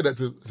someone say that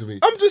to me.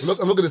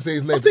 I'm not going to say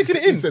his name. taking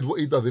it He in. said what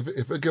he does.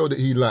 If a girl that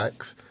he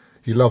likes,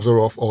 he loves her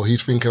off, or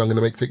he's thinking I'm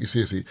going to take you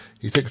seriously,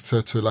 he takes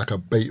her to like a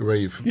bait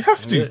rave. You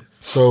have to. Yeah.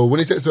 So when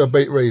he takes her to a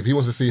bait rave, he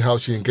wants to see how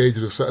she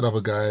engages with certain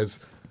other guys,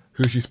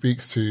 who she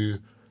speaks to,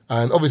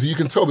 and obviously you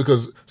can tell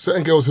because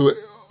certain girls who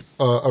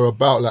are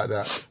about like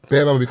that,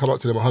 bare man will be come up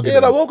to them and hugging Yeah,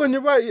 them. like walk on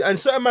your right, and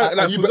certain man, like and,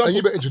 for you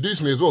example, better introduce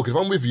me as well, because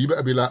if I'm with you, you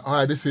better be like,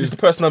 alright, this this is is. the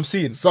person I'm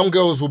seeing. Some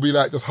girls will be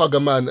like, just hug a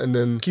man and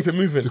then Keep it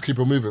moving. to keep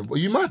it moving. Are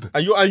you mad?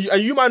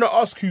 And you might not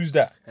ask who's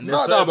that. And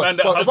there's certain man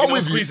that but hug if you, I'm don't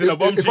with you, squeeze in a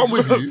bum if I'm cheeks,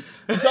 with bro. you,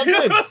 That's what I'm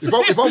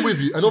saying. if I'm with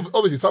you, and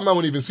obviously some man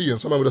won't even see you,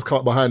 and some man will just come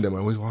up behind them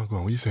and go on, what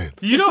are you saying?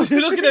 You know,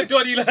 you're looking at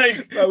Johnny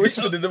like, I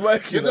whispered in the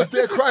mic. You're just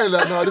there crying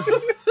like, no, this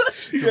is.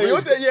 Yeah,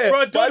 you're there, yeah. Bro,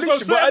 But don't at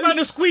least- go but at certain man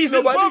least- are squeezing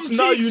no, but at bum least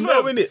now cheeks, you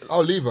know, fam. innit?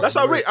 I'll leave her. That's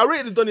how I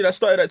rated the Donny that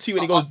started at 2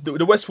 when he goes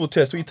the Westfield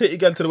test. When you take your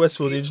girl to the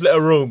Westfield and you just let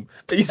her roam.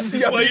 And you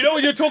see how Well, you know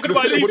when you're talking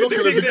about We're leaving not the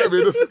gonna thing get me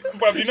there, this.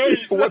 bruv, you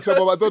know, What's up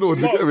about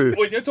McDonald's? You get me?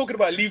 when you're talking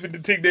about leaving the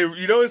thing there,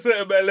 you know a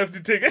certain man left the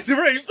thing. It's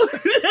rape.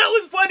 That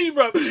was funny,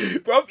 bro.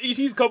 Bro,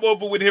 she's come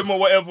over with him or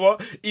whatever.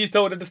 He's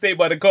told her to stay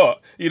by the car.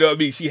 You know what I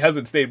mean? She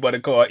hasn't stayed by the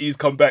car. He's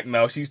come back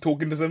now. She's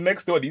talking to some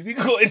next door. He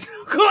got in the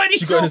car and he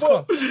She got in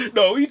drove his off.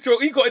 No, he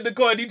got in the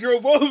car and he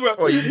drove over. Bro.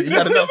 Oh, he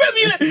had enough.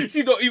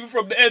 She's not even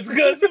from the ends.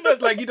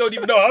 Man's like, you don't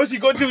even know how she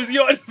got to his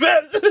yard,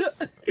 man.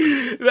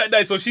 That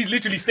night, so she's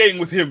literally staying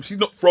with him. She's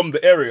not from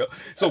the area.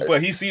 So,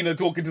 but he's seen her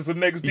talking to some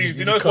next dudes.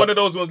 You know, it's one of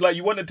those ones like,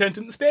 you want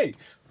attention, stay.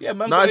 Yeah,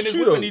 man, Nah, got it's in his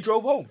true whip though. and he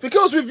drove home. The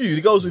girl's with you.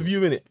 The girl's with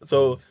you, innit?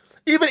 So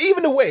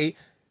even the way,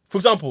 for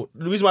example,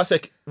 the reason why I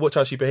said watch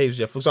how she behaves,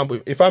 yeah. For example,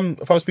 if I'm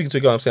speaking to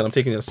a girl, I'm saying I'm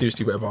taking her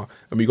seriously, whatever,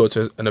 and we go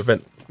to an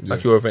event,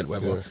 like your event,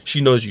 whatever. Yeah.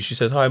 She knows you. She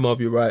says, "Hi,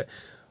 Marv, you're right.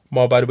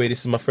 Marv, by the way,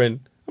 this is my friend."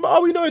 I'm like,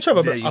 "Oh, we know each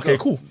other." There But, you okay,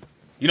 go. cool.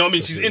 You know what I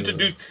mean? She's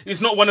introduced.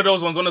 It's not one of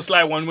those ones on the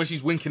sly one when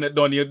she's winking at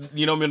Donnie.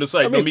 You know what I mean on the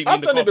side. I mean,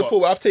 I've done it before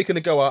where I've taken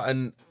a girl out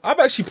and I've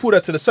actually pulled her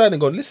to the side and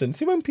gone, listen,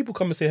 see when people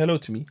come and say hello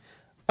to me,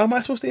 am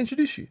I supposed to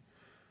introduce you?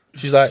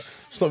 She's like,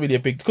 it's not really a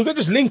big, because we're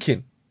just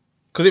linking.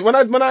 Because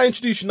when I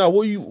introduce you now,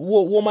 what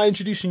am I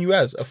introducing you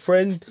as? A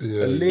friend?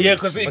 Yeah. A link? Yeah,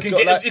 because it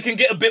can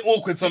get a bit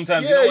awkward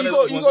sometimes. Yeah, you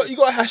know, you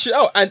got to hash it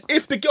out. And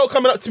if the girl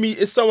coming up to me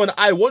is someone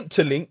I want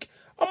to link,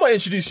 I'm not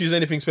introducing you as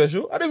anything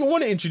special. I don't even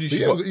want to introduce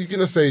you. You're going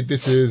to say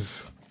this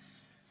is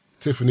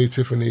Tiffany,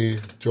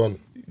 John.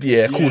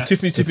 Yeah, cool. Yeah.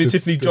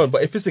 Tiffany, John.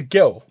 But if it's a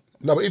girl,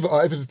 No, but even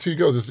if it's two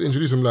girls, just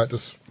introduce them like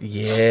just.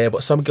 yeah,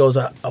 but some girls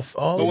are.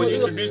 Oh, when you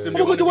introduce them, oh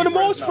my they god, you're one of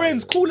wanna be Mar's friends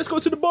friends. Cool, let's go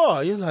to the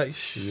bar. You're like,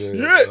 shit.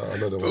 I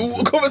know the ones.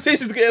 What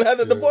conversations getting had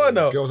at the bar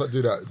now? Girls that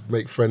do that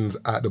make friends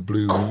at the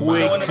blue. Quick.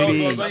 One of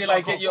those ones where you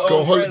like get your Go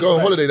own on, friends, go on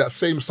like- holiday that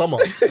same summer.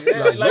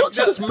 Like, what?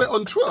 I just met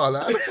on Twitter.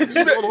 Like, how the fuck you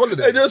met on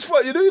holiday. Hey, just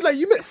fun, you know, like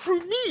you met through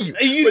me.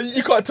 But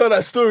you can't tell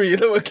that story.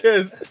 No one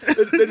cares.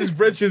 They're just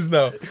branches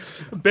now.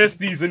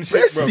 besties and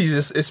shit, bro.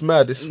 Besties, it's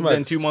mad. It's Then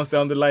mad. 2 months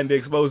down the line, they're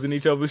exposing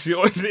each other's shit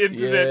on the internet.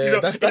 Yeah, you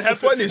know? that's It the happens,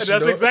 funniest, and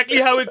that's you know? exactly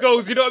how it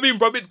goes. You know what I mean,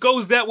 bro? It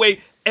goes that way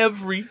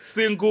every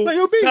single Like,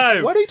 yo, B,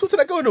 time. why don't you talk to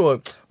that girl no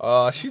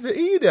one? She's an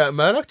idiot,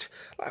 man. Like,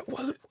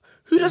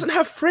 who doesn't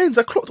have friends?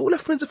 I clocked all her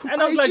friends are from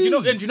And I was IG.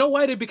 like, you know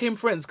why they became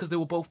friends? Because they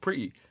were both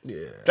pretty. Yeah,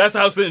 that's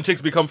how certain chicks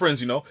become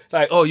friends. You know,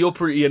 like, oh, you're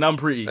pretty and I'm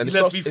pretty. And it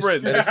Let's starts- be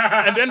friends.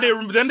 and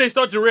then they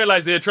start to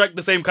realize they attract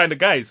the same kind of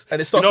guys. And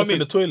it starts you know off what I in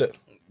the mean? toilet.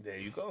 There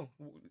you go.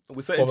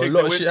 With certain Well, a chicks,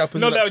 lot that of we- shit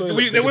happens no, in that no,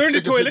 toilet. they were in the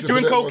Take a toilet picture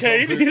doing for them or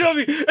cocaine. something. You know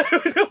what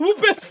I mean?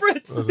 We're best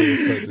friends.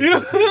 You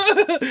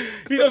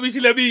know what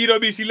I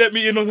mean? She let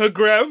me in on her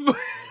gram.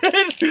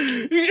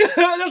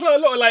 That's how a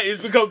lot of ladies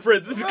become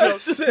friends.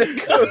 That's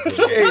sick.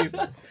 Okay.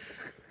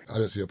 I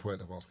don't see a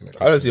point of asking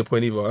that. I don't see a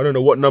point either. I don't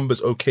know what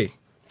number's okay.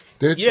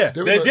 Yeah,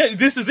 There is a-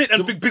 this is it.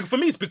 And for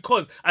me, it's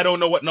because I don't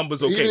know what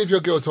number's okay. Even if your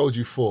girl told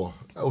you 4,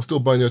 I will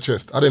still burn your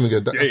chest. I don't even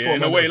get that. Yeah, yeah,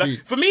 in a way,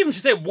 like for me, even she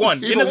said 1.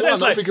 Even in a sense, I'm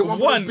like thinking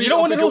one. beat. You know,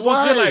 I'm one of those thinking,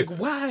 ones. You're like,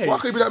 why? Why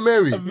can't you be like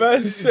Mary?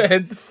 Man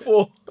said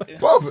 4.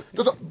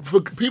 Bruv,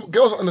 for people,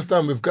 girls don't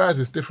understand. With guys,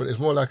 it's different. It's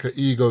more like an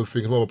ego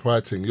thing. It's more of a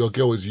pride thing. Your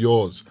girl is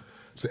yours.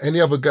 So any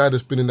other guy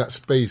that's been in that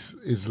space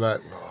is like,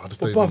 I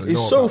just don't But even bruv, know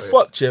it's so about it.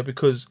 fucked, yeah,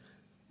 because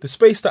the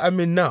space that I'm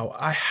in now,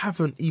 I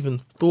haven't even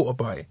thought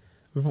about it.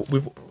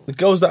 With the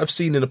girls that I've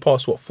seen in the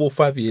past, 4 or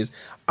 5 years,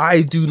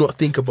 I do not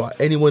think about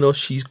anyone else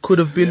she could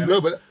have been.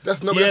 No, but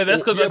that's no. Yeah,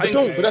 that's because I think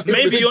don't, but that's-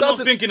 maybe it you're not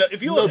doesn't- thinking.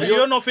 If No, but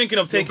you're not thinking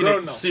of taking grown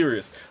it now.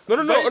 serious. No.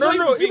 But it's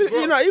not even big,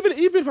 bro.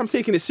 Even if I'm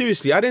taking it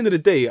seriously, at the end of the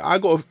day,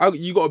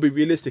 you got to be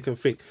realistic and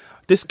think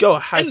this girl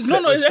has And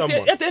slept with at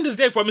someone. the end of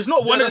the day, for him, it's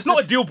not one. Yeah, It's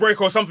not a deal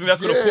breaker or something that's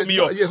going to Yeah, put me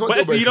off. yeah, it's not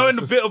a But deal you know, breaker, in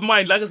the just- bit of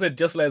mind, like I said,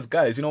 just as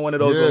guys, you know, one of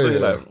those Yeah, ones where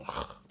you're yeah.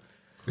 like,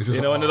 It's just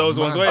you know, one of those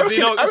ones man. where it's, you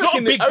know, it's not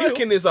a big I deal.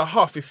 reckon there's a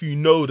half if you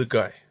know the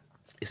guy.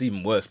 It's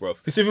even worse, bro.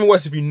 It's even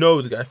worse if you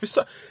know the guy. If it's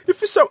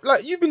so,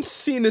 like you've been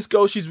seeing this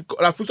girl, she's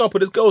got, like, for example,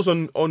 there's girls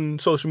on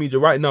social media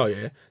right now,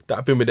 yeah, that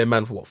have been with their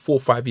man for 4 or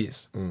 5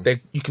 years.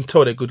 You can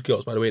tell they're good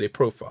girls by the way they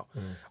profile.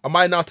 Am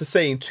I now to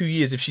say in 2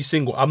 years if she's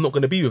single, I'm not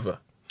going to be with her?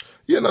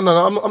 Yeah, no,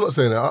 I'm not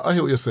saying that. I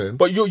hear what you're saying.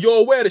 But you're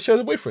aware that she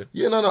has a boyfriend.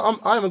 Yeah, no,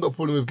 I haven't got a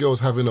problem with girls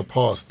having a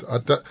past.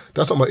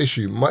 That's not my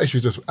issue. My issue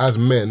is just as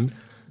men,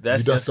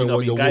 That's you just, you know,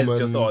 want your guys woman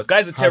just are-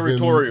 guys are having-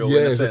 territorial in Yeah,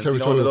 a it's sense, a you know,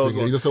 territorial one of those thing.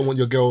 You ones. just don't want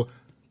your girl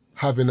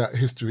having that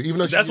history, even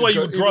though That's she, why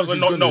even you'd though rather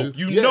she's not gonna- know.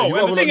 You Yeah, know. you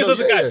And the rather thing is, not as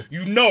a know, guy, yeah.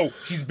 you know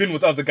she's been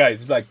with other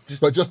guys. Like,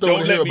 But just don't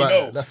wanna let hear me about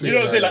know. it. That's it, You know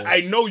what I'm saying? yeah,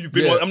 Like, I know you've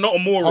been. Yeah. I'm not a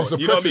moron. I'm you know what I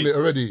suppressing mean? it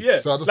already, Yeah.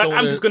 so I just like, don't I'm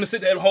wanna- just gonna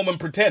sit there at home and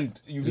pretend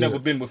you've never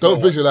been with. Don't no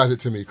one. visualize it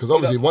to me, because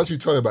obviously once you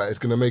tell me about it, it's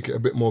going to make it a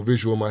bit more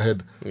visual in my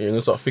head. You're going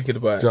to start thinking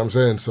about Do you know what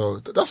I'm saying? So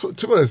that's what,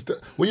 to be honest,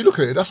 when you look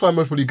at it, that's why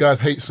most probably guys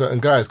hate certain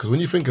guys, because when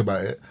you think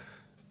about it,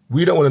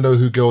 we don't want to know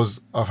who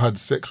girls I've had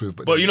sex with.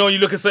 But you know, you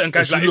look at certain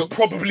guys If like you it's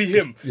look- probably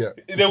him. Yeah, There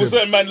it's was him.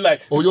 certain man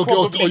like or your it's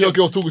girls, probably or your him.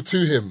 girls talking to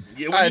him.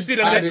 Yeah, when you see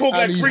them, and they talk and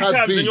like he 3 has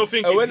times, been. and you're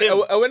thinking, And him.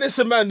 when it's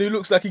a man who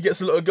looks like he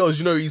gets a lot of girls,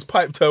 you know he's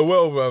piped her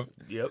well, bro.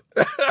 Yep.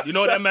 You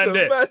know that That's man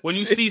there. a When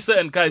you mad see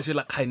certain guys, you're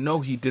like, I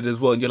know he did as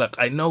well, and you're like,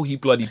 I know he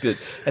bloody did.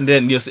 And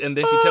then she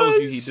tells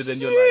you he did,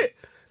 and you're like,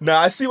 Nah,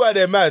 I see why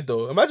they're mad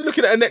though. Imagine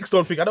looking at a next door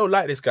and think, I don't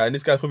like this guy, and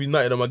this guy's probably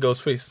nutted on my girl's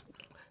face.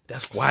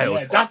 that's wild.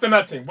 Yeah, that's the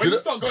nut thing. When you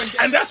start going,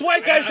 And that's why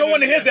guys don't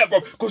want to hear that, bro.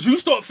 Because you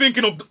start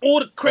thinking of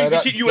all the crazy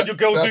shit you and your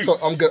girl do.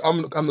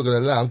 I'm not going to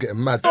lie, I'm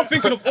getting mad. Start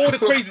thinking of all the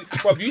crazy,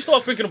 bro. You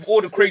start thinking of all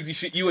the crazy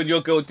shit you and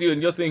your girl do,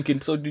 and you're thinking,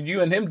 so did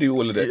you and him do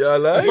all of that? Yeah,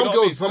 like- Some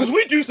girls, Because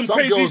we do some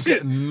crazy girls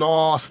shit. get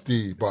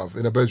nasty, bruv,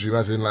 in a bedroom,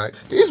 as in like,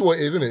 it is what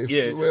it is, isn't it?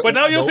 It's- Yeah, we're but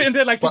now you're adults, sitting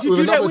there like, did but you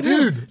do that another with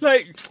dude? him?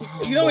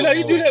 Like, you know, like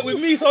you do that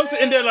with me, so I'm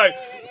sitting there like,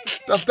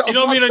 you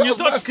know what I mean? And you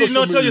start to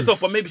tell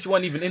yourself, but maybe she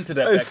wasn't even into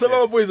that. Hey, back some then.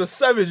 of our boys are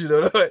savage, you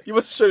know. Like, you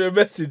must show me a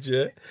message,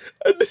 yeah.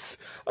 And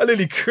I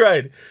nearly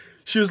cried.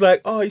 She was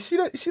like, "Oh, you see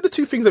that? You see the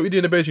 2 things that we do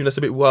in the bedroom? That's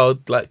a bit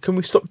wild. Like, can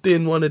we stop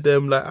doing one of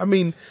them? Like, I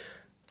mean,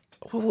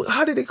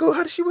 how did it go?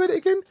 How did she word it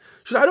again?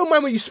 She's like, I don't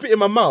mind when you spit in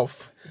my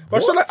mouth,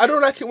 but I, I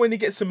don't like it when it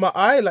gets in my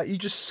eye. Like, you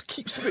just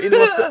keep spitting in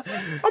my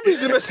face. I'm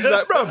reading the message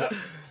like, bruv,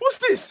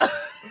 what's this?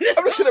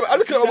 I'm looking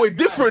at my boy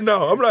different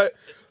now. I'm like,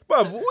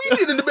 bruv, what you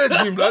did in the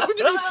bedroom? Like, what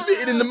do you mean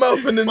spitting in the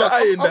mouth and in the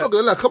eye? I'm not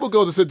gonna lie. A couple of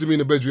girls have said to me in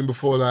the bedroom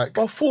before, like,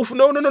 Oh, fourth,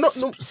 no.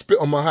 spit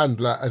on my hand,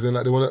 like, as in,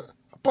 like, they want to.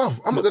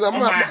 Bruv, I'm not gonna lie.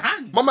 my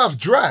hand? My mouth's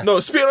dry.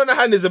 No, spitting on the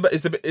hand is a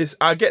bit.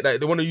 I get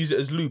that they want to use it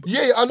as lube.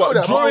 Yeah, I know but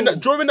that.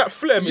 Drawing that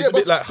phlegm is a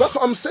bit like. that's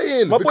what I'm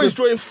saying. My because- boy's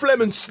drawing phlegm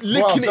and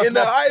licking it in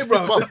the eye,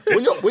 bro.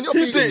 Bruv, when you're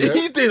beating,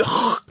 He's doing.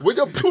 when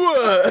you're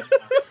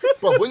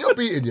bruv, when you're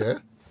beating, yeah,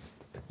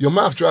 your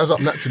mouth dries up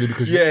naturally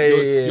because Yeah.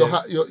 you're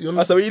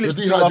That's how he you're lips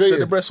after the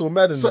dehydrated. breast all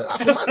mad and So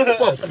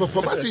that.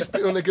 for man to be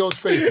spitting on a girl's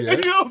face, yeah.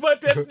 You know about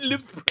that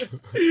lips?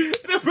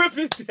 The breath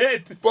is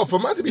dead. But for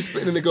man to be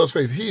spitting in a girl's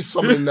face, he's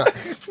summoning that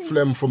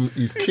phlegm from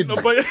his kidney.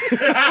 No, but From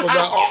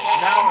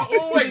that,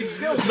 always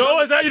still.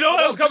 No, you know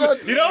what I was coming.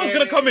 You know I was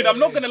gonna come in. I'm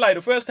not gonna lie.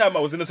 The first time I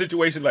was in a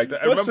situation like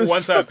that, I remember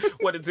one time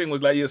what the thing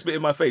was like. You spit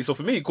in my face. So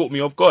for me, it caught me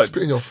off guard.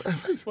 spit in your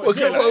face.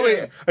 Okay,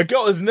 wait. A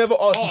girl has never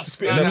asked you to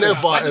spit in her face.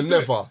 Never and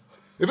never.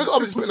 If I got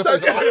to spit in the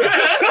face,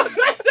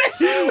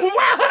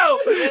 Wow!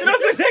 You know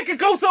that could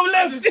go so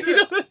left. You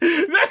know,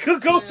 that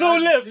could go so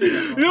left.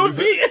 You would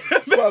be.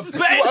 Bruv, this is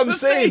what I'm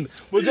saying.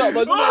 But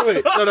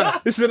wait. No.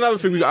 This is another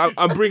thing.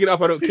 I'm bringing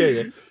up. I don't care.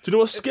 Yeah? Do you know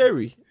what's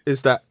scary?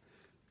 Is that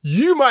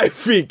you might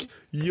think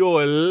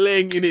you're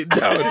laying it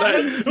down.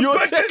 Like,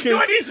 you're taking.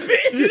 When he's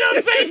spitting in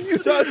her face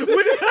without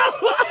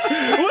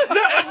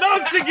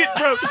announcing it,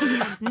 bro.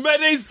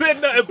 Man ain't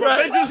said nothing, bro.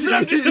 They just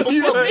flapped it.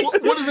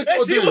 what does it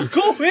got to She was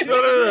do? cool with it.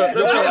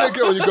 You're beating a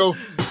girl and you go.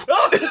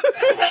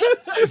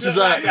 She's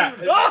like,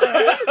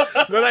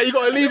 No, you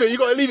gotta leave it. You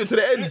gotta leave it to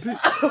the end.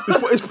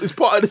 It's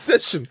part of the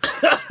session.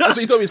 That's what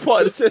you told me. It's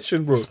part of the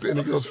session, bro. spit in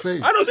a girl's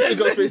face. I don't spit in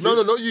girls' faces.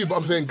 No, not you, but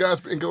I'm saying guys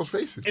spit in girls'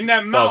 faces. In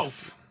their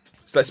mouth.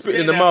 It's like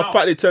spitting in the in mouth. their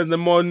Partly turns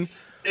them on.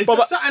 It's But-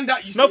 just something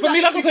that you. No, see for me,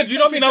 that like I said, you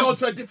know what I mean? Go I'm-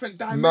 to a different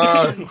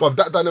dimension. Nah, but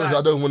that dynamic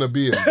I don't want to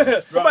be in.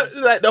 But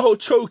like the whole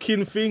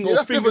choking thing or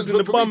that's fingers in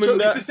different the for me, bum and choking.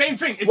 that. It's the same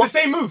thing. It's What? the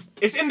same move.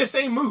 It's in the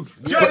same move.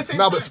 Do you know the same?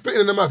 But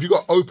spitting in the mouth, you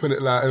got to open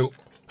it like. And, You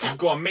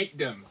gotta make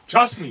them.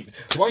 Trust me.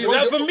 What- See, what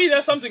that, the- for me,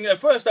 that's something at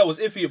first I was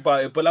iffy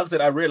about it, but like I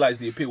said, I realized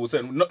the appeal was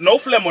certain. No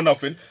phlegm or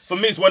nothing. For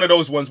me, it's one of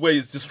those ones where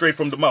it's just straight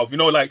from the mouth. You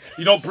know, like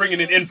you don't bringing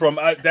it in from.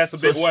 That's a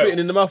bit Spitting wild.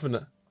 in the mouth and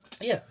that.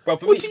 Yeah, bro.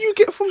 For What me, do you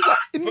get from that?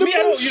 In for the me, I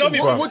don't. You know what I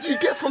mean? motion, what do you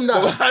get from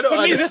that? I don't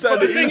For me, this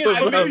understand the it thing is, either,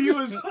 for bro. me, You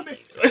was on it.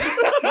 You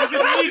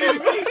just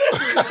needed me.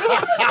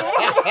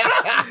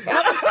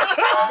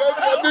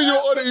 I knew you were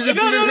on it. You just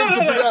needed him to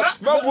bring it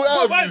out. Man brought it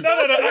out of you. No. I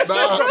said,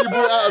 Nah, he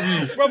brought it out of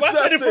you. bro, I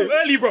said it from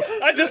early, bro.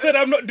 I just said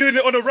I'm not doing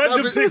it on a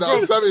random thing,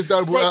 bro. Savage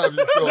dad brought it out of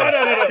you. Still. No.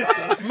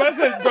 Man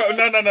said, bro,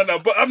 no.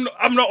 But I'm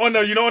not on a,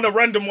 on a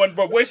random one,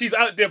 bro. Where she's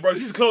out there, bro.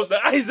 She's closed the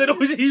eyes and all.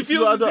 She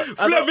feels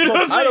phlegm in her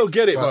face. I don't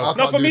get it, I bro. can't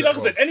No, for do me, that, like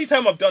I said,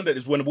 anytime I've done that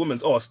is when a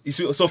woman's asked. You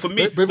see, so for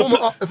me, But if a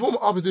woman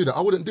asked me to do that,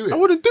 I wouldn't do it. I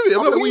wouldn't do it. I'm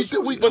I'm like, like, what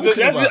are you but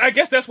talking about? I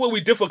guess that's where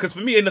we differ. Because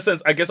for me, in a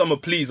sense, I guess I'm a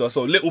pleaser.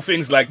 So little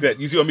things like that.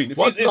 You see what I mean? If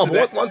One- she's no, into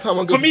but that, one time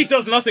one for girl- me, it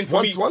does nothing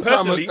for me One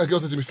time personally. a girl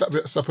said to me, slap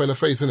her in the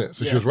face, innit?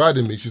 So she was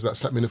riding me, she's like,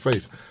 slap me in the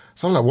face.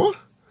 So I'm like, what?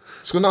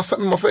 She's going to now slap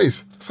me in my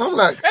face. So I'm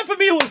like, And for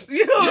me, it was,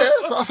 yeah,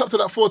 so I slapped her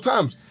like 4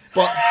 times.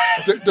 But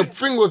the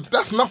thing was,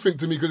 that's nothing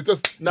to me because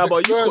it's just Nah, it's but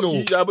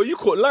external. you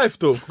caught life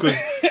though, because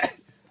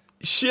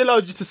she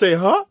allowed you to say,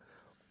 huh?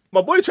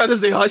 My boy tried to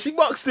say, huh? She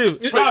boxed him.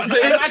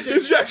 imagine.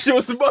 His reaction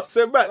was to box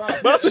him back.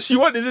 But that's what she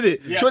wanted, didn't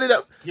it? Yeah. She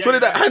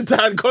wanted that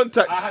hand-to-hand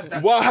contact had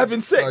that. while having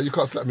sex. Nah, you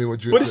can't slap me when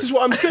you're But this is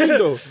what I'm saying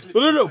though.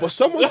 No. But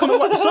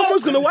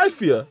someone's gonna wife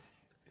you.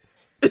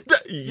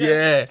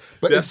 Yeah,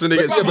 But that's when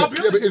it gets. but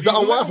is that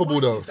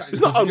unwifable though? It's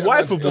not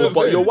unwifable,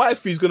 but your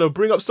wifey's gonna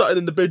bring up something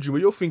in the bedroom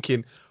where you're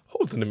thinking,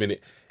 hold on a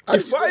minute.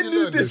 If you I really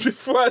knew learned this this?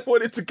 before I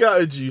wanted to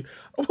go at you,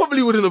 I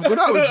probably wouldn't have gone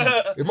out with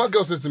you. If my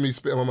girl says to me,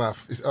 spit in my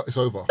mouth, it's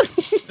over.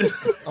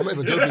 I'm not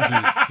even joking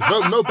to you.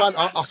 There's no ban.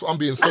 I'm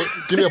being so.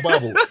 Give me a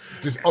Bible.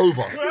 It's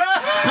over.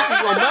 Spit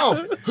in your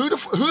mouth.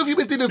 Who have you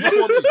been dealing with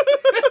before me?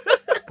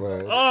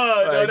 Bro.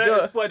 Oh, no, Like,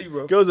 that is funny,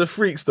 bro. Girls are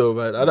freaks though,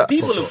 man.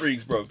 People are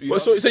freaks, bro. You know?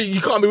 So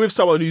you can't be with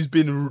someone who's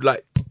been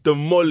like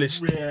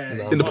demolished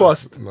in the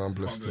past. No, I'm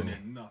blessed still.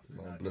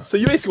 So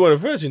you basically want a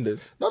virgin then?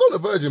 No, not a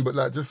virgin, but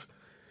like just.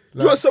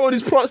 You want someone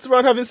who's pranced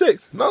around having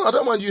sex? No, I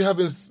don't mind you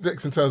having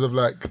sex in terms of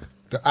like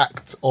the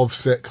act of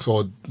sex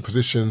or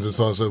positions and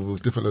so on and so forth,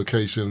 with different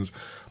locations.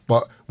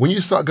 But when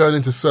you start going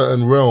into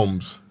certain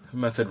realms,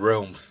 Man said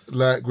realms.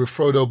 like with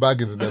Frodo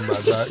Baggins and them,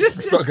 man, like you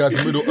start going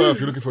to Middle Earth,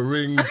 you're looking for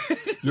rings,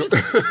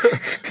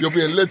 you're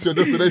being led to your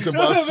destination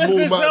by a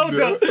small man.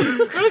 Yeah?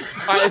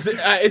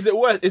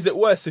 Is it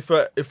worse if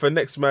a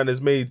next man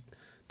has made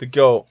the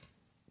girl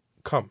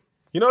come?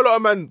 You know, a lot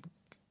of men.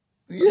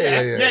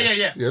 Yeah.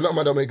 Yeah. Yeah, a lot of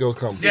men don't make girls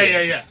come.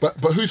 Yeah. But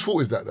whose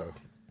fault is that though?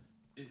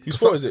 Whose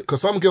fault is it?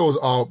 Because some girls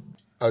are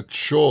a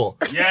chore.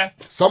 Yeah.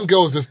 Some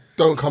girls just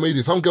don't come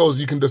easy. Some girls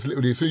you can just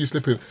literally, as soon as you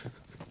slip in,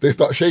 they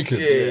start shaking.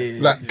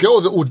 Yeah. Like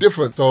girls are all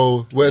different.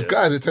 So whereas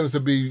guys, it tends to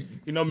be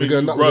You know, you're maybe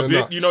gonna you nut with rub a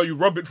it. nut. You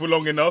rub it for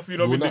long enough. You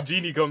know, Will maybe the nut.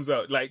 genie comes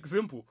out. Like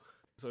simple.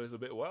 So it's a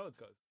bit wild,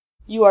 guys.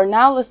 You are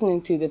now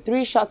listening to the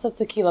 3 Shots of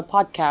Tequila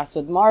podcast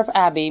with Marv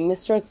Abbey,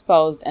 Mr.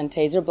 Exposed, and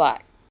Taser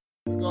Black.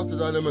 In regards to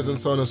dilemmas and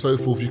so on and so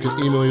forth, you can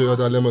email your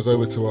dilemmas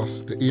over to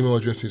us. The email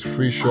address is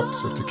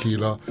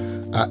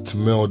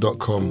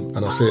freeshotsoftequila@mail.com.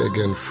 And I'll say it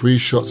again,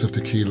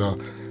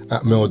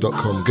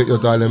 freeshotsoftequila@mail.com. Get your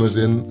dilemmas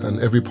in, and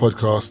every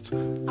podcast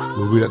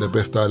we'll read out the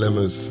best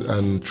dilemmas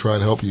and try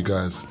and help you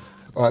guys.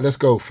 All right, let's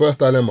go. First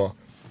dilemma.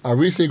 I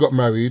recently got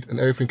married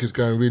and everything is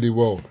going really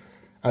well.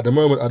 At the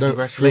moment, I don't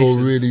feel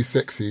Congratulations. really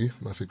sexy.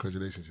 I say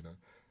congratulations, you know.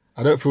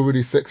 I don't feel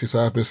really sexy, so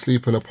I've been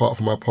sleeping apart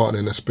from my partner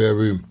in a spare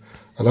room.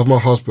 I love my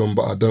husband,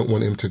 but I don't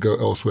want him to go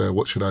elsewhere.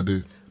 What should I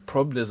do?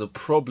 There's a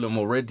problem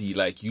already.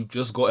 Like, you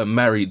just got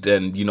married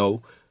and, you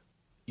know,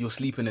 you're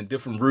sleeping in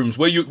different rooms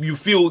where you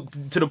feel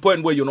to the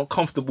point where you're not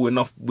comfortable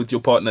enough with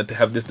your partner to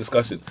have this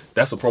discussion.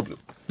 That's a problem.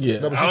 Yeah.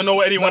 No, but I don't know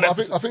what anyone I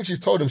has to think she's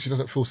told him she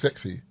doesn't feel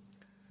sexy.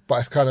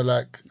 But it's kind of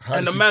like... how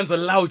And does the she- man's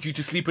allowed you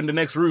to sleep in the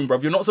next room,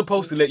 bruv. You're not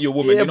supposed to let your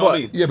woman, you know what I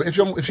mean? Yeah, but if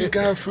she's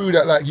going through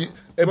that, like...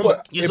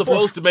 remember, you're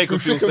supposed to make her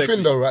through feel thick and sexy.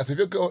 thin though, right? So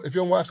if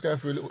your wife's going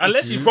through a little...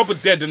 Unless issue, she's proper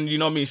dead and, you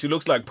know what I mean, she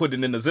looks like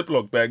pudding in a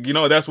Ziploc bag. You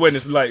know, that's when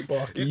it's like...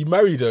 You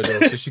married her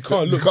though, so she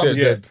can't You look can't dead.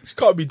 be dead. She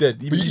can't be dead.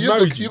 But You you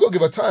married got to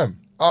give her time.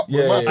 Yeah, in my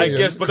yeah, I opinion,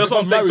 guess, but that's because what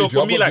I'm if saying. So married you,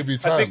 for me, I've got to like, give you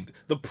I time. think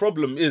the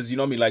problem is, you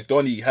know what I mean, like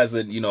Donnie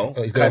hasn't, you know,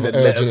 you gotta kind of have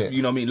an let urge, her, innit?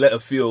 you know what I mean, let her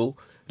feel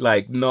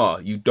like, nah,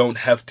 you don't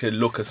have to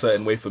look a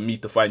certain way for me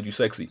to find you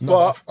sexy.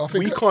 But I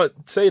think we that-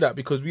 can't say that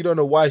because we don't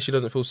know why she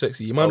doesn't feel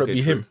sexy. It might not Okay,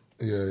 be true. him.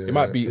 Yeah, It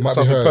might be It might be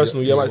something her,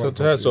 personal. Yeah, it might it be might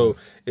something to her. be, So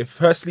if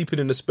her sleeping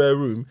in the spare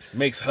room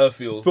Makes her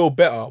feel... feel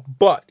better,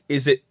 but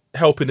is it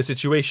helping the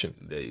situation?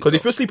 There you Because go.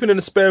 if you're sleeping in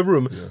a spare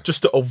room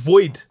just to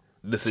avoid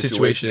The situation,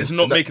 situation. It's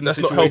not making the that's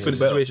not situation helping the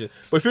better. situation.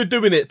 But if you're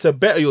doing it to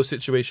better your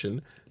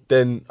situation,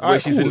 then Where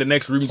she's in the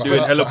next room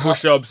doing hella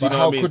push-ups, you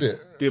know what I mean?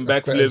 Doing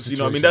backflips, you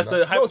know what I mean? That's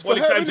the situation? No, for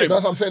her, hyperbolic innit? timetable.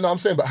 That's what I'm saying. No, I'm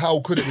saying, but how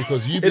could it?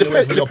 Because you've been It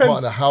away depends- from your it depends.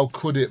 partner. How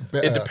could it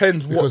better? It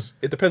depends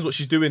Because what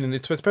she's doing, and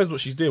it depends what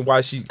she's doing. Why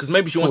she? Because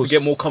maybe she wants to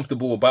get more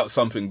comfortable about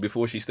something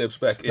before she steps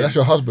back in. that's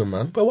your husband,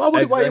 man. But why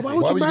would Exactly. why Why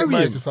would you would you get marry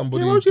married him? to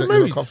somebody Yeah, why would that you you're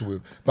marry not comfortable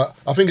with? But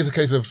I think it's a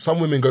case of some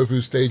women go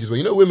through stages where,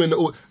 you know, women that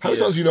how many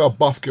times you know a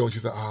buff girl and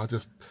she's like, I'm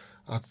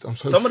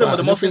so Some of them fat. are the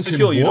And most you're thinking,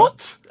 insecure, you know?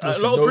 what? A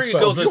lot of pretty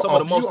girls are some of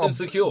the most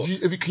insecure.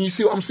 Can you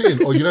see what I'm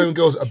saying? Or you know, when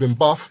girls have been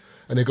buff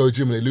and they go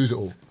gym and they lose it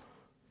all.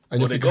 And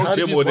Or you're they thinking, go how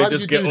did gym you- or they why did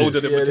just you get do older,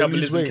 this? the Yeah, they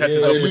lose metabolism weight, catches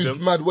yeah. up They with lose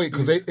them. mad weight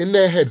because in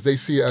their heads they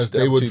see it as they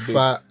They're would too big.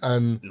 fat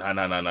and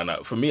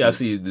Nah. For me, I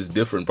see this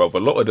different, bro. A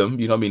lot of them,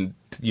 you know what I mean?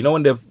 You know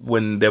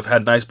when they've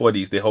had nice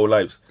bodies their whole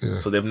lives,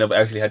 so they've never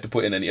actually had to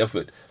put in any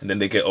effort, and then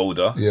they get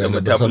older, Yeah, the and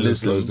the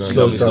metabolism metabolism slows down. you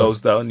know what I mean, slows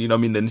down. You know what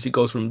I mean? Then she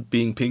goes from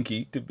being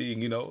pinky to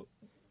being, you know,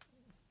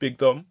 big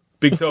thumb.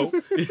 Big toe,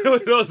 you know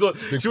what I mean? So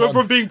she went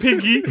pun. from being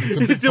pinky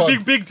big to pun.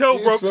 being big toe,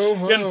 bro. It's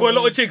so And for a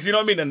lot hard. of chicks, you know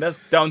what I mean, and that's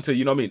down to,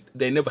 you know what I mean,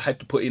 they never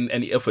had to put in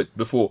any effort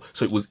before,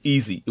 so it was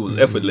easy, it was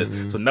effortless.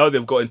 So now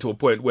they've gotten to a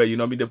point where, you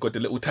know what I mean, they've got the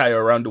little tire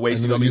around the waist,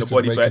 And you know what I they're mean, the used to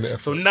body making fat.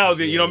 the So effort. now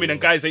they, you know what I mean,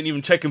 and guys ain't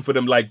even checking for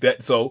them like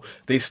that, so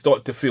they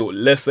start to feel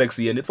less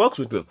sexy, and it fucks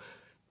with them.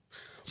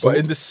 But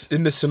in this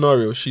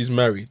scenario, she's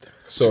married.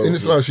 So in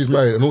this scenario she's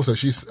married, and also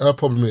her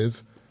problem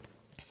is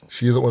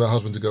she doesn't want her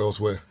husband to go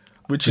elsewhere.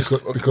 which is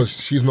Because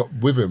she's not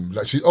with him.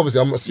 Like she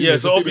obviously, I'm assuming. Yeah,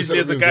 so obviously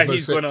as a guy,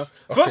 he's gonna...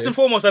 First and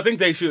foremost, I think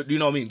they should, you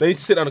know what I mean? they need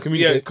to sit down and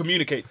communicate. Yeah,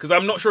 communicate. Because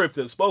I'm not sure if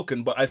they've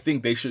spoken, but I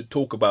think they should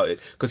talk about it.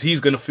 Because he's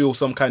going to feel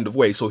some kind of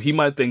way. So he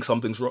might think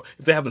something's wrong.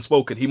 If they haven't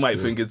spoken, he might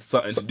think it's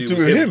something to do Do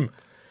with with him. him.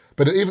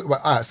 But even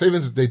say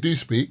even if they do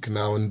speak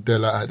now and they're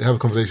like they have a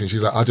conversation.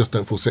 She's like, I just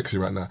don't feel sexy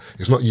right now.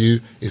 It's not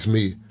you, it's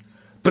me.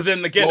 But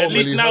then again, Well, at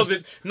least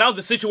ultimately now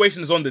the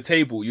situation is on the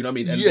table, you know what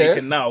I mean? And they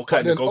can now but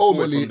kind then of go forward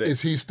ultimately, from there. is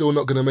he still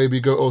not going to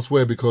maybe go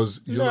elsewhere because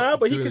you're Nah, not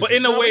but he doing can- it? But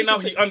in a No, way, he now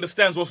can he say-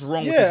 understands what's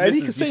wrong with Yeah, and his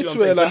he can missus. say You see to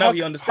what I'm her saying? So like, now he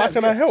how understands.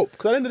 can I help?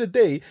 Because at the end of the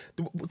day,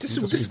 He's this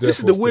there is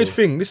the for weird still.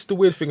 thing. This is the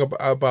weird thing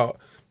about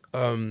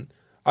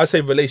I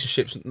say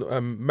relationships.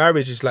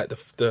 Marriage is like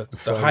the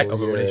height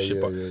of a yeah, relationship.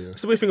 yeah, But yeah, yeah.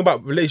 it's the weird thing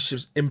about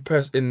relationships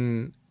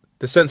in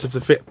the sense of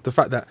the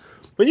fact that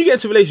when you get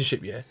into a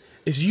relationship,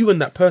 it's you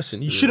and that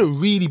person. You shouldn't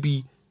really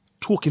be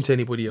talking to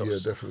anybody else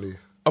Yeah, definitely.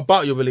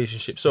 about your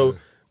relationship. So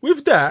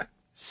with that,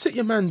 sit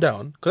your man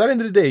down. Because at the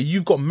end of the day,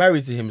 you've got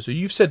married to him. So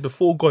you've said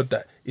before God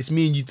that it's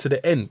me and you to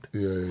the end.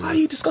 Yeah. Why are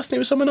you discussing it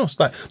with someone else?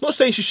 Like, not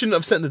saying she shouldn't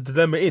have sent the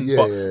dilemma in, Yeah,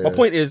 but yeah, my yeah.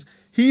 point is,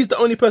 he's the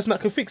only person that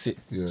can fix it.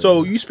 Yeah,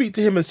 So you speak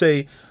to him and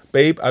say,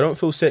 babe, I don't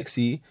feel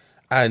sexy,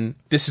 and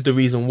this is the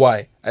reason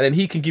why. And then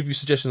he can give you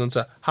suggestions on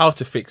to how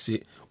to fix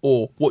it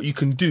or what you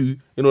can do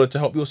in order to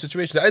help your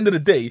situation. At the end of the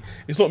day,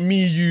 it's not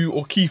me, you,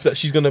 or Keith that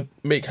she's going to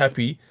make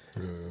happy.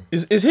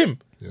 It's him.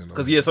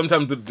 Because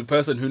sometimes the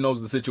person who knows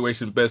the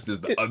situation best is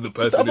the other It's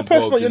person the other person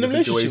involved that you're in in the a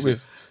relationship situation.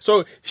 with.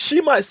 So she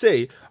might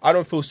say, I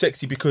don't feel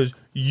sexy because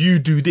you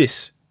do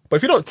this. But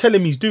if you don't tell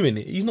him he's doing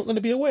it, he's not going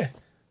to be aware.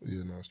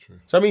 Yeah, no, that's true.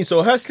 So I mean,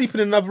 so her sleeping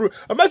in another room.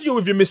 Imagine you're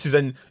with your missus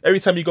and every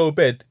time you go to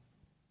bed,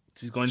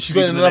 She's going she's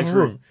going in the next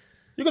another room.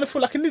 You're going to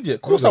feel like an idiot.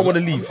 Of course I want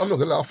to leave. I'm not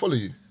gonna let her follow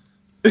you.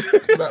 Like,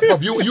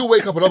 bruv, you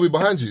wake up and I'll be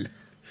behind you.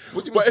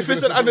 What do you mean But if sleep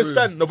it's in an a separate room?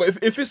 understanding, no. But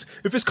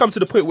if it's come to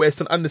the point where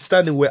it's an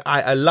understanding where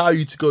I allow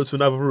you to go to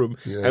another room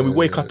and we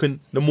wake up in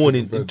the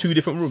morning in 2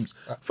 different rooms,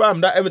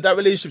 fam, that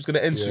relationship's gonna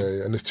end Yeah, soon.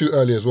 yeah, and it's too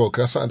early as well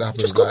because that's something that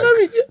happens Just got like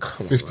married. Yeah.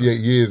 Come on, 58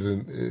 years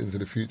into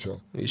the future.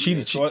 She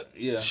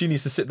Yeah.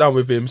 needs to sit down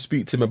with him,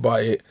 speak to him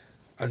about it,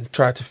 and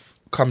try to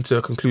come to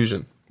a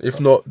conclusion. If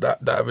not,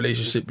 that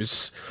relationship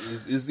is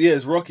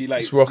It's rocky.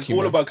 Like It's rocky, all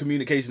man. about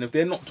communication. If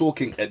they're not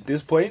talking at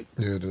this point,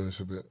 Yeah, then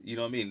it's a bit. you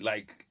know what I mean?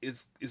 Like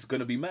it's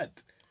gonna be mad.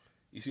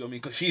 You see what I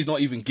mean? Because she's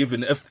not even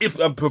given. If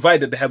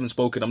provided they haven't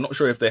spoken, I'm not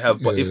sure if they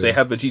have. But if they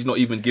haven't, she's not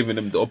even giving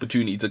them the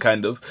opportunity to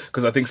kind of.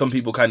 Because I think some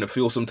people kind of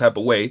feel some type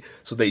of way,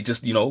 so they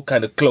just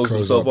kind of close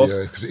themselves off.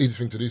 Yeah, because it's easy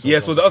thing to do. Yeah,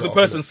 sometimes so the to other shut up,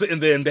 person's sitting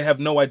there and they have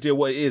no idea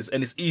what it is,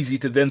 and it's easy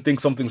to then think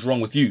something's wrong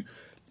with you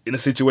in a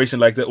situation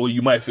like that, or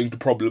you might think the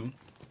problem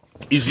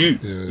is you.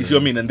 You see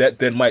what I mean? And that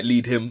then might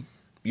lead him,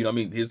 you know what I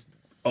mean, his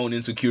own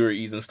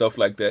insecurities and stuff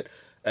like that,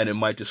 and it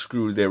might just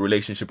screw their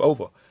relationship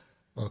over.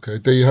 Okay,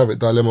 there you have it.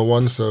 Dilemma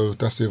 1. So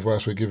that's the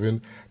advice we're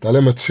giving.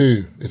 Dilemma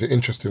 2 is an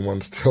interesting one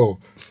still.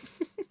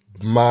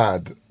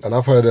 Mad, and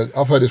I've heard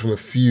this from a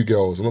few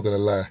girls. I'm not gonna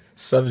lie.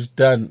 Savage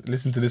Dan.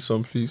 Listen to this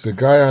one, please. The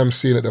guy I'm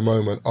seeing at the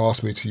moment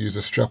asked me to use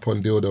a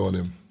strap-on dildo on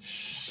him.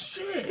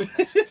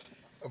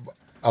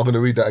 I'm going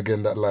to read that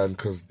again, that line,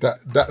 because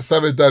that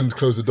Savage Dan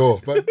closed the door.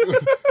 But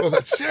I was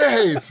like,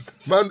 shit!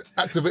 Man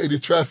activated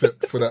his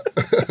tricep for that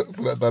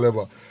for that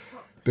dilemma.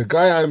 The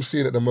guy I'm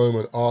seeing at the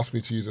moment asked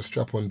me to use a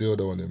strap-on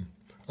dildo on him.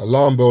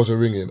 Alarm bells are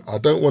ringing. I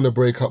don't want to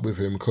break up with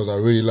him because I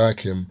really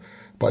like him,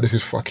 but this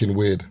is fucking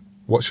weird.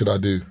 What should I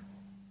do?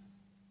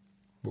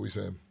 What we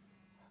saying?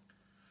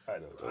 I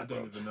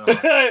don't even know.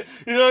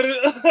 You know,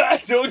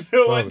 I don't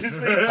know what to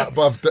say.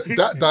 But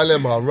that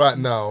dilemma right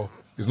now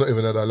is not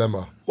even a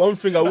dilemma. One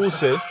thing I will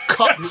say.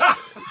 Cut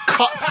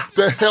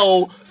the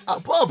hell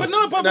out, bruv. But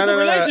no, but No, it's no, a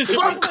no, no.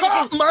 relationship. Fam,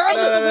 cut,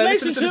 man.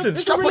 Listen.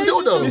 Strap on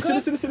dildo.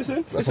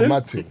 Listen. That's a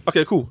mad thing.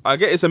 Okay, cool. I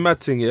get it's a mad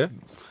thing, yeah.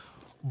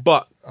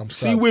 But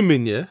see, sad.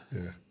 women, yeah,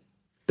 Yeah.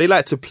 they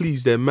like to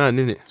please their man,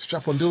 innit?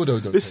 Strap on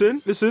dildo, don't Listen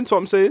to what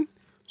I'm saying.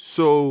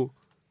 So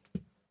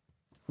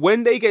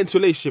when they get into a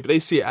relationship, they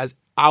see it as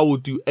I will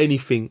do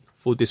anything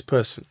for this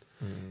person.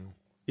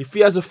 If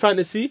he has a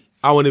fantasy,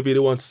 I want to be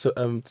the one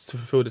to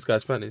fulfill this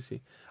guy's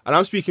fantasy. And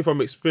I'm speaking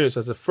from experience.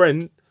 As a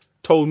friend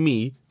told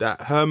me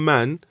that her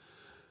man,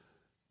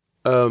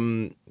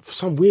 for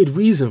some weird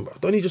reason, bro,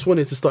 Donnie just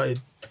wanted to start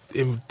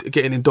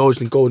getting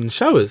indulged in golden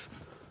showers.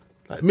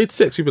 Like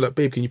mid-sex, he'd be like,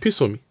 "Babe, can you piss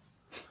on me?"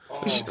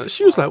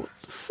 She was like, "What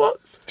the fuck?"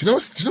 Do you know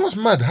what's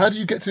mad? How do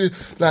you get to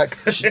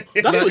like? That's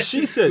what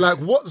she said. Like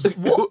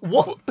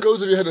what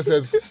goes in your head and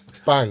says,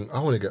 "Bang! I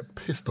want to get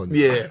pissed on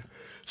you." Yeah.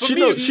 She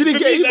didn't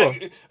get either.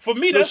 Like, for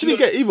me, No, that's she didn't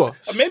get either.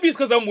 Maybe it's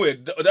because I'm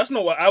weird. That's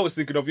not what I was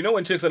thinking of. You know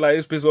when chicks are like,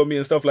 "It's piss on me"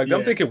 and stuff like that.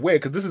 I'm Yeah. thinking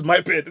weird because this is my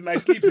bed and I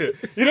sleep here.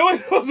 You know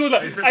what? I was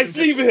like, I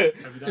sleep here.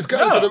 It's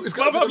going No, to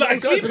but I'm like, I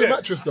the sleep here.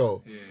 mattress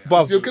though.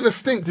 But You're gonna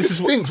stink. This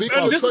stinks.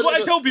 And this is what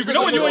I tell people. You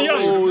know when you were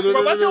young,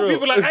 bro, I tell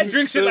people like I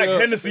drink shit like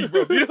Hennessy,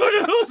 bro. You know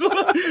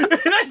what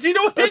do you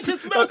know what that shit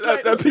smells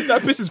like?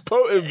 that piss is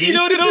potent. You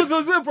know what it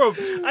was, bro?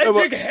 I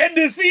drink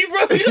Hennessy,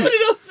 bro. You know what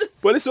it was?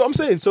 But listen, what I'm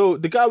saying. So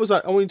the guy was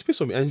like, "I want you to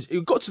piss on me," and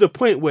it got to the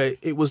point where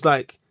it was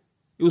like,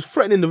 it was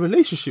threatening the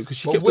relationship because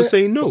she kept on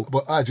saying no.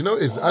 But do you know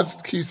what it is? As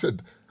Q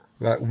said,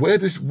 like where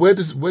do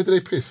they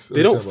piss?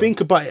 They don't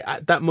think about it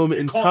at that moment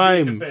in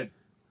time.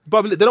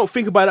 But they don't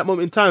think about it at that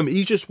moment in time.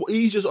 He's just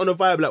on a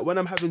vibe like, when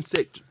I'm having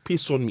sex,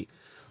 piss on me.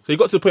 So he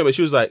got to the point where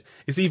she was like,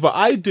 it's either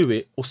I do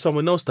it or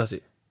someone else does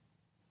it.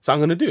 So I'm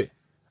gonna do it.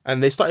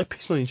 And they started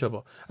pissing on each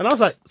other. And I was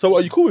like, so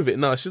are you cool with it?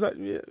 No, she's like,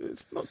 yeah,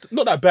 it's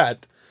not that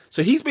bad.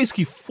 So he's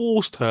basically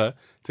forced her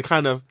to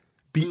kind of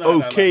be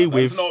okay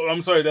with.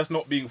 I'm sorry, that's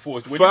not being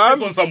forced. When Fam. you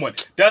piss on someone,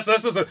 that's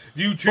just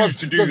you choose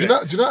to do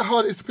that. Do you know how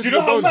hard it is to piss Do you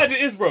know on a how boner? mad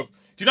it is, bro? Do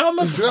you know how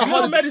mad? Do you know how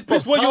hard mad it's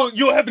pissed when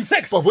you're having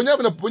sex? But when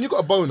you got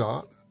a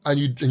boner and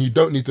you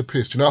don't need to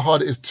piss, do you know how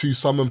hard it is to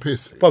summon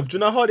piss? Bruv, do you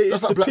know how hard it is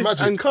That's to like black piss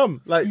magic. and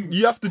come? Like,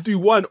 you have to do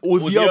one or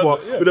the the other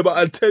other, yeah. with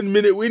about a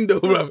 10-minute window,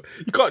 bruv.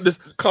 You can't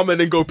just come and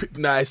then go,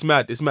 nah, it's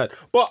mad.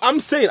 But I'm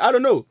saying, I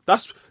don't know.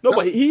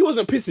 But he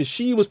wasn't pissing.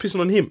 She was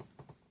pissing on him.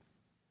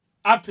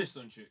 I pissed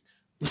on chicks.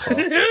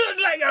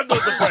 Like I'm not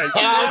surprised.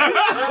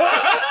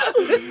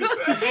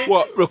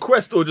 What,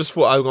 request or just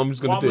thought, I'm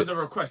just going One to do was it? a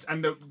request,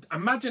 and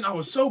imagine I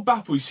was so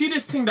baffled. You see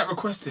this thing that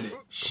requested it?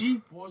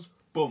 She was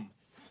bum.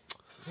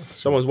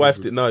 Someone's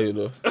wifed it now, you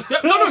know.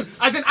 No,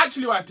 as in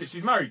actually wifed it.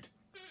 She's married.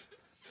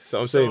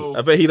 So I'm saying,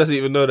 I bet he doesn't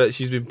even know that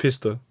she's been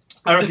pissed on.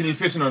 I reckon he's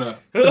pissing on her.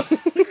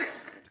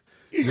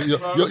 You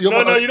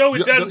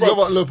with Dan,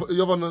 bro.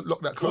 You've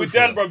unlocked that code. With for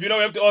Dan, her. bro, you know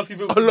we have to ask if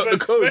it Unlock the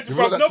code. You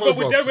unlocked that code,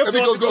 with bro. Dan, we have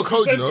Every to girl's ask got a if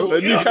code, you it's know.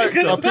 A new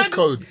character. A piss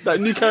code. That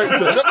new character.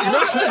 You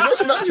know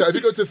Snapchat. If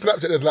you go to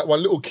Snapchat, there's like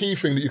one little key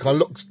thing that you can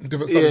unlock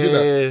different stuff in Yeah.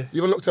 there.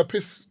 You unlocked her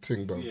piss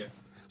thing, bro. Yeah.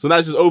 So now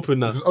it's just open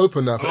now. It's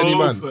open now for any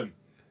man.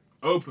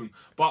 Open.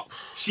 But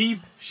she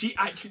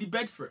actually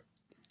begged for it.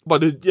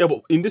 But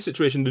in this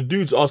situation, the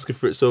dude's asking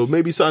for it. So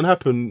maybe something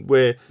happened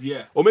where,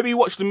 or maybe you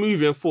watched the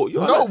movie and thought,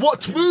 no,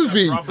 what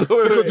movie?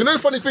 Because you know, the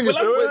funny thing is,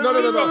 no.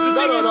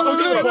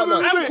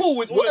 I'm cool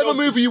with whatever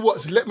movie you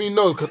watch. Let me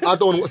know because I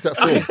don't want to watch that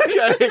film.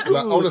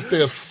 Like, I want to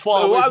stay as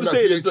far away from that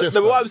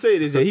VHS. What I'm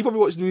saying is, he probably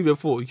watched the movie and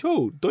thought,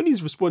 yo,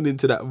 Donnie's responding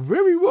to that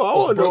very well. I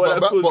want to know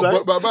what that feels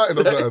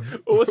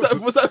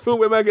like. What's that film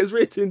where man gets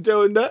raped in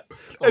jail and that?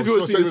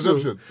 Everyone sees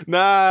this film.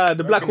 Nah,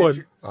 the black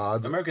one.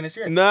 American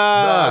History.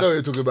 Nah, I know what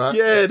you're talking about.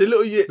 Yeah, the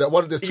little that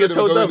one. The two of them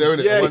go in there,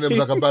 innit? One of them's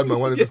like a bad man.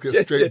 One of them just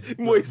gets straight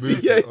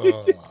moisty. I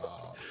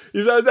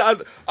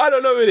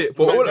don't know, innit?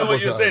 But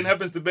what you're saying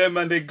happens to Bear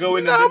Man. They go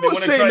in and I'm they not want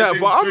to saying try that,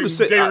 but I'm just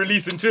saying day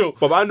release and chill.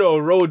 But I know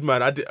a road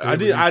man. I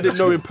didn't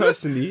know him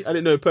personally.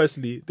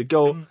 The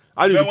girl.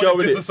 I knew the girl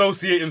in it.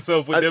 Disassociate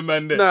himself with them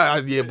man there. Nah,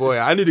 yeah, boy.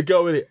 I knew the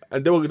girl in it,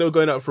 and they were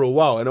going out for a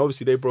while, and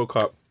obviously they broke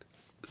up,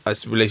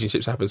 as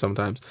relationships happen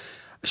sometimes.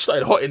 She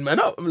started hotting man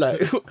up. I'm like,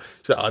 she's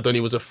like,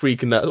 Donnie was a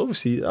freak and that.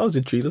 Obviously, I was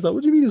intrigued. I was like,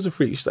 what do you mean he was a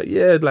freak? She's like,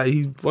 yeah,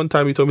 like one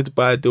time he told me to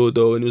buy a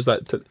dildo, and it was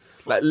like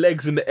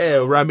legs in the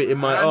air, ram it in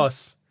my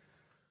ass.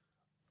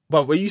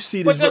 But when you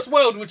see this, but that's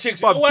wild with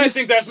chicks. Why I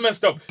think that's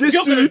messed up. If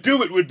you're gonna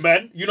do it with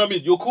man, you know what I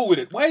mean. You're cool with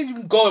it. Why are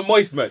you going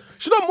moist, man?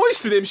 She's not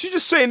moisting him. She's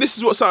just saying this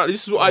is what I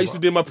used to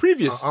do in my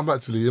previous. I'm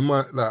actually in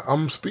my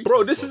I'm speaking.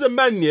 Bro, this is a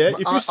man, yeah.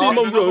 If you see him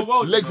on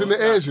road, legs in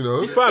the air, you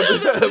know.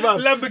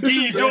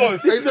 Lamborghini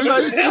doors. This is a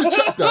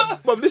man.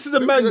 But this is a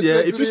man, yeah.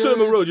 If you saw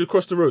him on road, you'd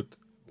cross the road.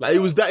 Like, it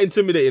was that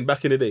intimidating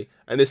back in the day.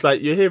 And it's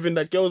like, you're hearing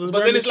that girls...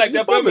 But then it's like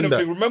that Birmingham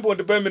thing. Remember when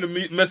the Birmingham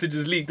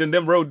messages leaked and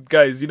them road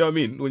guys, you know what I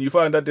mean? When you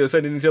found out they were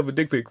sending each other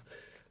dick pics.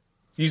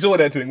 You saw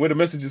that thing where the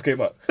messages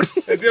came out.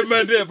 And them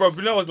man there, bro.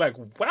 And I was like,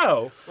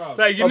 wow.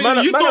 Like, you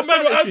thought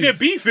man were out there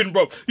beefing,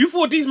 bro. You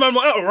thought these men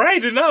were out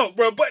riding out,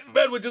 bro. But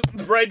men were just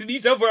riding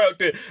each other out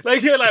there.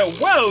 Like, you're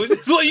like, wow, is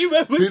this what you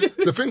men were doing?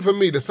 The thing for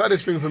me, the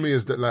saddest thing for me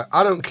is that, like,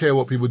 I don't care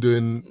what people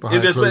doing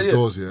behind closed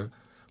doors, yeah?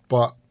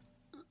 But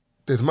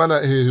there's man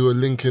out here who are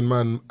linking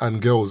man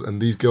and girls,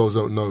 and these girls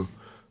don't know.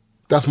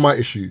 That's my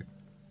issue.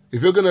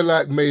 If you're going to,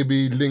 like,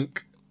 maybe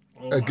link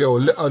a girl,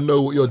 let her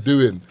know what you're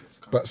doing.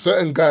 But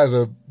certain guys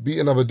are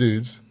beating other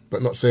dudes,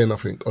 but not saying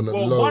nothing on the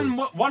low.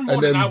 One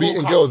and then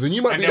beating girls, and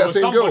you might be that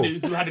same girl. Who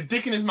had a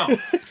dick in his mouth.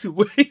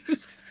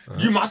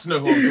 You must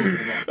know who I'm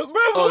talking about.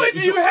 Bro, where do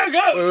you hang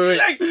out?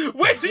 Like,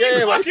 where do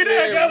you fucking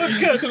hang out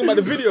with girls? Talking about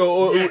the video,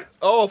 or I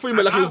thought you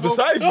meant like it was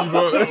beside you,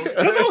 bro. That's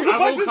what I was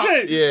about to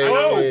say.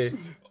 Yeah.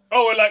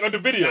 Oh, like on the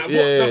video.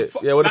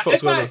 What the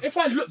fuck's going on? If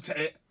I looked at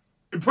it,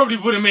 it probably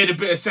would have made a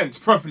bit of sense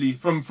properly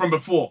from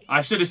before.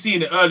 I should have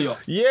seen it earlier.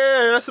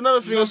 Yeah, that's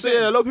another thing I'm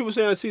saying. A lot of people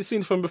saying I've seen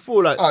it from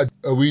before. Like,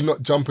 are we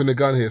not jumping the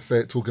gun here?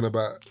 Talking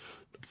about.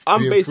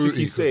 I'm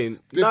basically saying,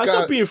 it's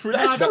not being fruity.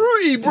 That's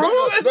fruity, bro.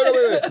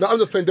 No, I'm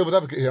just playing devil's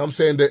advocate here. I'm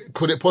saying that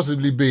could it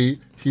possibly be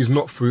he's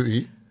not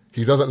fruity?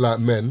 He doesn't like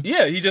men.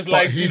 Yeah, he just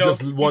likes he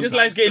just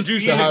likes getting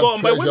juicy in his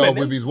bottom by women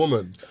with his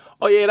woman.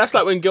 Oh yeah, that's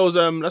like when girls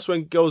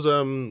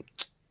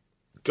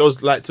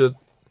girls like to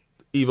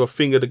either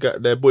finger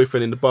their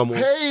boyfriend in the bum or...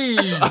 Hey!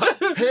 I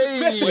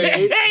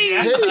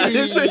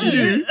didn't say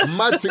you.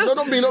 Mad thing. No,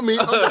 not me.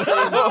 I'm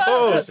saying...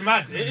 That's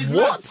mad. It is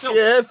what? Mad.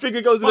 Yeah,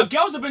 finger goes in the...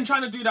 girls have been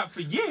trying to do that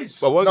for years.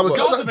 But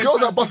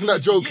girls are busting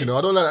that joke, you know.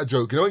 I don't like that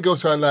joke. You know when girls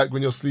try and like,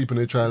 when you're sleeping,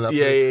 they try and like...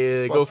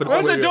 Yeah. Go for the...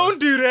 I said, don't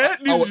do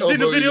that. This is in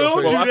the video.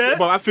 Don't do that.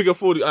 But I figure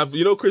 40...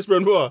 You know Chris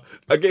Benoit?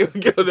 I gave a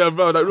girl there,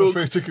 bro. That real...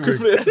 chicken wing.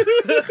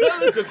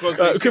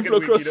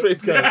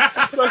 Crossface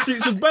guy. She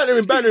was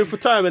bantering for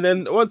time. And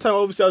then one time,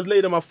 obviously, I was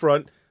laid on my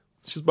front.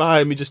 She was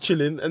behind me just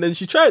chilling, and then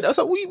she tried. I was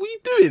like, what are you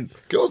doing?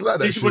 Girls like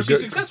that. Was she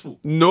successful?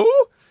 No.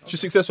 She's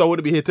successful. I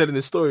wouldn't be here telling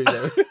this story.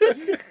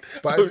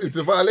 But it's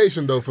a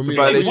violation, though, for me.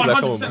 Violation, like,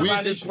 come on, man.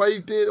 Why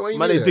you doing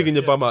man ain't digging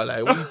your bum out.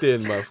 Like, what you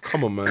doing, man?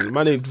 Come on, man.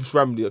 Man ain't just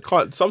rambling. I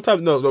can't.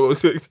 Sometimes, no.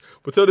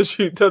 But tell the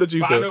truth, though.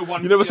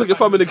 You never suck your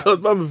thumb in a girl's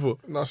bum before?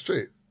 No,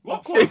 straight.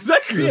 What?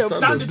 Exactly. They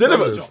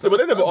never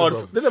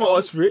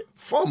asked for it.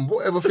 Fun,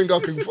 whatever thing I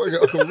can reach.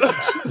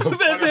 Index,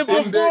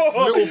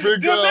 little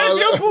finger.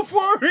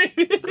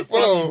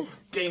 Wow.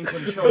 Game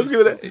control. But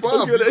you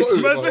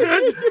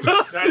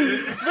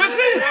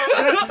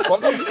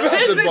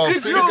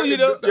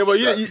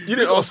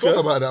didn't ask her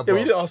about that. Yeah, but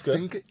you didn't ask her.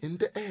 Finger in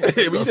the air. Yeah, but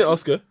you didn't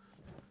ask her.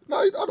 No,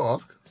 I don't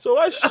ask. So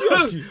why should she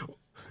ask you?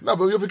 No,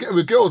 but you're forgetting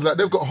with girls, like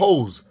they've got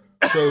holes.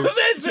 So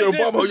your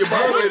bum hole.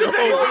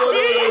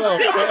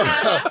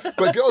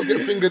 But girls get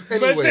fingered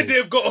anyway. Man said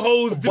they've got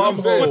holes. No, I'm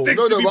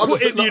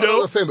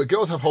not saying, but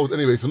girls have holes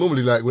anyway. So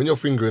normally, like when you're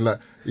fingering, like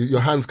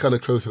your hand's kind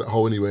of close to that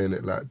hole anyway, and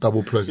it like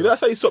double pleasure. You know,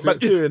 that's how you stop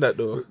bacteria in that,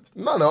 though.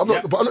 No, I'm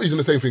not. But I'm not using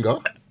the same finger.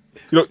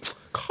 You know,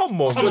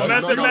 come on.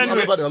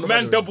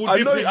 Man double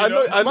dipping. I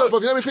know. But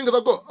you know how many fingers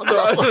I've got? I've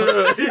got like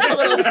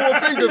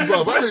 4 fingers,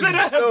 bro.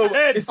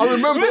 I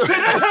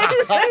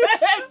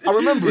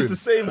remember. It's the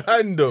same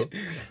hand, though.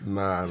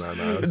 Nah.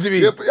 Do you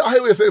mean? Yeah, but I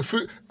hear what you're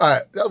saying.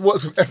 Alright, that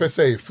works with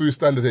FSA, Food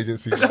Standards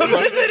Agency. Like,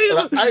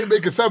 I ain't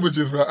making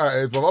sandwiches, right?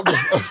 Alright, but I'm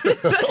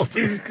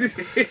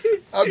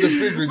just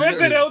figuring. Man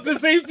said health and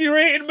safety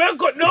rating, man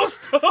got no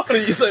stars. So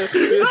you say,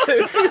 Man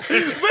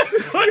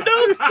got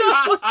no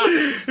stars.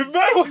 If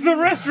man was a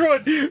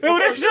restaurant, they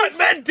would have shut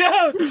man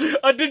down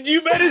under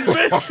new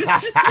management.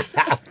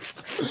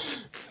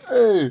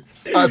 Hey.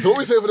 Alright, so what are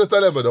we saying for the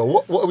dilemma though?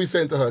 What are we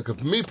saying to her?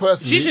 Because me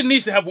personally, She should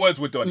need to have words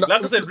with Donnie.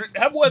 Like I said,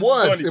 have words with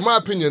words, Donnie. in my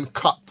opinion,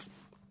 cut.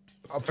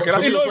 I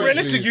You know,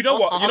 realistic. You know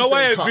what? You know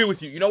why I agree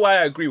with you. You know why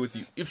I agree with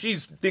you. If she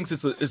thinks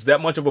it's that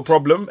much of a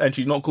problem and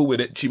she's not cool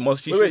with it, she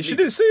must. wait, she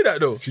didn't say that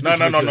though.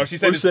 No. She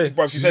said What'd she say?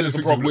 She said it's a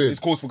thinks problem. it's weird. It's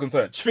cause for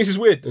concern. She thinks it's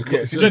weird.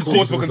 Yeah, she said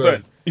cause for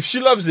concern. If she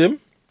loves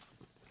him,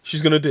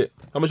 she's gonna do it.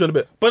 How much you want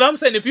to bet? But I'm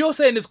saying, if you're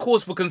saying it's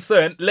cause for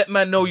concern, let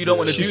man know you don't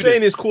want to do She's this.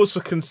 saying it's cause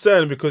for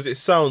concern because it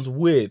sounds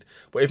weird.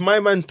 But if my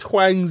man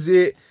twangs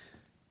it,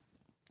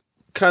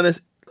 kind of,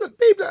 look,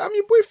 babe, like, I'm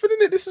your boyfriend,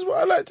 innit? This is what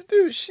I like to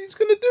do. She's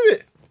gonna do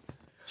it.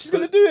 She's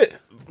gonna do it.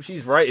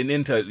 She's writing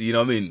into, you know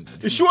what I mean?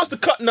 If she wants to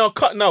cut now,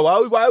 cut now.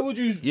 Why would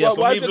you? Yeah,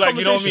 why for is me, it like,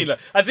 you know what I mean? conversation? Like,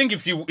 I think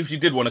if she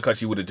did want to cut,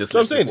 she would have just. You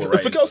know what I'm left saying? before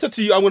If a writing. girl said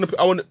to you, I want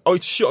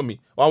to shit on me,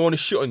 or I want to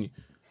shit on you,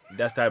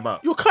 That's time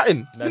out. you're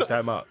cutting. That's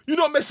time out. You're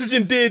not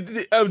messaging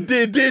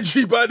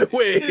Deirdre, by the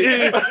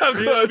way.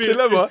 I've got a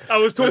dilemma. I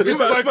was talking to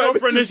my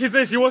girlfriend and she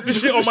said she wants to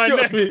shit on my Shit on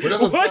neck. me. But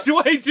that's What do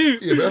I do?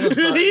 Yeah, but that's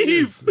a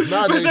Leave. fact.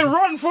 Nowadays, Because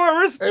run,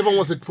 Forrest. everyone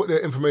wants to put their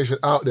information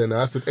out there now.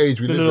 That's the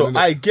age we live No, in.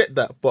 I get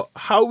that, but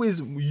how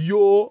is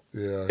your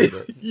Yeah, I get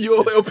that.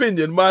 your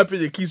opinion, my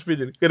opinion, Keith's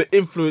opinion, gonna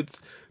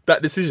influence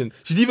that decision?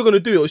 She's either gonna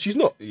do it or she's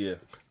not. Yeah.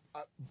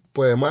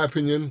 Boy, in my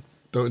opinion,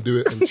 don't do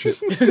it and shit.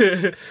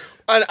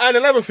 And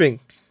another thing,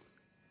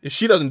 if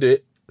she doesn't do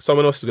it,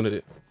 someone else is gonna do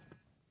it.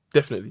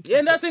 Definitely. Yeah,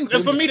 and I think,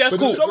 and for me, that's But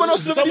cool. someone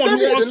else has Someone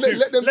already who done it. wants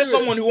Let to. them Let do it.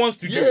 someone who wants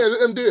to do Yeah, it. let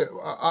them do it.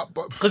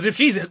 But Because if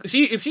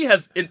she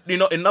has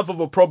enough of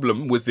a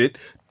problem with it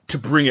to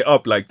bring it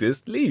up like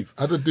this, leave.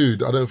 as a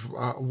dude, I don't.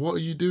 What are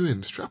you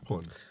doing? Strap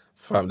on.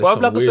 Fam, there's Well,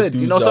 some like I weird said,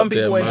 you know, dudes some out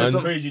there, people ain't man.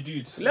 some- Crazy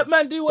dudes. Let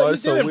man do Bro, what there's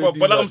he's some doing, weird bro. dudes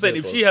But like out I'm saying, there,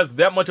 if bro. she has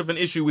that much of an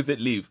issue with it,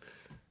 leave.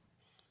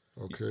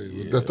 Okay,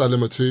 well, that's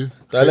dilemma 2.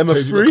 Dilemma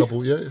Taser, you got a 3?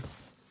 couple, yeah.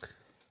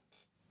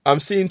 I'm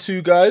seeing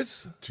two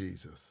guys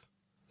Jesus.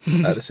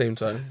 at the same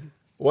time.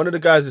 One of the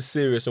guys is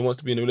serious and wants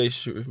to be in a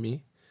relationship with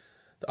me.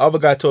 The other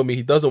guy told me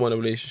he doesn't want a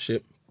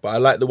relationship, but I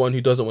like the one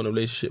who doesn't want a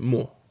relationship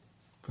more.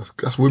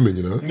 That's women,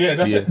 you know. Yeah,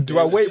 that's it. Do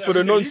I wait for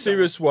the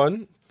non-serious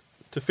one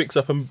to fix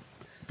up and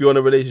be on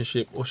a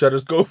relationship, or should I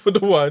just go for the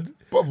one?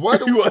 But why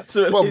do who wants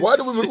a but why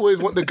do relationship? women always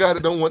want the guy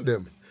that don't want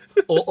them,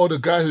 or the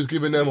guy who's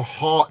giving them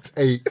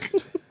heartache?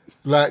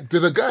 Like,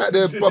 there's a guy out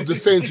there, bruv,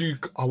 just saying to you,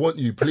 "I want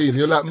you, please." And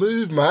you're like,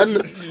 "Move, man."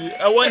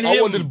 I want I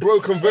him. want this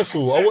broken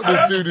vessel. I want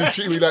this dude who's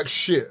treating me like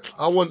shit.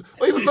 I want,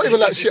 not even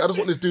like shit. I just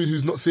want this dude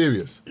who's not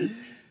serious.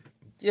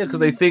 Yeah, because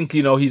they think,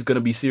 he's going to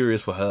be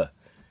serious for her.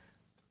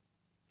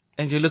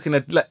 And you're looking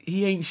at, like,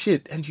 he ain't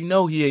shit. And you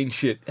know he ain't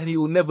shit. And he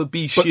will never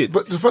be shit.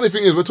 But the funny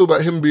thing is, we're talking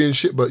about him being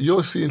shit, but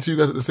you're seeing two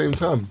guys at the same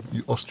time.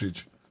 You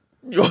ostrich.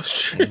 You're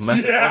straight.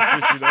 Massive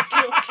ostrich,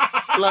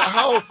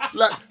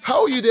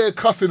 How are you there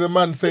cussing a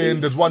man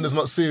saying there's one that's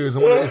not serious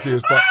and one that is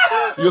serious, but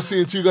you're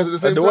seeing two guys at the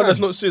same And the time? one that's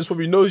not serious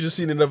probably knows you're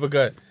seeing another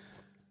guy.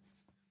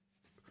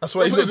 That's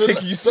why he's not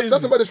taking you seriously.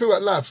 That's about the thing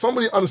about life.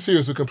 Somebody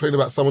unserious will complain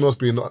about someone else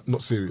being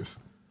not serious.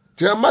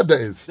 Do you know how mad that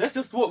is? That's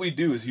just what we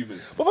do as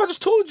humans. But I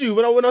just told you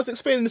when I was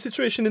explaining the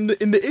situation in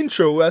the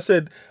intro where I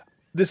said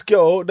this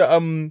girl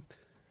that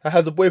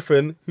has a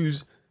boyfriend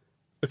who's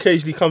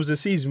occasionally comes and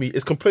sees me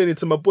is complaining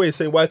to my boy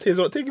saying why Taylor's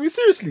not taking me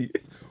seriously.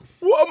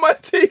 What am I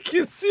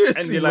taking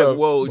seriously? And you're bro? like,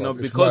 well, Bro,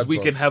 it's because mad, we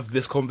bro. can have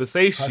this How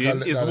conversation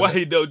can I- is no, why no.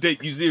 he don't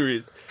take you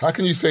serious. How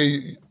can you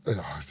say?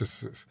 It's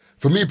just,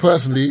 for me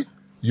personally,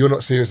 you're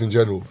not serious in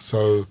general.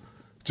 So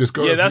just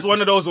go. Yeah, that's one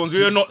of those ones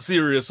where you're not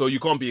serious, so you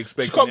can't be She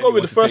expecting can't go with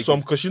anyone the to first take one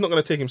because she's not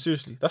going to take him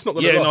seriously. That's not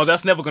going to Yeah, last. no,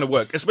 that's never going to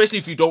work. Especially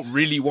if you don't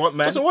really want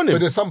man. doesn't want But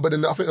him. there's some. But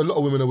then I think a lot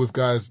of women are with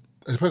guys.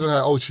 It depends on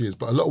how old she is.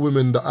 But a lot of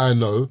women that I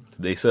know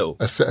They settle.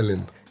 are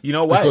settling. You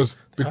know why? Because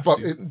that's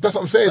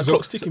what I'm saying. That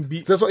clock's ticking,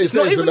 beat. That's what It's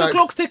not even the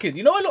clock's ticking.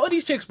 You know, a lot of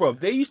these chicks, bro,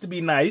 they used to be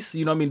nice.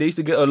 You know what I mean? They used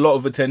to get a lot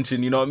of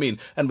attention. You know what I mean?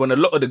 And when a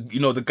lot of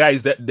the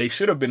guys that they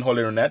should have been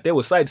hollering at, they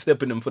were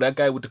sidestepping them for that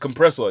guy with the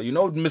compressor. You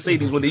know,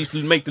 Mercedes when they used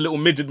to make the little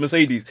midget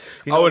Mercedes.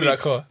 You know I what wanted mean? that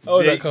car. I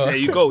wanted that car. There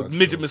you go,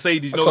 midget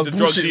Mercedes. You know, can't the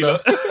drug bullshit dealer.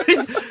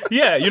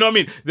 Yeah, you know what I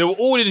mean? They were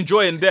all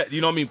enjoying that. You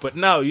know what I mean? But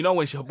now, you know,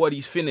 when her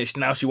body's finished,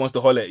 now she wants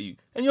to holler at you,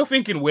 and you're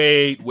thinking,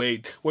 wait.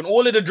 When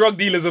all of the drug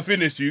dealers have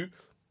finished you,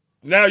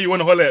 now you want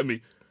to holler at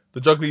me. The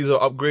drug dealers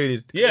are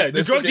upgraded. Yeah, the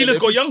Let's drug forget dealers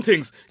their got young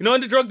things. You know,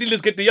 and the drug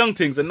dealers get the young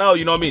things. And now,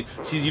 you know what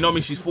I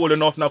mean? She's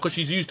falling off now because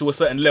she's used to a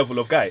certain level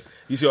of guy.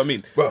 You see what I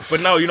mean?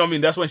 But now, you know what I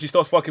mean? That's when she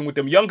starts fucking with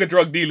them younger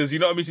drug dealers. You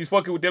know what I mean? She's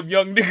fucking with them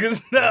young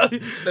niggas now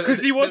because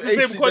she wants the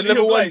same quality of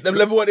life. Them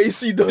level 1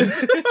 AC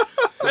dons.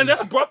 And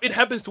that's, bro, it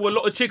happens to a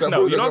lot of chicks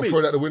now. You know what I mean? Throw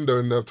it out the window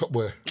in Top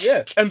Boy.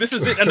 Yeah, and this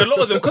is it. And a lot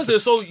of them, because they're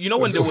so, you know,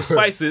 when there were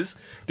spices,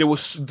 they were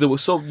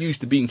so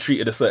used to being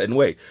treated a certain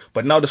way.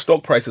 But now the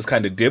stock price has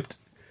kind of dipped,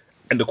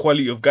 and the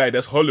quality of guy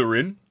that's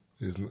hollering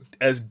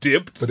has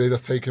dipped. But they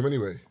just take him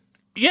anyway.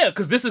 Yeah,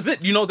 because this is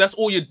it. You know, that's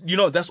all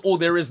that's all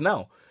there is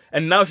now.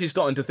 And now she's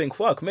starting to think,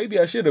 fuck, maybe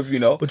I should have, you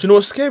know. But you know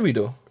what's scary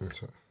though?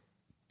 That's it.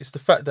 It's the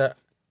fact that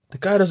the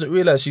guy doesn't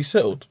realise she's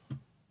settled.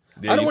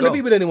 There I don't you want to go.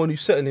 be with anyone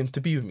who's settling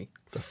to be with me.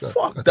 That's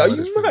Fuck that, the you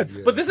hardest mad? thing,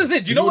 yeah. But this is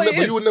it. You know what it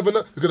But is? you would never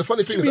know. Because the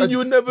funny thing What do you is, mean you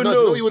would never know? No, do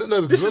you know what you wouldn't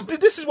know? Because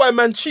This is why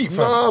man cheat, fam.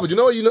 Nah, but do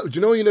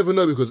you know you never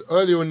know? Because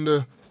earlier in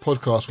the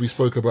podcast we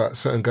spoke about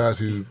certain guys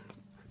who.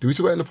 Did we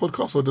talk about it in the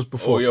podcast or just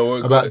before? Oh, yeah,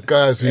 well, about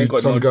guys who ain't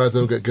got some no- guys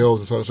don't get girls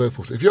and so on and so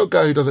forth. If you're a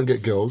guy who doesn't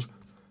get girls,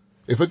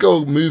 if a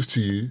girl moves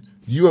to you,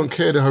 you won't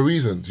care her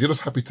reasons. You're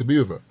just happy to be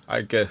with her,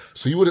 I guess.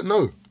 so you wouldn't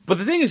know. But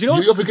the thing is, you know,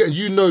 You're forgetting.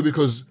 You know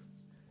because,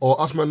 or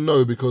us man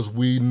know because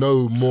we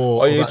know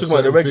more. Oh yeah, you're about talking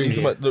about the certain regular, things.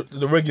 you're talking about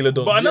the regular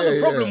dog. but another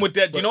yeah, problem yeah. with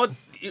that, you know what?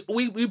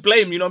 We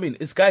blame, you know what I mean?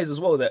 It's guys as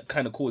well that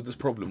kind of cause this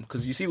problem.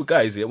 Because you see with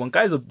guys, yeah, when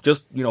guys are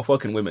just, you know,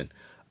 fucking women,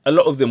 a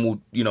lot of them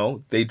will, you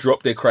know, they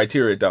drop their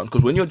criteria down.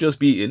 Because when you're just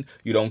beating,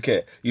 you don't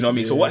care. You know what I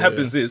mean? So what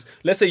happens is,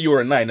 let's say you're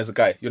a 9 as a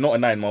guy. You're not a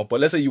 9, Marv, but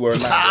let's say you were a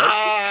 9,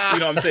 right? You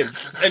know what I'm saying?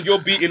 And you're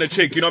beating a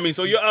chick, you know what I mean?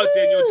 So you're out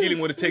there and you're dealing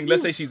with a thing.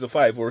 Let's say she's a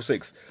 5 or a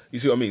 6. You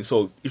see what I mean?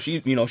 So if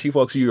she, you know, she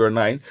fucks you, you're a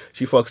 9.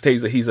 She fucks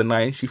Taser, he's a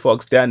 9. She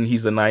fucks Dan,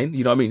 he's a 9.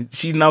 You know what I mean?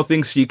 She now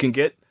thinks she can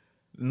get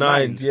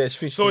nines. Yeah, she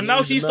thinks so she now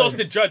needs she the starts to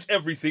nines. judge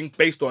everything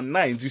based on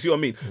 9s. You see what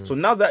I mean? So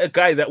now that a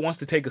guy that wants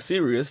to take her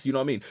serious, you know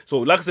what I mean? So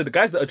like I said, the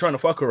guys that are trying to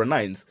fuck her are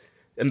 9s.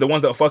 And the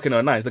ones that are fucking her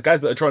are 9s. The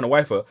guys that are trying to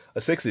wife her are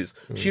 6s.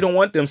 She don't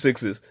want them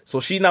 6s. So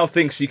she now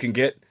thinks she can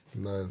get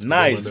Nines.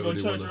 nines. But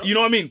they wanna- You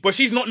know what I mean? But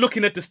she's not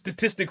looking at the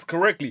statistics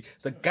correctly.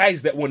 The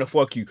guys that want to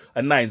fuck you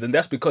are 9s. And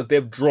that's because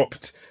they've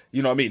dropped,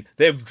 you know what I mean?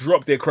 They've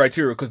dropped their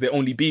criteria because they're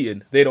only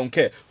beaten. They don't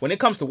care. When it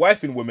comes to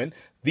wifing women,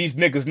 these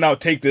niggas now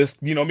take this,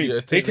 you know what I mean? Yeah,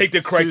 they take take their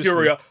it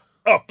criteria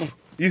up.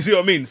 You see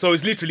what I mean? So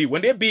it's literally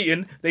when they're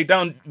beaten, they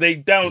down, you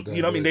know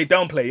what I mean? They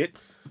downplay it.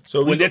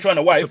 So when they're trying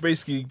to wife. So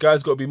basically,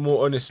 guys got to be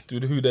more honest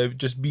with who they've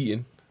just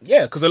beaten.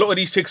 Yeah, because a lot of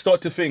these chicks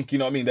start to think, you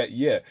know what I mean, that,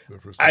 yeah,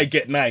 I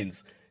get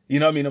 9s. You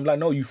know what I mean? I'm like,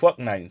 no, you fuck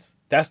 9s.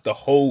 That's the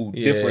whole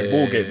different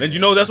ball game. And you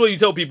know, that's what you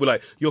tell people,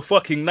 like, you're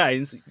fucking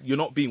 9s, you're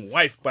not being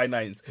wifed by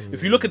 9s.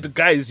 If you look at the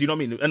guys, you know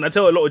what I mean? And I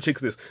tell a lot of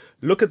chicks this,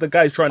 look at the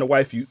guys trying to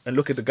wife you and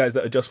look at the guys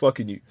that are just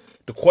fucking you.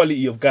 The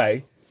quality of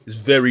guy is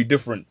very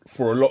different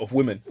for a lot of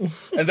women.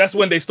 And that's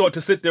when they start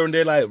to sit there and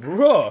they're like,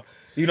 raw.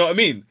 You know what I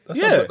mean?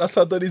 That's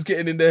how Donny's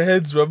getting in their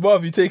heads, bro.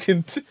 Marv, you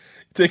taking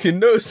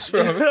notes,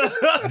 bro.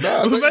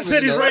 Nah, Man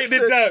said he's writing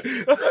it down.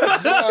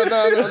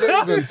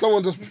 No, even.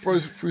 Someone just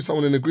threw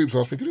someone in the group, so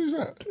I was thinking, who's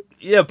that?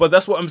 Yeah, but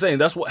that's what I'm saying.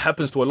 That's what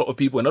happens to a lot of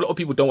people. And a lot of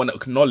people don't want to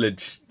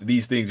acknowledge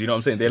these things. You know what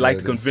I'm saying? They like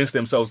to convince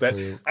themselves that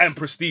I'm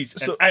prestige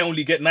and I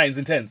only get 9s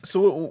and 10s.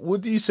 So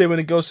what do you say when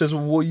a girl says,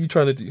 well, what are you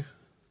trying to do?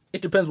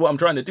 It depends what I'm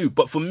trying to do.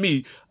 But for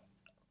me,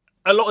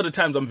 a lot of the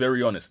times I'm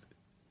very honest.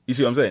 You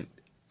see what I'm saying?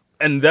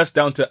 And that's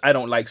down to I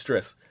don't like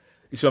stress.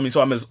 You see what I mean?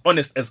 So I'm as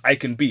honest as I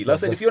can be. Like I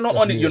said, if you're not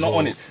on it, me you're as not well.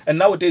 on it. And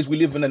nowadays we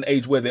live in an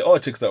age where there are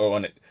chicks that are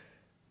on it.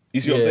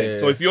 You see what I'm saying? Yeah.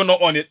 So if you're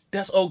not on it,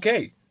 that's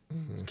okay.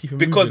 Keep it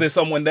Because moving. there's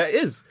someone that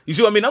is. You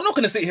see what I mean? I'm not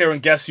going to sit here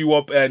and gas you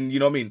up and, you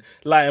know what I mean,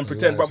 lie and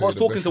pretend, bro. I tell was you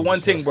the talking best to from one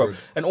the thing, South bro. Korea.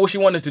 And all she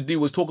wanted to do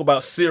was talk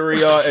about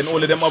Syria and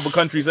all of them other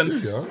countries.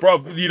 And, Syria?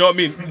 bro, you know what I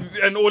mean?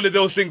 And all of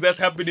those things that's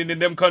happening in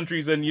them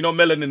countries and, you know,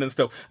 melanin and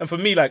stuff. And for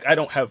me, like, I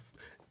don't have,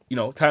 you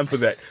know, time for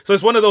that. So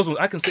it's one of those ones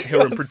I can sit here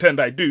and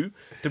pretend I do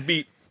to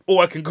beat,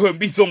 or I can go and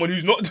beat someone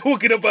who's not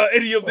talking about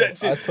any of that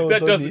shit. I told that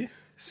Donny, doesn't.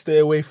 stay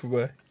away from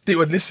her. They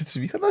would listen to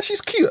me. I said, no,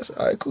 she's cute. I said,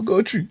 all right, cool,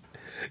 go through.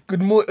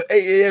 Good morning,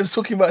 8 a.m.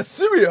 talking about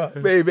Syria.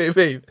 Babe.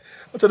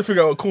 I'm trying to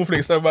figure out what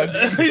cornflakes I'm about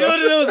to You know what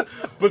it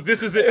is? But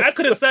this is it. I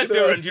could have sat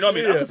there and, you know what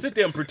I mean? I could sit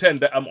there and pretend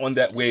that I'm on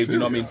that wave, you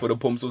know what I mean, for the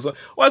pumps or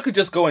something. Or I could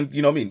just go and,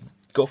 you know what I mean,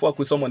 go fuck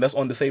with someone that's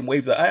on the same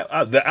wave that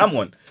I'm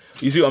on.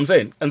 You see what I'm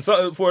saying? And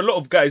so for a lot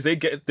of guys, they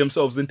get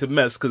themselves into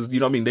mess because, you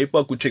know what I mean, they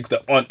fuck with chicks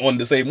that aren't on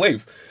the same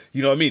wave.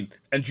 You know what I mean?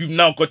 And you've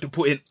now got to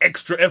put in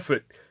extra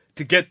effort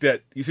to get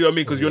that. You see what I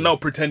mean? Because you're now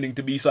pretending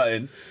to be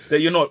something that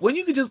you're not. When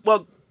you could just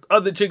fuck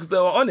other chicks that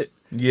are on it.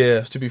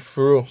 Yeah, to be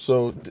for real.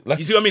 So, like,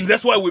 You see what I mean?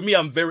 That's why with me,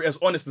 I'm very as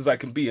honest as I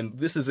can be, and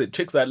this is it.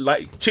 Chicks that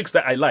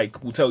I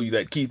like will tell you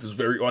that Keith is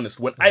very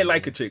honest. When I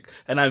like a chick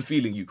and I'm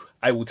feeling you,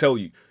 I will tell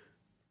you.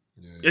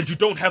 And you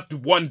don't have to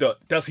wonder,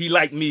 does he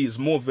like me is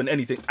more than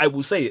anything? I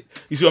will say it.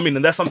 You see what I mean?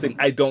 And that's something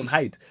I don't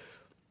hide.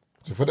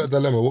 So for that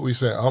dilemma, what we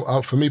say,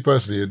 for me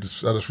personally, I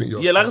just think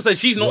you're. Yeah, like I said,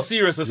 she's not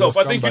serious herself.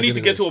 I think you need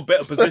to get to a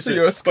better position.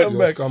 You're a But- You're a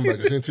scumbag. scumbag.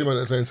 You're saying 2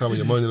 minutes at the same time when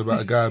you're moaning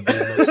about a guy being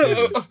not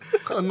serious.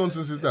 What kind of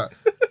nonsense is that?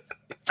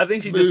 I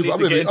think she just needs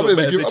to get into a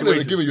better I'm never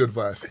situation. giving you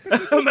advice.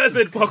 Man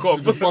said, fuck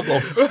off. Fuck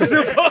off. I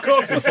said, fuck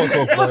off. Fuck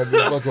off,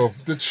 man. Fuck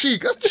off. The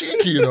cheek, that's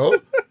cheeky, you know?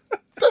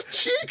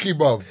 That's cheeky,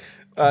 bruv.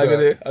 I'm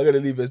gonna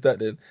leave it as that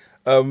then.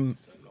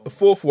 The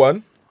fourth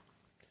one.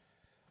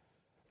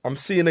 I'm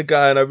seeing a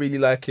guy and I really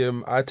like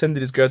him. I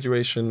attended his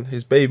graduation.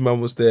 His baby mum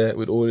was there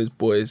with all his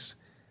boys.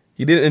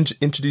 He didn't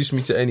introduce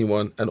me to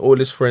anyone, and all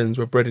his friends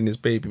were bred in his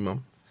baby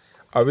mum.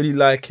 I really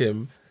like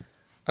him,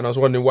 and I was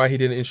wondering why he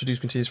didn't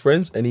introduce me to his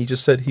friends, and he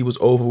just said he was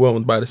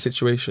overwhelmed by the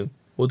situation.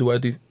 What do I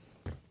do?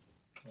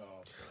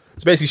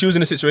 So basically, she was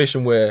in a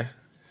situation where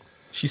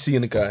she's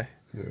seeing a guy,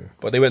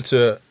 but they went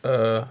to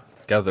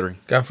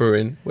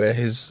gathering where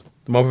the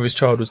mother of his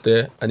child was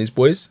there and his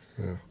boys,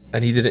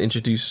 and he didn't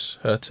introduce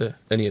her to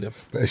any of them.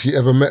 But has she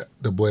ever met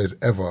the boys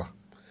ever?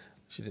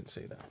 She didn't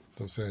say that.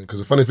 I'm saying, because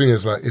the funny thing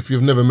is, like, if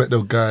you've never met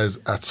the guys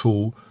at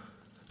all,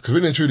 because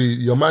really and truly,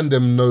 your man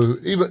them know,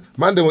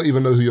 man them won't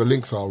even know who your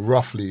links are,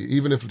 roughly.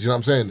 Even if, do you know what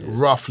I'm saying?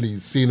 Roughly,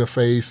 seen a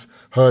face,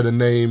 heard a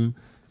name.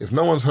 If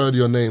no one's heard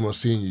your name or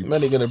seen you,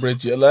 Man ain't gonna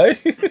bridge you,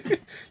 like,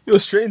 you're a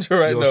stranger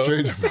right you're now. a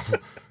stranger, bro.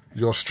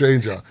 You're a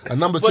stranger.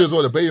 And number two as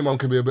well, the baby mum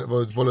can be a bit of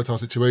a volatile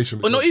situation.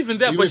 But not even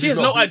that, but she has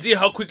no idea. idea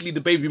how quickly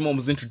the baby mom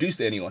was introduced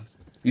to anyone.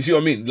 You see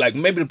what I mean? Like,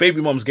 maybe the baby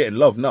mom's getting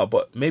love now,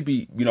 but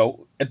maybe, you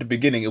know, at the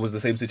beginning it was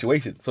the same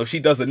situation. So she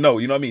doesn't know,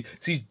 you know what I mean?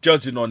 She's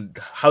judging on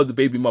how the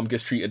baby mom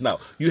gets treated now.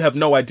 You have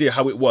no idea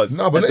how it was.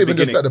 No, but at not the even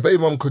just beginning. that. The baby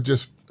mum could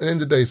just, at the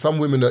end of the day, some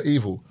women are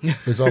evil.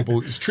 For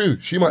example, it's true.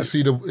 She might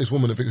see this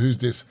woman and think, who's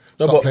this?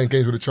 Start but- playing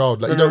games with a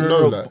child. Like, you don't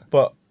know that.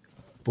 But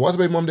But why's the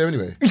baby mum there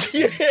anyway?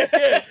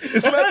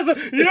 it's mad.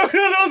 You know, I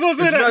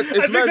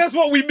think mad. that's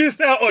what we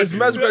missed out on. It's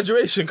man's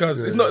graduation,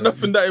 cuz it's not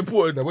nothing that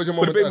important Now, where's your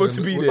for mum the and baby dad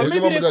to be and- there. where's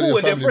your Maybe mum and they're dad cool and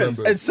with their family friends. members?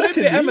 And Maybe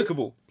secondly, they're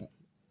amicable.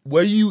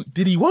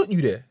 did he want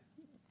you there?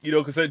 You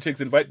know, because certain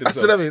chicks invite That's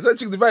themselves. what I mean. That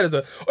chick's invited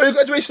her. Oh, your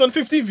graduation on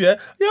 15th, yeah?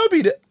 Yeah, I'll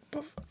be there.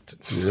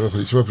 Yeah,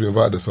 she probably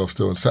invited herself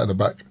still and sat in the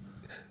back.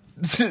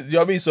 You know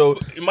what I mean? So,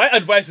 My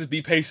advice is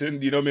be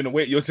patient, you know what I mean, and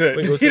wait your turn.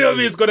 Wait your You know what I turn.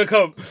 mean? It's going to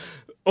come.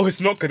 Or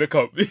it's not going to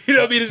come. You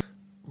know what I mean?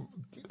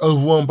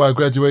 Overwhelmed by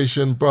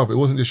graduation, bruv. It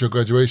wasn't just your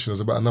graduation. It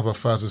was about another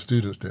 1,000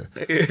 students there.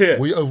 Yeah.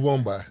 What are you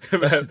overwhelmed by?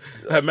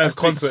 That man's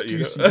concert, you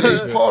know. excuse.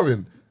 It's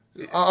parring.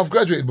 I've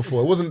graduated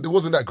before. It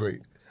wasn't that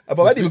great.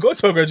 but I didn't even go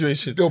to our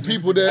graduation. There were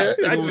people there.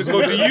 I it was- just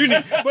go to uni.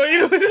 But you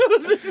know,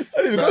 it's just,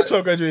 I didn't even go to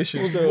our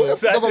graduation. So,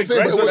 That's what I'm saying.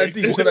 But It's not that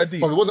deep. It's not that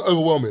deep. But it wasn't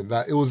overwhelming.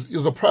 Like it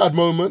was a proud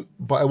moment,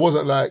 but it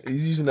wasn't like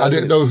He's using that I as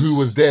didn't an know excuse. who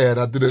was there and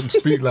I didn't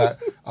speak like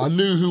I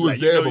knew who was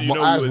Like, you there, know- but you my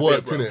know who eyes was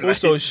worked there, in bro. it.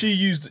 Also, she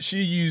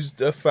used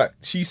the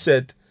fact, she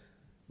said,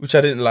 which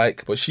I didn't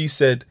like, but she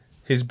said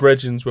his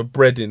brethrens were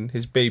breading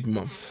his baby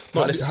mum.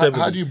 Not How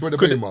necessarily. do you bread a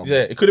Could- baby mum?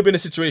 Yeah, it could have been a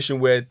situation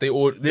where they're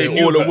all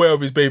knew her. aware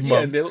of his baby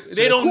Yeah, mum. they So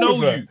they don't they're cool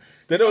know with her. you.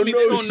 They don't I mean,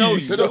 they don't know you.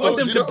 They So don't want know-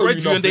 them do to not owe bread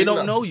you and they nothing,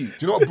 don't know you. Do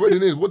you know what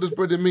breading is? What does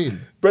breading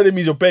mean? Breading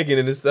means you're begging,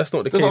 and that's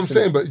not the That's case. what I'm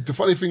saying. innit? But the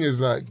funny thing is,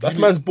 like, That's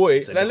you man's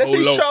boy. The And let's say whole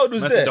his loaf. child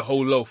was Man said there. the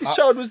whole loaf. His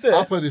child was I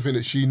there. personally think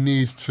that she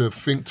needs to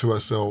think to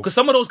herself. Because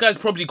some of those guys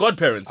probably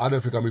godparents. I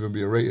don't think I'm even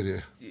being rated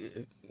here.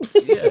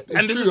 Yeah.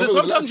 And this true, is I'm not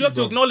sometimes you have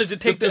to bro. acknowledge it,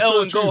 take the Just tell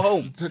L and go truth.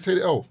 home. Take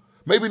the L.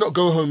 Maybe not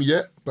go home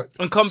yet, but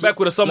And come back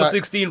with a Summer like,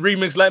 16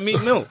 remix like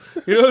Meek Mill.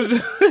 You know?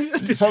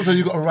 Sometimes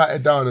you got to write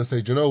it down and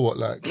say, do you know what?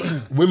 Like,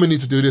 women need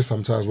to do this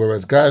sometimes,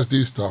 whereas guys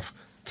do stuff.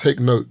 Take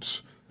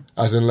notes,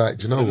 as in, like,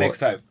 do you know what? Next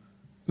time.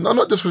 No,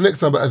 not just for next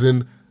time, but as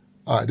in,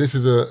 all right, this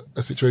is a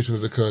situation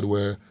that's occurred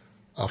where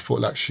I felt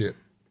like shit.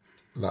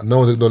 Like, no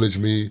one's acknowledged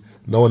me.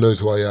 No one knows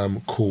who I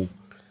am. Cool.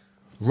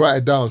 Write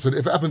it down so that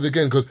if it happens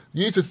again, because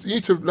you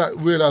need to like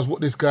realize what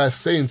this guy's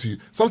saying to you.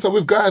 Sometimes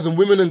with guys and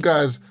women and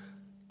guys,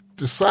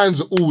 the signs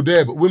are all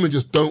there, but women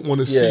just don't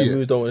want to Yeah, see it.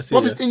 women don't wanna see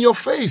Bruv, it, it's in your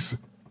face.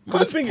 Man,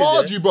 the thing is,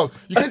 barred yeah. you, bro.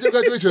 You came to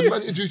graduation,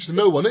 man introduced you to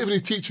no one, not even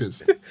his teachers.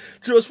 Do you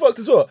know what's fucked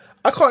as well?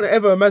 I can't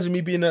ever imagine me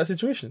being in that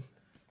situation.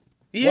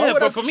 Yeah, would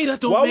but I- for me,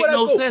 that why don't make would I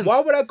no go- sense. Why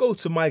would I go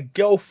to my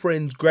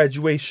girlfriend's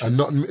graduation And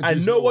not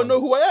introduce no no one one?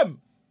 know who I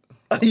am?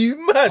 Are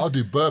you mad? I'll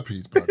do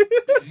burpees, bro.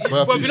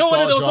 But you know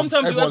what, though?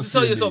 Sometimes you have to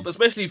tell seeing yourself, me.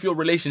 especially if your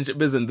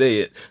relationship isn't there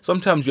yet,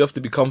 sometimes you have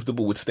to be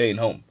comfortable with staying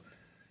home.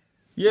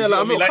 Yeah, You know like what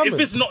I I'm mean? not Like, coming. if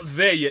it's not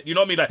there yet, you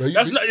know what I mean? Like,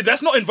 But you-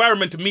 that's not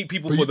environment to meet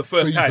people for the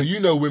first time. But you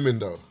know women,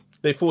 though.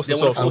 They force They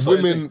themselves. wanna And force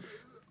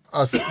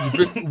on certain women,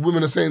 you think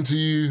women are saying to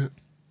you,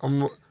 I'm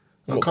not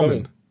Not coming.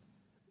 coming.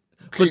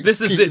 Keith,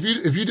 this is Keith,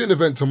 it. If you do an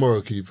event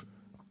tomorrow, Keith,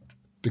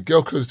 the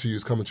girl close to you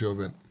is coming to your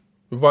event.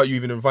 without you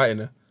even inviting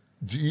her.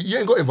 You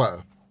ain't got to invite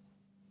her.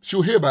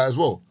 She'll hear about it as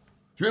well.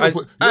 You ain't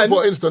And-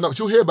 put Insta up.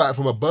 She'll hear about it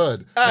from a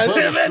bird. A And-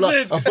 bird will fly,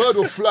 Listen. a bird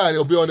will fly and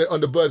it'll be on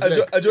the bird's And do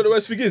leg. you know the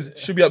worst thing is?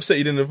 She'll be upset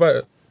you didn't invite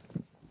her.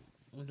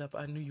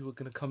 But I knew you were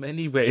gonna come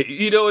anyway.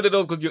 You know what it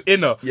is because you're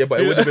inner. Yeah,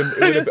 but it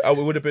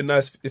would have been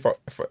nice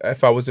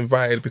if I was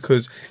invited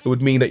because it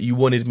would mean that you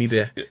wanted me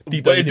there.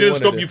 Deep But down it you didn't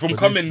wanted stop it. you from But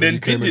coming. Then you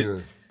came did anyway.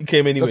 it? You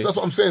came anyway. That's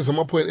what I'm saying. So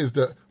my point is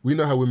that we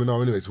know how women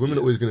are anyway. So women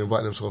are always going to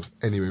invite themselves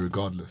anyway,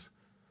 regardless.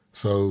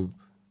 So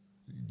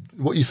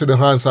what you said in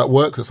hindsight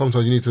works. That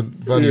sometimes you need to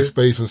value Yeah.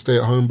 space and stay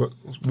at home, but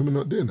women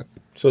not doing that.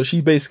 So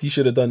she basically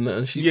should have done that,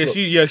 and she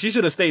flopped. She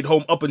should have stayed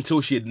home up until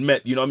she had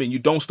met. You know what I mean? You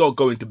don't start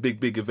going to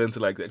big events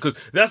like that because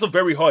that's a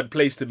very hard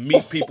place to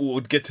meet people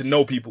or get to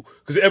know people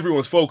because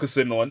everyone's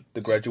focusing on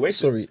the graduation.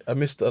 Sorry, I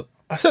missed that.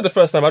 I said the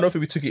first time. I don't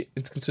think we took it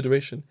into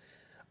consideration.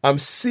 I'm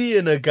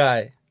seeing a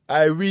guy.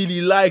 I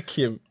really like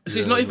him.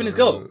 She's not even his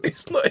girl.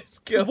 It's not his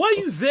girl. Why are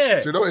you there?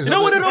 Do you know what it is?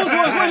 one of those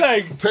ones where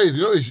like. Taze,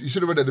 you know, you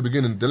should have read that at the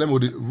beginning. Dilemma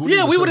would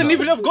Yeah, we wouldn't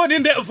even have gone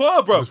in that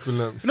far, bro. Just been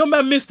like- You know,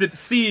 man missed it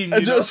seeing. And You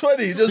you know know? what's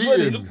funny? Just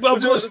funny. Seeing.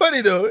 But what's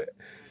funny though?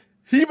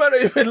 He might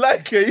not even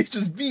like her. He's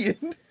just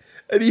beaten,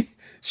 and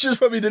She was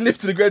probably the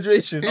lift to the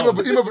graduation. No,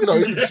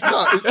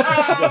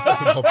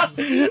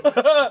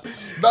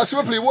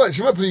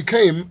 she probably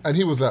came and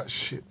he was like,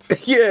 shit.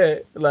 Yeah,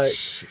 like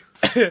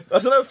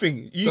that's another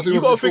thing. You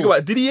got to think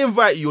about. Did he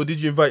invite you or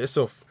did you invite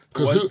yourself?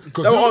 Because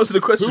that will answer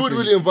the question. Who would for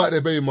you. really invite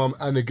their baby mum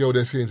and the girl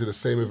they're seeing to the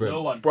same event?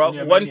 No one. Bro,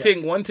 Yeah, one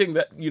maniac. thing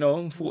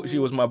that, thought she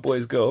was my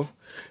boy's girl.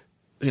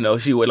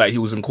 She was like, he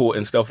was in court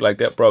and stuff like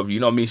that, bro. You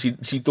know what I mean?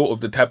 She thought of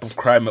the type of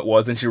crime it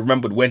was, and she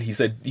remembered when he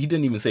said, he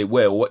didn't even say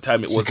where or what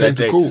time it was came that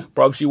to day. court.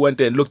 Bro, she went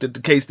there and looked at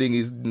the case thing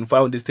and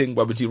found his thing,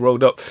 bro, and she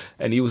rolled up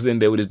and he was in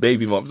there with his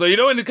baby mom. So,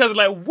 and the cousin's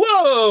like,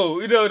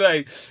 whoa,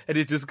 and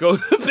it just goes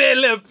bare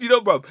left,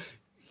 bro.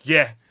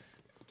 Yeah.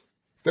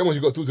 Then when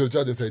you got to talk to the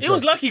judge and say, He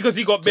was lucky because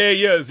he got bare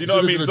years, you know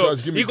what I Just mean? to the So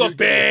judge, give me- he got give-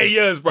 bare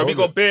years, bro. He Hold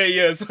got it. bare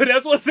years. So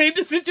that's what saved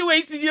the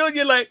situation, and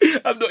you're like,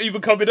 I'm not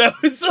even coming out.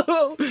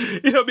 So,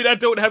 I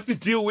don't have to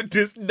deal with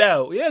this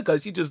now. Yeah,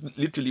 because she just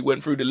literally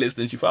went through the list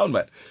and she found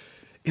man.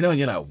 And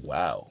you're like,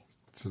 wow.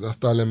 So that's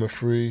dilemma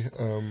 3.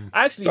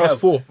 I actually That's have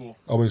 4.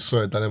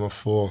 Dilemma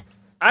 4.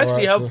 I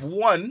actually Alright, have so-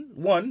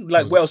 one,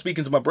 like where I was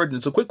speaking to my brother.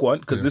 It's a quick one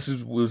because this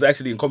was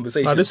actually in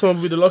conversation. This one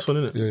will be the last one,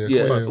 isn't it?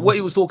 Yeah, Yeah, cool, what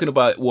he was talking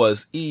about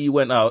was he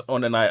went out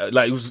on a night,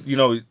 like it was,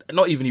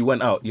 not even he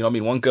went out,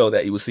 one girl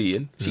that he was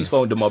seeing, she's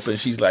phoned him up and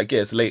she's like,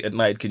 yeah, it's late at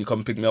night, can you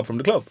come pick me up from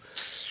the club?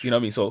 You know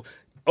what I mean? So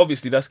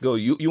obviously that's girl,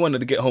 you wanted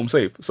to get home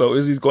safe. So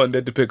as he's gotten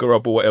there to pick her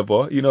up or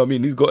whatever, you know what I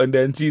mean? He's gotten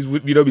there and she's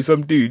with,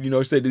 some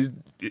dude, said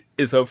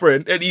it's her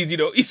friend and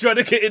he's trying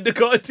to get in the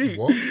car too.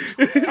 What?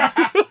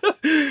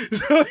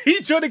 So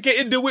he's trying to get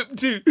in the whip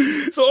too.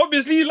 So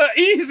obviously he's like,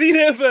 easy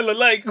there, fella.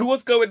 Like,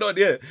 what's going on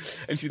here?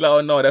 And she's like,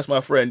 oh no, that's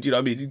my friend. You know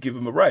what I mean? You give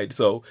him a ride.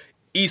 So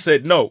he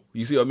said no.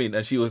 You see what I mean?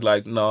 And she was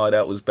like, no,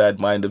 that was bad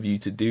mind of you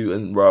to do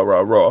and rah,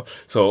 rah, rah.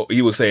 So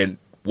he was saying,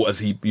 was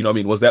he, you know what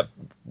I mean?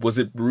 Was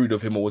it rude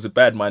of him or was it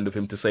bad mind of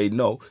him to say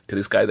no to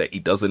this guy that he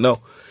doesn't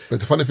know? But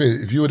the funny thing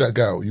is, if you were that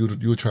girl, you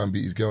would try and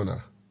beat his girl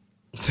now.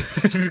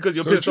 Because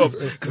you're So pissed off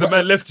because the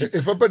man left you.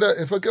 If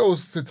a girl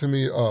said to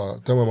me,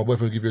 don't worry, my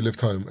boyfriend will give you a lift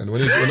home. And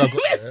when I got I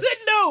there, said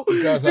no.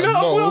 Do guy's you know like,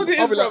 how no. wild it is,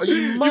 I'll be like, bro? are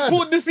you mad?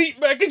 pulled the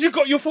seat back and you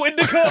got your foot in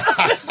the car.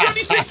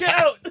 Johnny said, get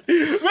out.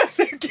 Man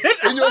said, get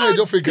out. in your head,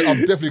 you're thinking, I'm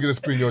definitely going to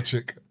spring your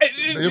chick.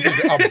 You're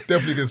thinking, I'm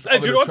definitely going to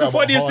And you know what the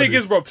funniest thing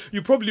is, bro?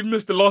 You probably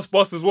missed the last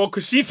bus as well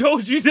because she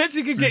told you that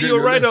she could get get you a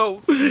your ride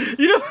lift. home.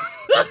 You know?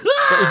 But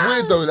it's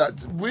weird though,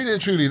 that really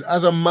and truly,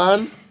 as a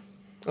man,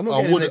 I'm not I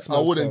getting wouldn't next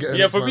man's get car. in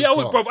Yeah, this for me,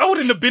 man's I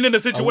wouldn't have been in a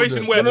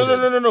situation where.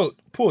 wouldn't. No.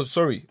 Pause.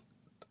 Sorry.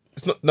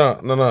 It's not.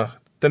 No.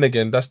 Then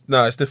again,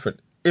 it's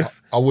different.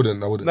 If I wouldn't.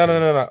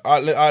 no.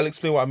 I'll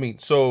explain what I mean.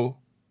 So,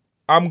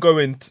 I'm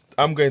going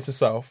to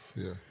South.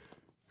 Yeah.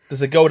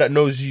 There's a girl that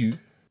knows you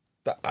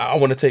that I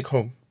want to take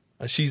home,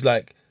 and she's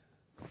like,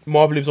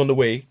 Marv lives on the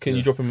way. Can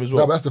you drop him as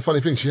well? No, but that's the funny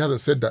thing. She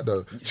hasn't said that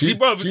though. See,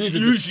 bro, she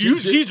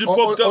just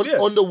popped up, yeah.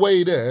 on the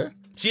way there.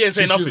 She ain't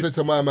saying She nothing. said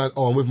to my man,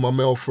 I'm with my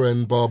male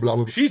friend, blah,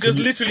 blah. She just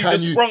literally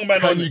just sprung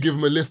man Can on you it. give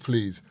him a lift,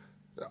 please?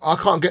 I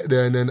can't get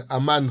there, and then a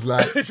man's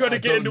like, Trying to I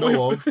get in don't the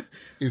know whip. of,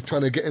 is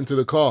trying to get into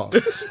the car.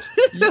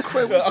 You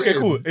crazy. Okay,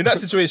 cool. In that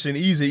situation,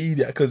 he's an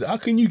idiot because how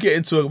can you get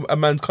into a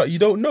man's car you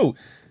don't know?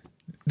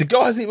 The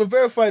girl hasn't even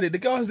verified it. The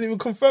girl hasn't even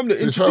confirmed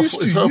it. It's her Introduced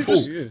fault. you. It's her You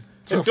just- fault.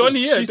 And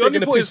Donnie, She's Donnie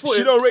taking a put his piss. foot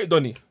She in. don't rate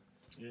Donnie.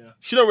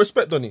 She don't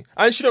respect Donnie,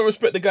 and she don't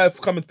respect the guy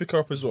for coming to pick her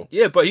up as well.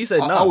 Yeah, but he said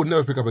no. I would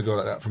never pick up a girl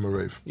like that from a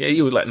rave. Yeah,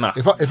 he was like, nah.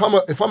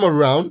 If I'm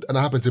around and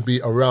I happen to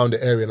be around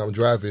the area and I'm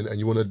driving and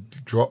you want to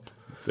drop,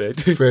 fair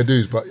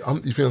dues. But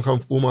you think I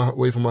come all my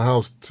way from my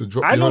house to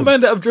drop? I you know home? men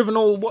that have driven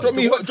all. Drop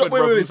me. Wait.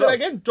 Say that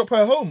again. Drop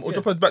her home or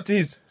drop her back to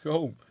his. Go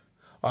home.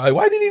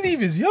 Why did he leave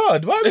his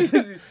yard?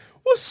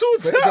 What's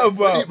that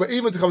about? But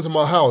even to come to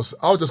my house,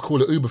 I'll just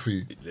call it Uber for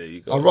you. There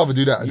you go. I'd rather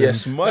do that. And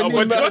Yes, then, money, No,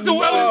 but man. what the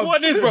wildest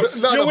one is, bro?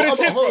 No, You're but with a I'm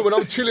chick, at home bro. when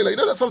I'm chilling. Like,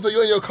 that sometimes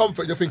you're in your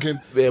comfort and you're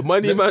thinking, Yeah,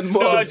 money, man. No,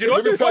 Marv. do you know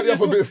what let me the tidy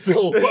up a bit funniest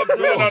still. No.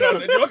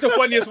 You know what the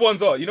funniest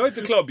ones are? You know, at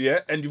the club, yeah,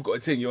 and you've got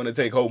a thing you want to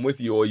take home with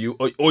you, or you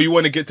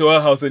want to get to her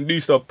house and do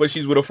stuff, but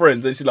she's with her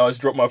friends, and she's like, "Let's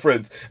drop my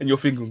friends," and you're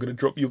thinking, "I'm gonna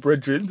drop your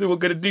brethren, and we're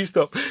gonna do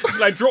stuff." She's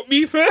like, "Drop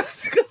me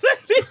first, because I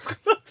live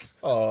close."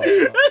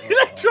 She's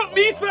like, "Drop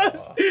me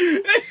first,"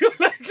 and you're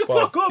like,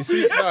 "Fuck off,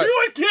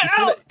 everyone get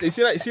out." You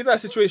see that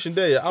situation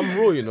there. Yeah? I'm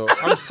raw, you know.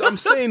 I'm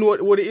saying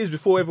what it is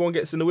before everyone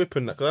gets in the whip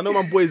and that. Because I know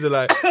my boys are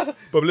like,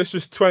 but let's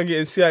just twang it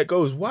and see how it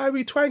goes. Why are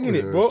we twanging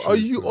it, bro? Are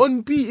you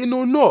unbeaten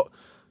or not?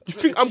 You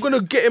think I'm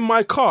gonna get in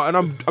my car and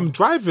I'm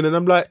driving and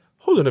I'm like,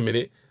 hold on a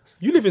minute.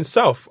 You live in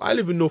South. I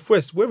live in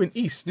Northwest. We're in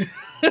East. No.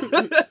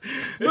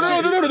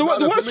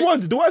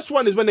 The worst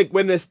one is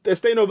when they're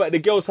staying over at the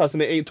girl's house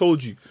and they ain't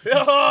told you.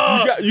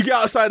 You get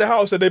outside the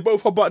house and they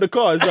both hop out the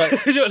car. It's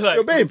like, You're like,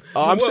 yo, babe,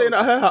 I'm whoa. staying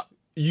at her house.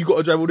 You got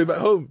to drive all the way back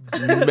home.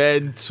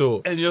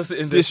 Mental. And you're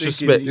sitting there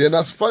Disrespect. thinking, Yeah, and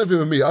that's the funny thing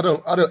with me. I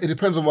don't. It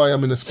depends on why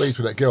I'm in the space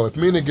with that girl. If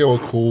me and the girl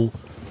are cool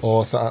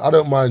or something, I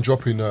don't mind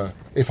dropping her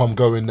if I'm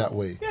going that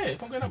way. Yeah,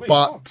 if I'm going that way.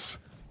 But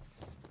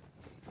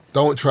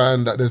don't try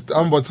and that. I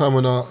remember one time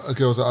when a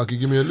girl's like, "Can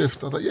you give me a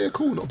lift?" I was like, "Yeah,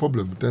 cool, not a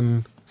problem."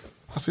 Then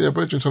I see her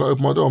brethren trying to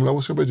open my door. I'm like,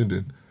 "What's your brethren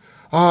doing?"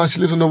 She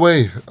lives on the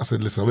way. I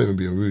said, "Listen, I'm not even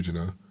being rude, you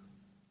know,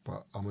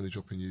 but I'm only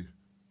dropping you.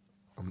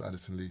 I'm not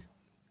Addison Lee.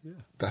 Yeah.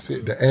 That's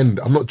it. The end.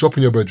 I'm not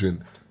dropping your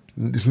brethren.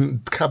 This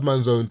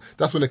Cabman Zone.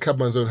 That's when the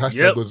Cabman Zone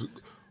hashtag was.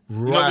 Right,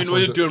 you know what I mean?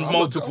 When you're doing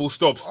multiple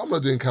stops. I'm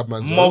not doing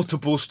Cabman Zone.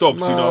 Multiple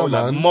stops,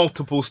 like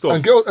multiple stops.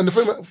 And girls, and the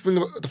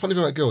funny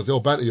thing about girls,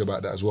 they'll banter you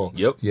about that as well.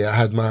 Yep. Yeah, I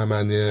had my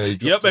man. Yeah.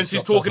 Yep, and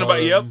she's talking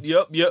about yep.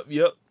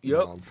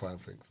 No, I'm fine,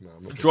 thanks. No,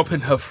 I'm not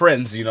dropping her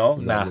friends, you know.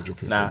 No, I'm not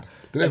dropping nah.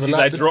 And she's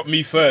like, drop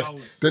me first.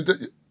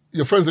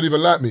 Your friends don't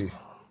even like me.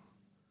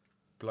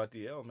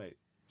 Bloody hell, mate.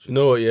 You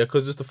know what, yeah,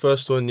 because it's the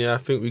first one, yeah, I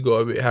think we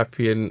got a bit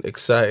happy and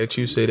excited.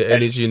 Tuesday, the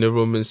energy in the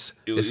room is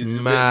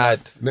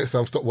mad. Next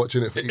time, stop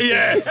watching it for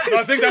Yeah, no,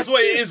 I think that's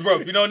what it is, bro.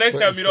 You know, next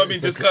time, you know what I mean,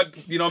 just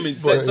cut, you know what I mean,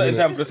 certain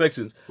time for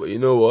sections. But you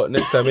know what,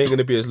 next time ain't going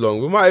to be as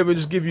long. We might even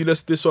just give you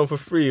this one for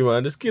free,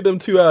 man. Just give them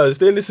 2 hours. If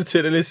they listen to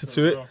it, they listen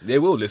to it. They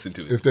will listen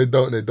to it. If they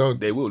don't, they don't.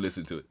 They will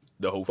listen to it,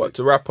 the whole thing. But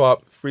to wrap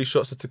up, 3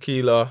 shots of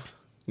tequila,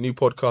 new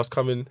podcast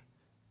coming.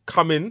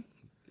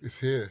 It's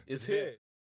here. It's here.